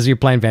 It's as you're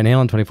playing Van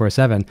Halen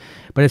 24/7,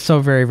 but it's so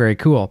very, very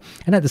cool.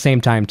 And at the same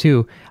time,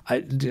 too,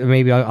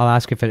 maybe I'll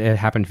ask if it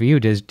happened for you.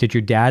 Did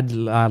your dad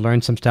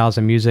learn some styles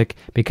of music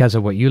because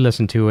of what you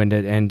listened to,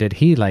 and did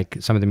he like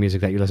some of the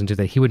music that you listened to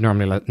that he would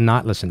normally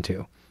not listen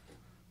to?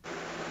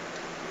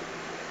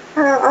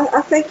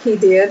 I think he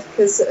did,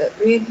 because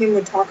me and him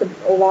would talk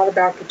a lot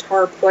about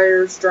guitar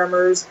players,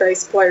 drummers,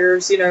 bass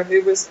players,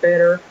 who was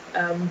better.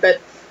 But,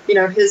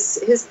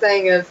 his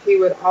thing of he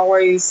would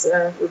always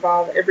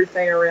revolve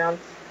everything around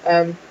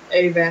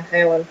Eddie Van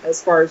Halen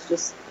as far as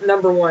just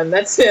number one.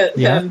 That's it.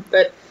 Yeah.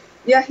 But,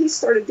 yeah, he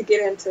started to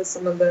get into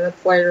some of the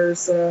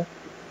players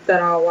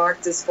that I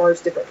liked as far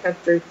as different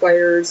country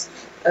players,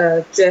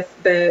 Jeff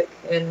Beck,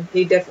 and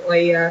he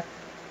definitely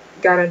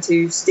got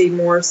into Steve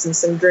Morse and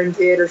some Dream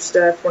Theater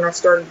stuff when I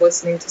started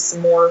listening to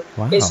some more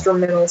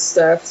instrumental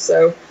stuff.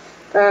 So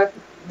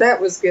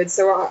that was good.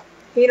 So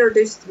he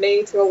introduced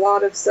me to a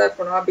lot of stuff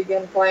when I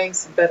began playing,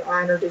 but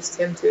I introduced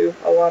him to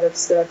a lot of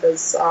stuff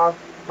as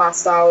my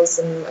styles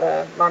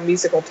and my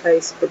musical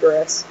taste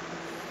progressed.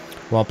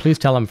 Well, please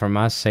tell him from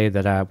us, say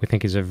that we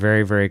think he's a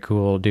very, very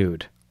cool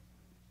dude.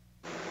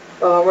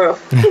 Oh, well.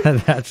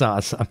 That's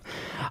awesome.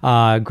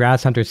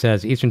 Grass Hunter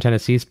says, Eastern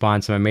Tennessee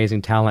spawned some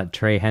amazing talent,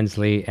 Trey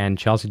Hensley and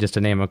Chelsea, just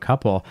to name a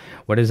couple.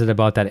 What is it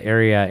about that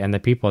area and the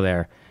people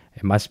there?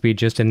 It must be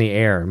just in the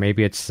air.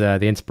 Maybe it's the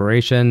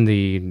inspiration,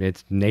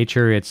 it's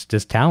nature, it's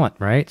just talent,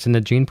 right? It's in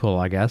the gene pool,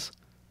 I guess.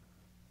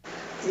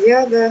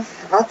 Yeah,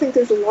 I think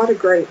there's a lot of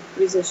great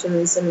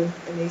musicians in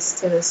East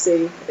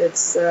Tennessee.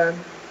 It's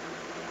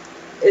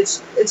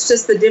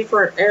just the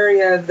different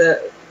area of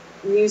the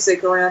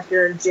music around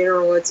here in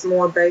general. It's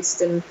more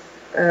based in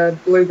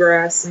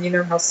bluegrass, and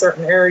how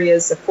certain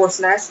areas, of course,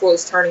 Nashville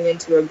is turning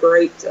into a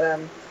great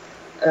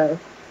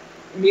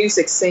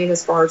music scene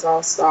as far as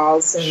all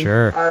styles. And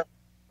sure.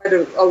 I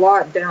did a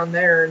lot down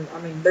there, and I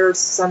mean, there's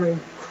some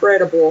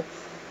incredible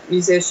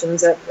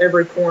musicians at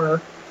every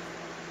corner.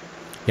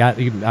 Yeah,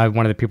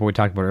 one of the people we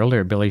talked about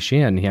earlier, Billy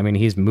Sheehan, I mean,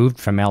 he's moved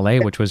from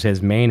L.A., which was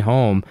his main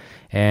home,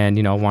 and,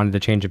 wanted to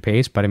change of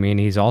pace, but, I mean,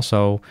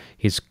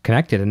 he's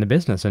connected in the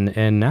business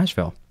in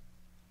Nashville.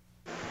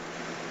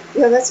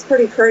 Yeah, that's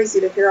pretty crazy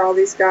to hear all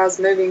these guys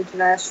moving to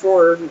Nashville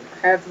or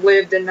have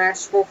lived in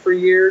Nashville for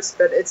years,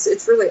 but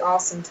it's really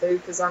awesome, too,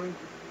 because I'm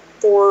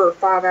 4 or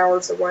 5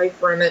 hours away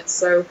from it,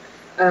 so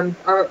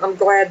I'm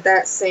glad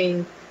that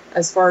scene,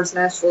 as far as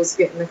Nashville, is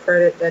getting the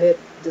credit that it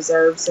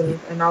deserves,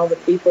 and all the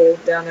people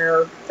down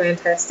there are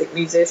fantastic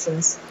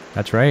musicians.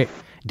 That's right.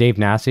 Dave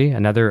Nassy,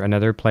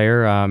 another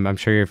player I'm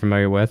sure you're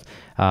familiar with.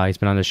 He's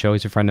been on the show.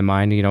 He's a friend of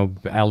mine,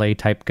 LA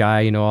type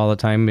guy, all the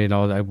time, at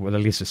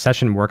least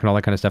session work and all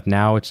that kind of stuff.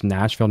 Now it's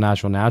Nashville.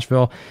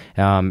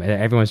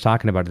 Everyone's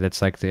talking about it.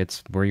 It's like,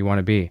 it's where you want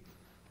to be.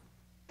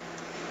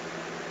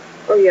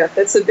 Oh yeah,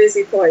 it's a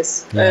busy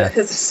place. Yeah. As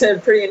I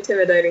said, pretty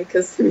intimidating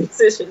because the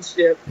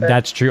musicianship.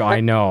 That's true.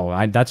 I know.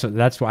 That's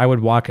why I would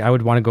want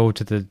to go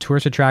to the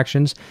tourist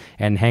attractions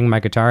and hang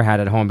my guitar hat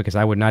at home, because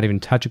I would not even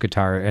touch a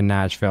guitar in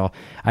Nashville.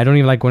 I don't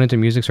even like going into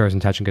music stores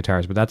and touching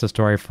guitars, but that's a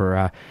story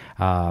for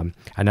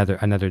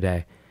another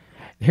day.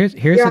 Here's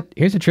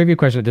a trivia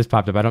question that just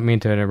popped up. I don't mean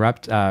to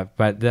interrupt,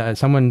 but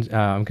someone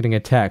I'm getting a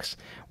text.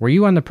 Were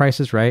you on The Price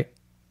is Right?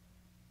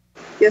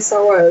 Yes, I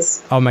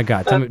was. Oh my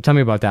God! Tell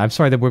me about that. I'm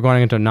sorry that we're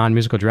going into a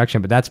non-musical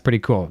direction, but that's pretty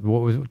cool.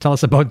 Tell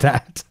us about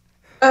that.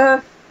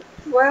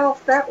 Well,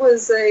 that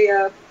was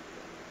a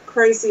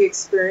crazy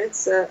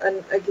experience.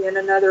 And again,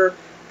 another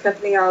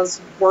company I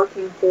was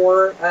working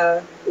for,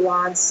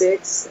 Line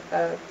 6.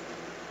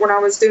 When I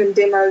was doing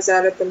demos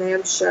out at the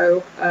NAMM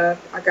show,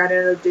 I got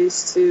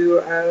introduced to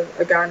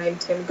a guy named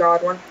Tim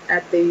Godwin.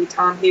 At the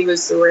time, he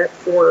was the rep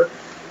for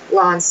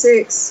Line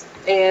 6,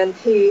 and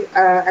he,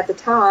 at the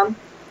time,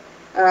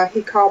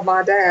 he called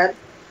my dad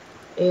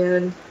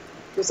and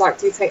was like,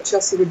 "Do you think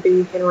Chelsea would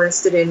be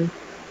interested in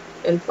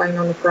playing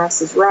on The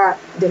Price is Right,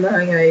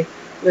 demoing a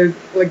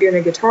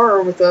Laguna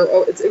guitar with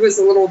it was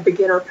a little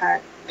beginner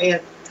pack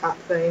amp type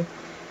thing?"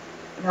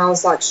 And I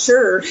was like,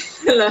 "Sure."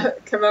 And I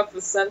come up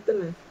with something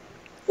and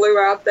flew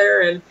out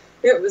there, and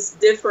it was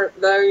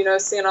different though,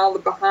 seeing all the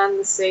behind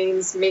the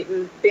scenes,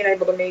 being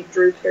able to meet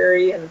Drew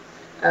Carey and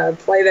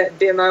play that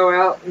demo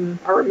out. And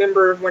I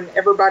remember when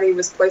everybody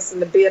was placing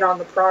the bid on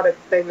the product,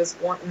 they was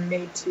wanting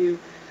me to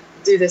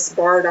do this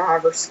bar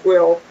dive or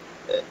squill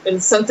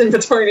and something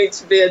between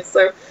each bid.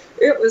 So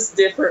it was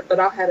different, but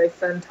I had a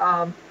fun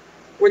time.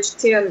 Which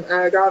Tim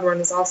Godwin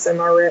is also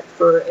my rep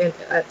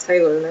at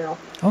Taylor now.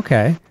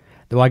 Okay.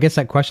 Well, I guess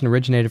that question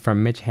originated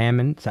from Mitch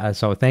Hammond.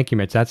 So thank you,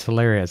 Mitch. That's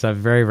hilarious. That's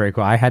very, very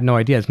cool. I had no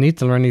idea. It's neat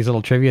to learn these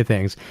little trivia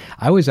things.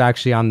 I was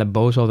actually on the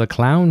Bozo the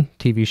Clown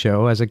TV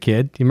show as a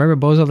kid. Do you remember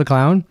Bozo the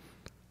Clown?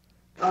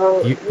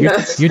 Oh,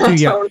 you're too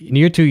young.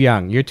 You're too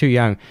young. You're too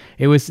young.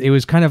 It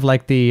was kind of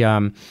like the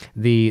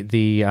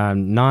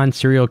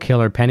non-serial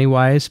killer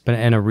Pennywise, but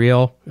and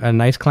a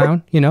nice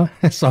clown, you know.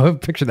 So I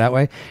picture that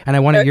way. And I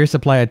won a year's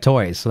supply of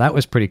toys, so that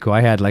was pretty cool.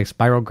 I had like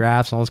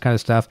spiralgraphs and all this kind of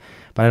stuff,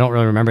 but I don't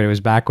really remember. It was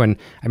back when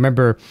I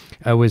remember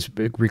it was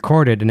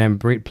recorded and then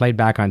played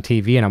back on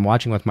TV, and I'm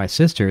watching with my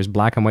sisters,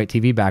 black and white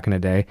TV back in the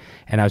day,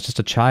 and I was just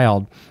a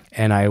child,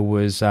 and I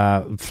was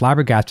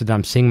flabbergasted that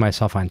I'm seeing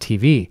myself on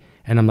TV.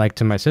 And I'm like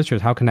to my sisters,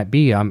 how can that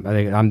be?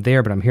 I'm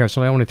there, but I'm here.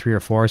 So only 3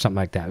 or 4 or something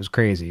like that. It was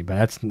crazy, but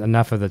that's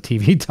enough of the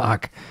TV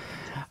talk.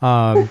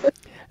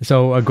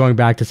 So going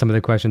back to some of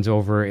the questions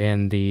over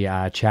in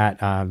the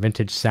chat,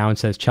 Vintage Sound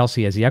says,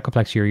 Chelsea, is the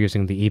Echoplex you're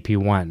using the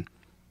EP1?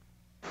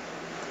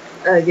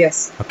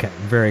 Yes. Okay,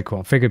 very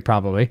cool. Figured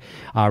probably.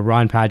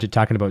 Ron Paget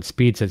talking about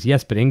speed says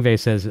yes, but Ingve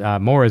says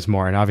more is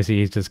more, and obviously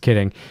he's just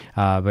kidding.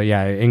 But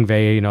yeah,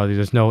 Ingve, you know,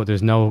 there's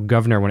no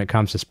governor when it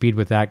comes to speed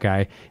with that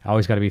guy.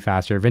 Always got to be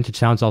faster. Vintage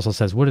Sounds also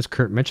says, what is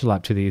Kurt Mitchell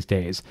up to these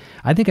days?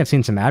 I think I've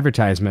seen some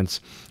advertisements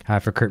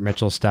for Kurt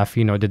Mitchell stuff.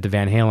 You know, did the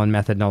Van Halen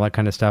method and all that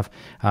kind of stuff.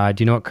 Do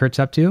you know what Kurt's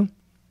up to?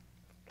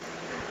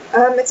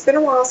 It's been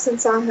a while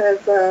since I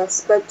have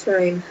spoke to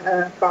him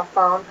by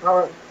phone.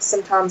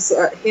 Sometimes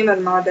him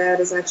and my dad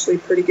is actually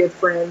pretty good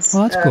friends.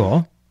 Well, that's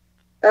cool.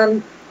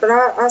 But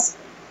I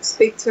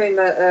speak to him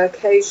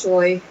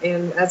occasionally,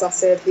 and as I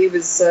said, he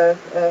was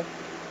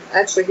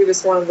he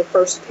was one of the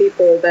first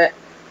people that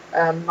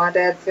my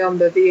dad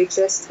filmed a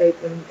VHS tape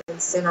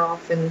and sent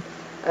off, and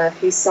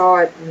he saw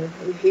it,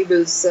 and he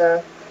was...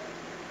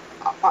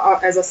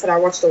 as I said, I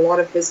watched a lot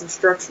of his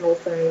instructional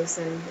things,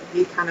 and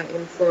he kind of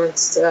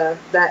influenced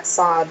that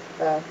side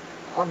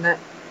on that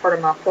part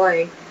of my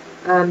playing.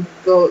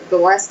 The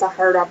last I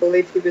heard, I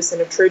believe he was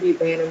in a tribute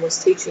band and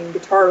was teaching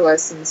guitar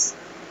lessons.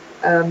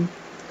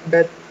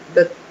 But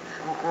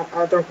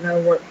I don't know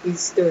what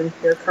he's doing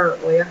here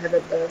currently. I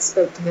haven't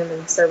spoke to him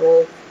in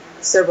several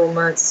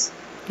months.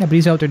 Yeah, but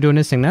he's out there doing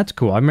this thing. That's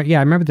cool. I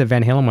remember the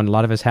Van Halen one. A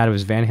lot of us had. It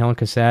was Van Halen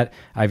cassette.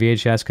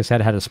 VHS cassette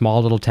had a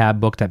small little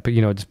tab book that,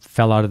 you know, just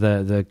fell out of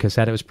the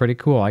cassette. It was pretty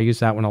cool. I used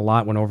that one a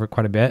lot. Went over it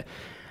quite a bit.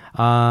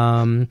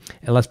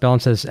 Les Bellin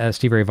says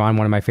Stevie Ray Vaughan,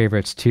 one of my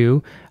favorites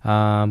too.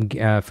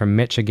 From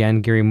Mitch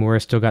again, Gary Moore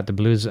still got the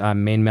blues.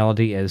 Main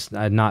melody is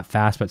not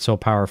fast but so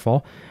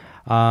powerful.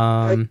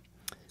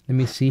 Let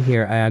me see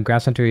here.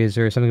 Grass Hunter, is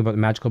there something about the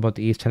magical about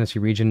the East Tennessee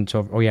region?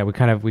 So, we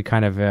kind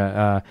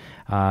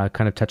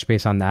of touched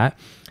base on that.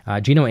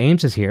 Gino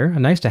Ames is here.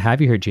 Nice to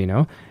have you here,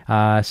 Gino.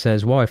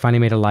 Says, "Whoa, I finally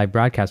made a live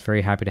broadcast.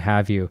 Very happy to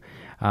have you."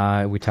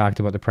 We talked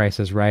about the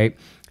prices, right?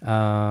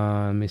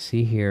 Let me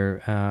see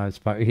here.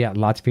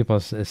 Lots of people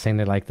saying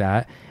they like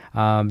that.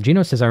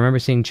 Gino says, "I remember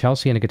seeing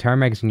Chelsea in a guitar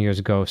magazine years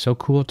ago. So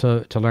cool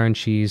to learn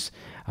she's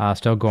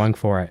still going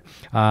for it."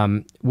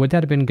 Would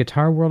that have been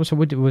Guitar World or so?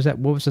 What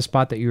was the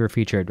spot that you were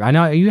featured? I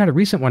know you had a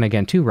recent one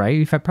again too, right?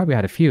 You've probably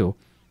had a few.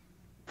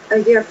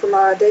 Yeah, for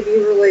my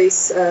debut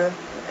release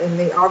in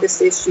the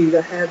August issue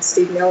that had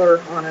Steve Miller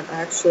on it,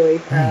 I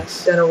actually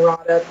Nice. done a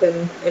write-up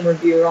and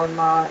review on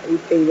my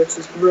EP, which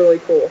is really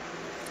cool.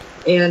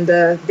 And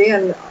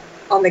then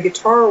on the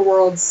Guitar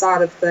World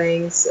side of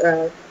things,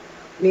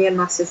 me and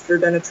my sister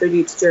done a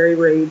tribute to Jerry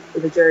Reed for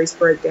the Jerry's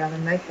Breakdown,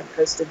 and they have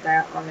posted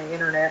that on the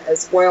internet,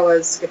 as well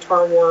as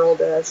Guitar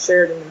World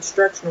shared an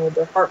instructional,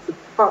 the Heart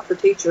for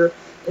Teacher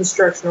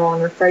instructional on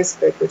their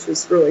Facebook, which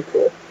was really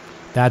cool.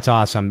 That's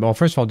awesome. Well,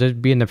 first of all, to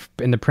be in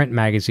the print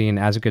magazine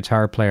as a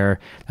guitar player,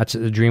 that's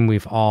the dream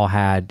we've all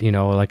had, you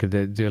know, like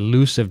the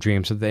elusive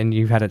dream. So then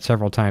you've had it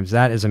several times.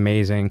 That is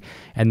amazing,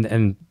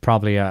 and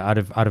probably a out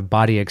of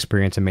body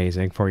experience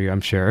amazing for you,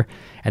 I'm sure.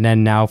 And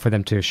then now for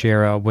them to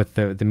share with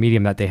the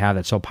medium that they have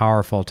that's so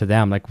powerful to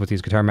them, like with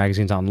these guitar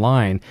magazines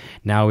online.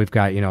 Now we've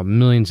got, you know,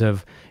 millions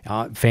of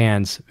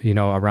fans, you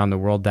know, around the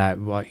world that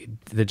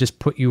just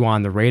put you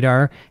on the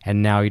radar,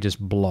 and now you just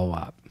blow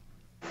up.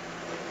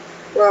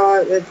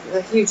 Well,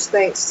 a huge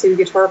thanks to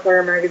Guitar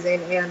Player Magazine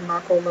and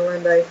Michael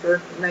Melende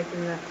for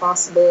making that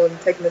possible and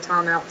taking the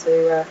time out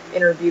to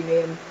interview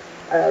me and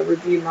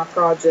review my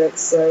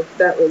projects. So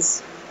that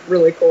was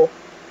really cool.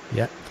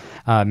 Yeah.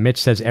 Mitch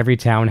says every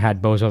town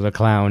had Bozo the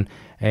Clown.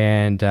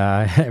 And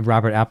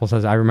Robert Apple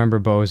says, I remember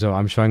Bozo.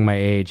 I'm showing my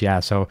age.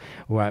 Yeah, so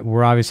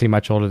we're obviously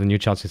much older than you,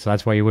 Chelsea, so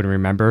that's why you wouldn't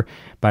remember.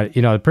 But,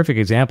 you know, the perfect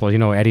example, you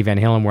know, Eddie Van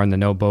Halen wearing the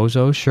No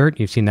Bozo shirt.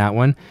 You've seen that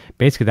one?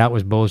 Basically, that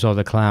was Bozo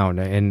the Clown,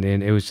 and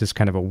it was just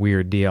kind of a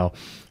weird deal.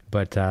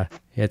 But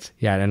it's,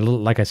 yeah, and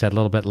like I said, a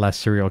little bit less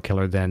serial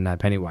killer than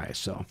Pennywise,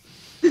 so...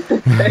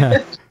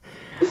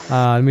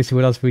 Let me see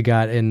what else we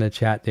got in the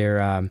chat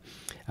there.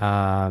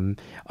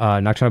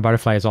 Nocturnal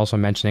Butterfly is also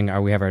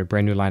mentioning we have a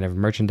brand new line of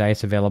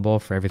merchandise available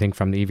for everything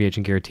from the EVH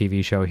and Gear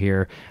TV show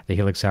here, the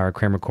Helix Hour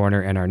Kramer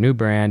Corner, and our new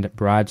brand,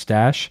 Broad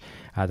Stash.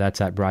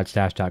 That's at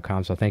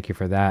broadstash.com, so thank you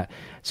for that.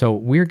 So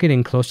we're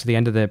getting close to the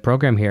end of the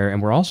program here,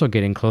 and we're also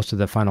getting close to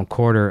the final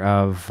quarter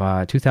of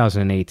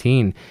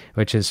 2018,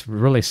 which is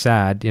really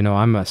sad. You know,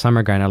 I'm a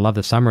summer guy, and I love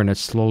the summer, and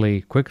it's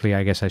quickly,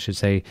 I guess I should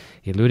say,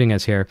 eluding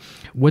us here.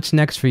 What's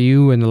next for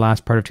you in the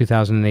last part of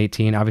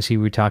 2018? Obviously,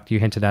 you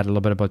hinted at a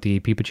little bit about the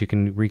EP, but you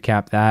can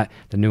recap that,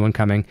 the new one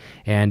coming,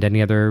 and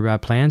any other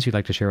plans you'd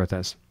like to share with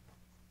us.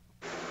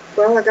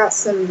 Well, I got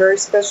some very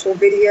special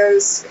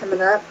videos coming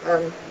up.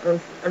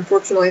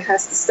 Unfortunately, it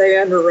has to stay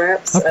under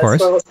wraps as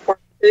well as part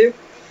 2.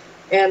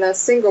 And a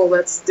single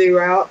that's due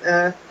out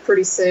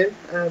pretty soon.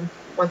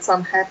 Once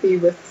I'm happy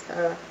with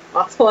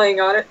my playing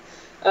on it,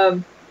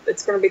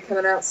 it's going to be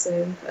coming out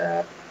soon.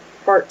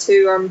 Part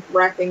 2, I'm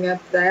wrapping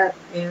up that.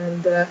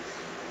 And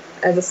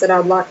as I said,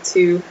 I'd like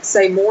to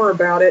say more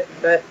about it,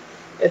 but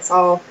it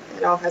all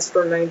has to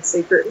remain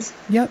secret.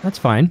 Yeah, that's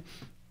fine.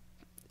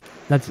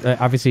 That's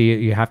obviously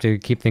you have to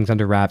keep things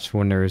under wraps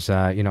when there's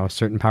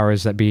certain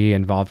powers that be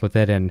involved with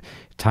it, and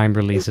time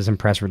releases and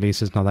press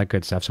releases and all that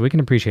good stuff. So we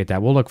can appreciate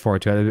that. We'll look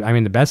forward to it. I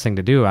mean, the best thing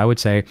to do, I would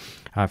say,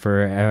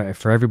 for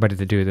everybody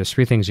to do, there's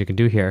 3 things you can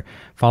do here.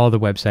 Follow the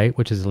website,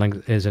 which is the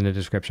link is in the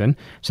description.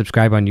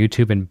 Subscribe on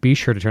YouTube, and be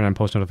sure to turn on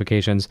post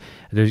notifications.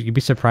 You'd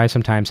be surprised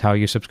sometimes how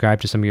you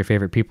subscribe to some of your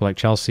favorite people like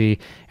Chelsea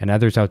and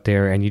others out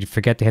there, and you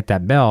forget to hit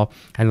that bell.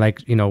 And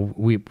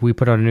we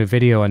put out a new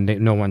video and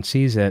no one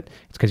sees it.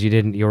 It's because you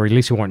didn't, or at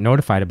least you weren't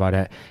notified about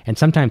it. And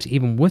sometimes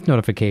even with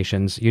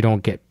notifications, you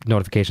don't get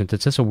notifications.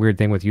 It's just a weird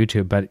thing with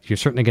YouTube, but you're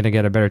certainly going to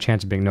get a better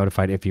chance of being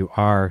notified if you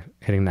are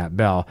hitting that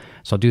bell.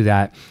 So do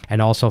that,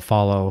 and also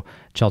follow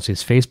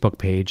Chelsea's Facebook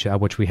page,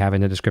 which we have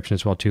in the description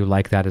as well too.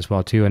 Like that as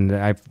well too.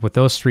 And with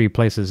those 3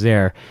 places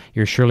there,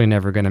 you're surely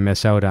never going to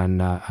miss out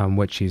on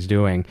what she's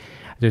doing.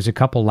 There's a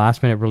couple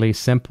last-minute really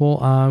simple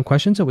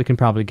questions that we can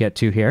probably get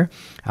to here.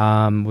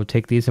 We'll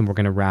take these and we're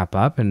going to wrap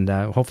up, and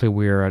hopefully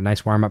we're a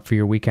nice warm-up for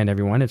your weekend,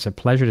 everyone. It's a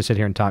pleasure to sit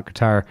here and talk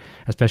guitar,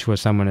 especially with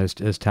someone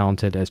as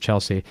talented as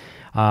Chelsea.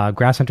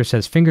 Grass Hunter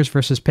says, fingers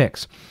versus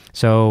picks.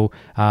 So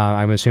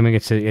I'm assuming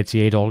it's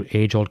the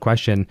age-old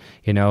question.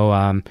 You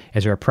know,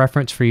 is there a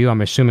preference for you?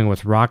 I'm assuming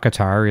with rock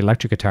guitar or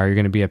electric guitar, you're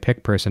going to be a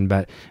pick person,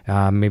 but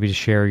maybe to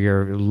share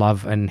your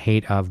love and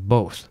hate of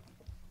both.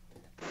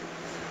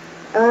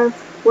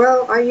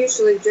 Well, I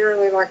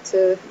generally like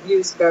to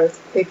use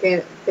both, pick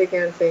and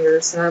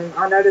fingers.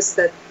 I noticed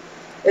that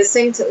it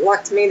seemed to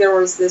me there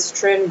was this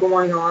trend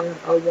going on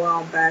a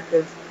while back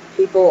of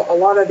people,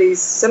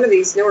 some of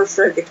these newer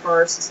shred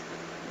guitarists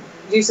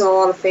using a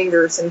lot of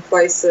fingers in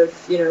place of,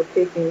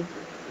 picking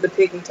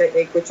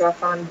technique, which I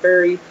find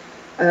very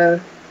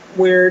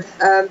weird.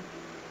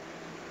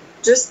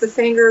 Just the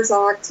fingers, I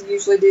like to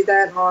usually do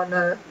that on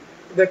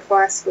the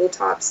classical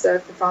type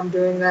stuff if I'm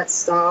doing that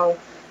style.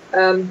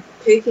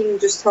 Picking,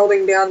 just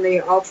holding down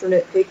the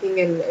alternate picking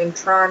and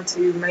trying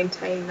to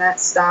maintain that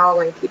style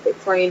and keep it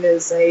clean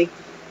is a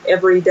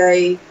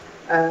everyday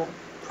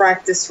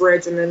practice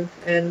regimen,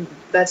 and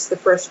that's the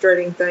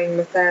frustrating thing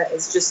with that,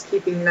 is just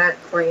keeping that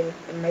clean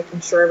and making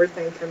sure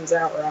everything comes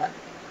out right.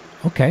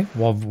 Okay,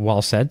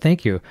 well said.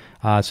 Thank you.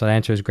 So that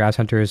answers Grass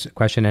Hunter's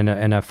question,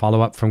 and a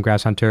follow-up from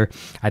Grass Hunter.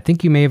 I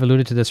think you may have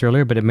alluded to this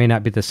earlier, but it may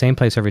not be the same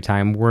place every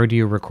time. Where do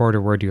you record,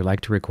 or where do you like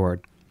to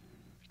record?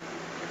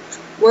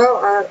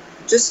 Well,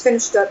 just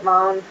finished up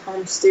my own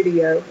home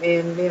studio,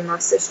 and me and my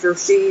sister,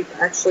 she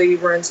actually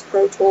runs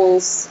Pro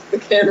Tools, the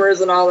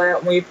cameras and all that,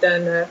 and we've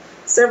done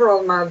several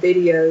of my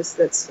videos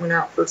that's went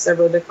out for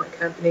several different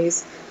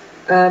companies.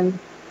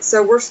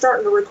 So we're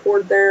starting to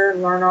record there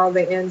and learn all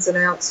the ins and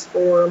outs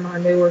for my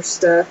newer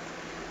stuff,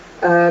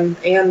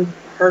 and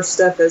her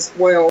stuff as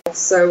well.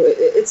 So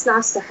it's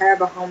nice to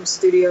have a home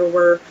studio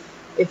where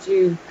if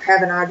you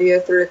have an idea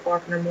at 3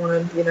 o'clock in the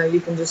morning, you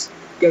can just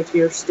go to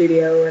your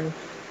studio and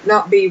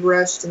not be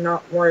rushed and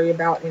not worry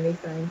about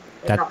anything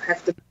and not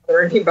have to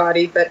bother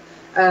anybody. But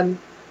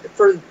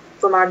for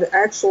my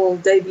actual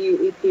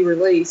debut EP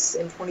release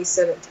in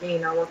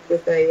 2017, I worked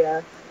with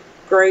a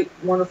great,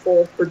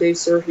 wonderful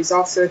producer. He's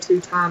also a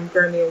 2-time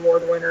Grammy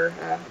Award winner,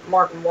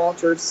 Martin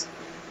Walters.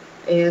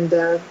 And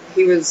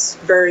he was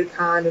very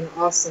kind and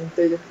awesome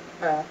through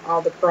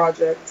all the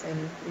project,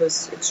 and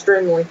was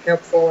extremely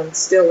helpful and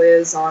still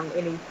is on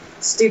any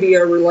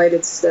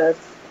studio-related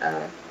stuff.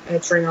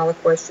 Answering all the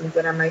questions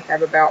that I may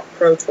have about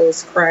Pro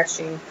Tools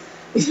crashing,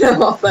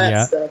 all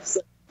that stuff.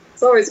 So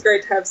it's always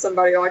great to have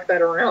somebody like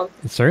that around.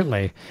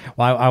 Certainly.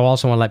 Well, I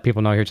also want to let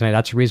people know here tonight,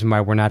 that's the reason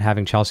why we're not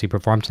having Chelsea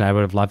perform tonight. I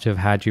would have loved to have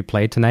had you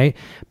play tonight,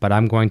 but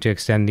I'm going to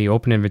extend the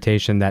open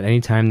invitation that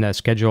anytime the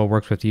schedule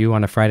works with you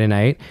on a Friday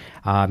night,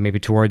 maybe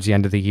towards the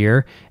end of the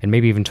year, and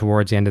maybe even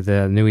towards the end of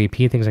the new EP,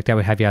 things like that,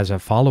 we have you as a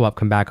follow-up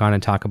come back on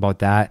and talk about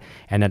that.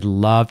 And I'd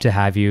love to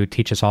have you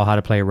teach us all how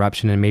to play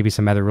Eruption and maybe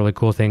some other really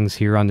cool things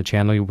here on the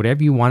channel.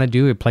 Whatever you want to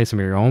do, play some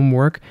of your own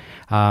work.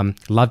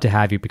 Love to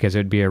have you, because it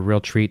would be a real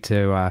treat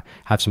to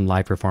have some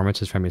live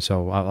performances from you.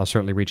 So I'll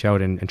certainly reach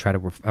out and try to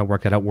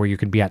work that out where you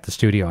could be at the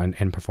studio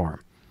and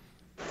perform.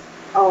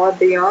 Oh, I'd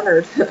be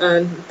honored.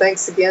 And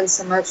thanks again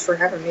so much for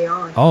having me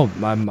on. Oh,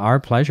 our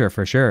pleasure,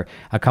 for sure.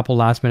 A couple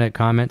last-minute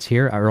comments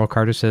here. Earl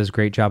Carter says,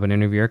 great job on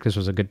interview, Eric. This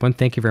was a good one.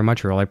 Thank you very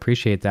much, Earl. I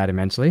appreciate that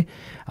immensely.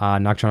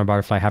 Nocturnal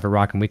Butterfly, have a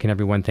rockin' weekend,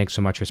 everyone. Thanks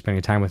so much for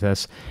spending time with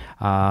us.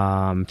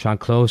 Sean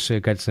Close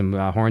got some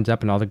horns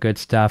up and all the good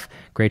stuff.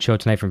 Great show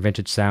tonight from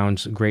Vintage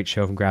Sounds. Great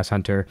show from Grass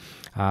Hunter.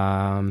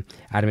 Adam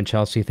and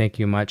Chelsea, thank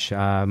you much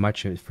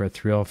for a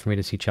thrill for me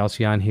to see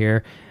Chelsea on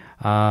here.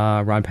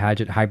 Ron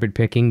Padgett, hybrid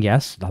picking.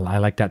 Yes, I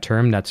like that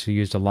term. That's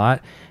used a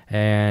lot.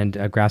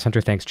 And Grass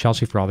Hunter, thanks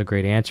Chelsea for all the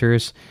great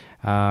answers.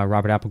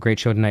 Robert Apple, great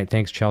show tonight.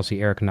 Thanks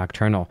Chelsea, Eric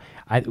Nocturnal.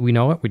 We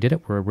know it. We did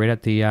it. We're right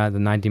at the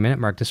 90-minute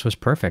mark. This was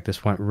perfect.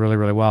 This went really,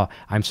 really well.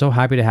 I'm so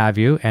happy to have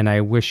you, and I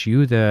wish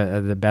you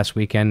the best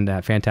weekend,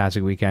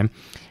 fantastic weekend.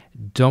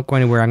 Don't go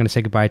anywhere. I'm going to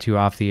say goodbye to you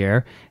off the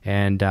air.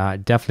 And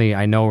definitely,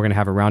 I know we're going to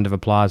have a round of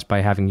applause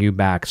by having you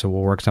back. So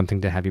we'll work something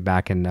to have you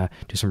back and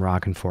do some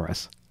rocking for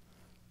us.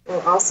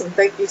 Well, awesome.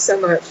 Thank you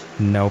so much.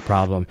 No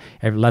problem.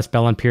 Les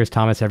Bell and Piers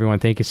Thomas, everyone,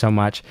 thank you so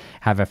much.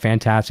 Have a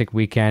fantastic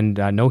weekend.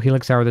 No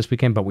Helix Hour this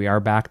weekend, but we are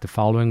back the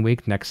following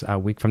week, next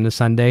week from the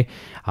Sunday.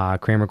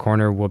 Kramer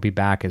Corner will be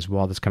back as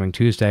well this coming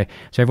Tuesday.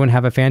 So everyone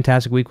have a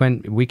fantastic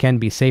weekend.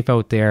 Be safe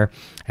out there.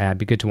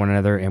 Be good to one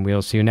another, and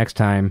we'll see you next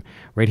time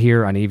right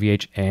here on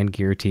EVH and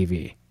Gear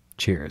TV.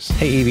 Cheers.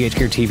 Hey, EVH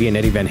Gear TV and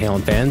Eddie Van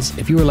Halen fans.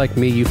 If you are like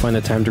me, you find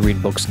the time to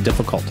read books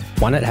difficult.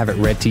 Why not have it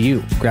read to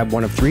you? Grab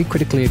one of 3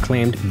 critically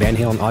acclaimed Van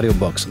Halen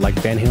audiobooks like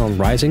Van Halen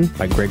Rising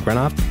by Greg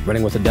Renoff,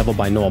 Running with the Devil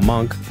by Noel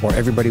Monk, or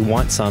Everybody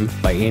Wants Some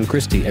by Ian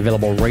Christie,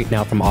 available right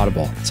now from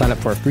Audible. Sign up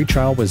for a free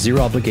trial with 0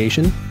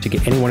 obligation to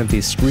get any one of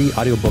these 3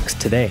 audiobooks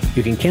today.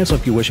 You can cancel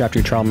if you wish after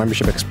your trial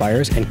membership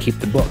expires and keep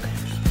the book.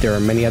 There are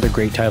many other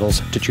great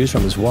titles to choose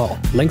from as well.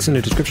 Links in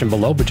the description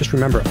below, but just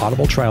remember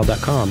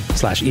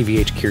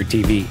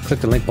audibletrial.com/EVHGearTV. Click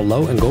the link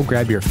below and go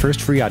grab your first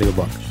free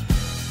audiobook.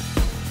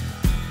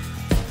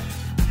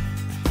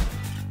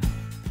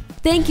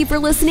 Thank you for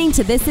listening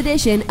to this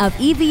edition of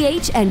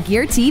EVH and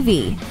Gear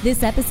TV.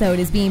 This episode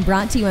is being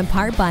brought to you in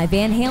part by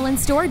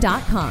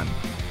VanHalenStore.com.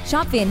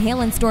 Shop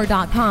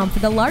VanHalenStore.com for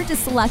the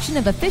largest selection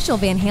of official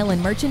Van Halen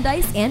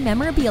merchandise and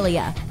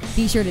memorabilia.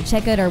 Be sure to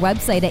check out our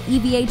website at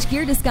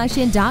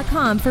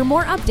EVHGearDiscussion.com for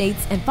more updates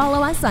and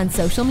follow us on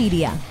social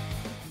media.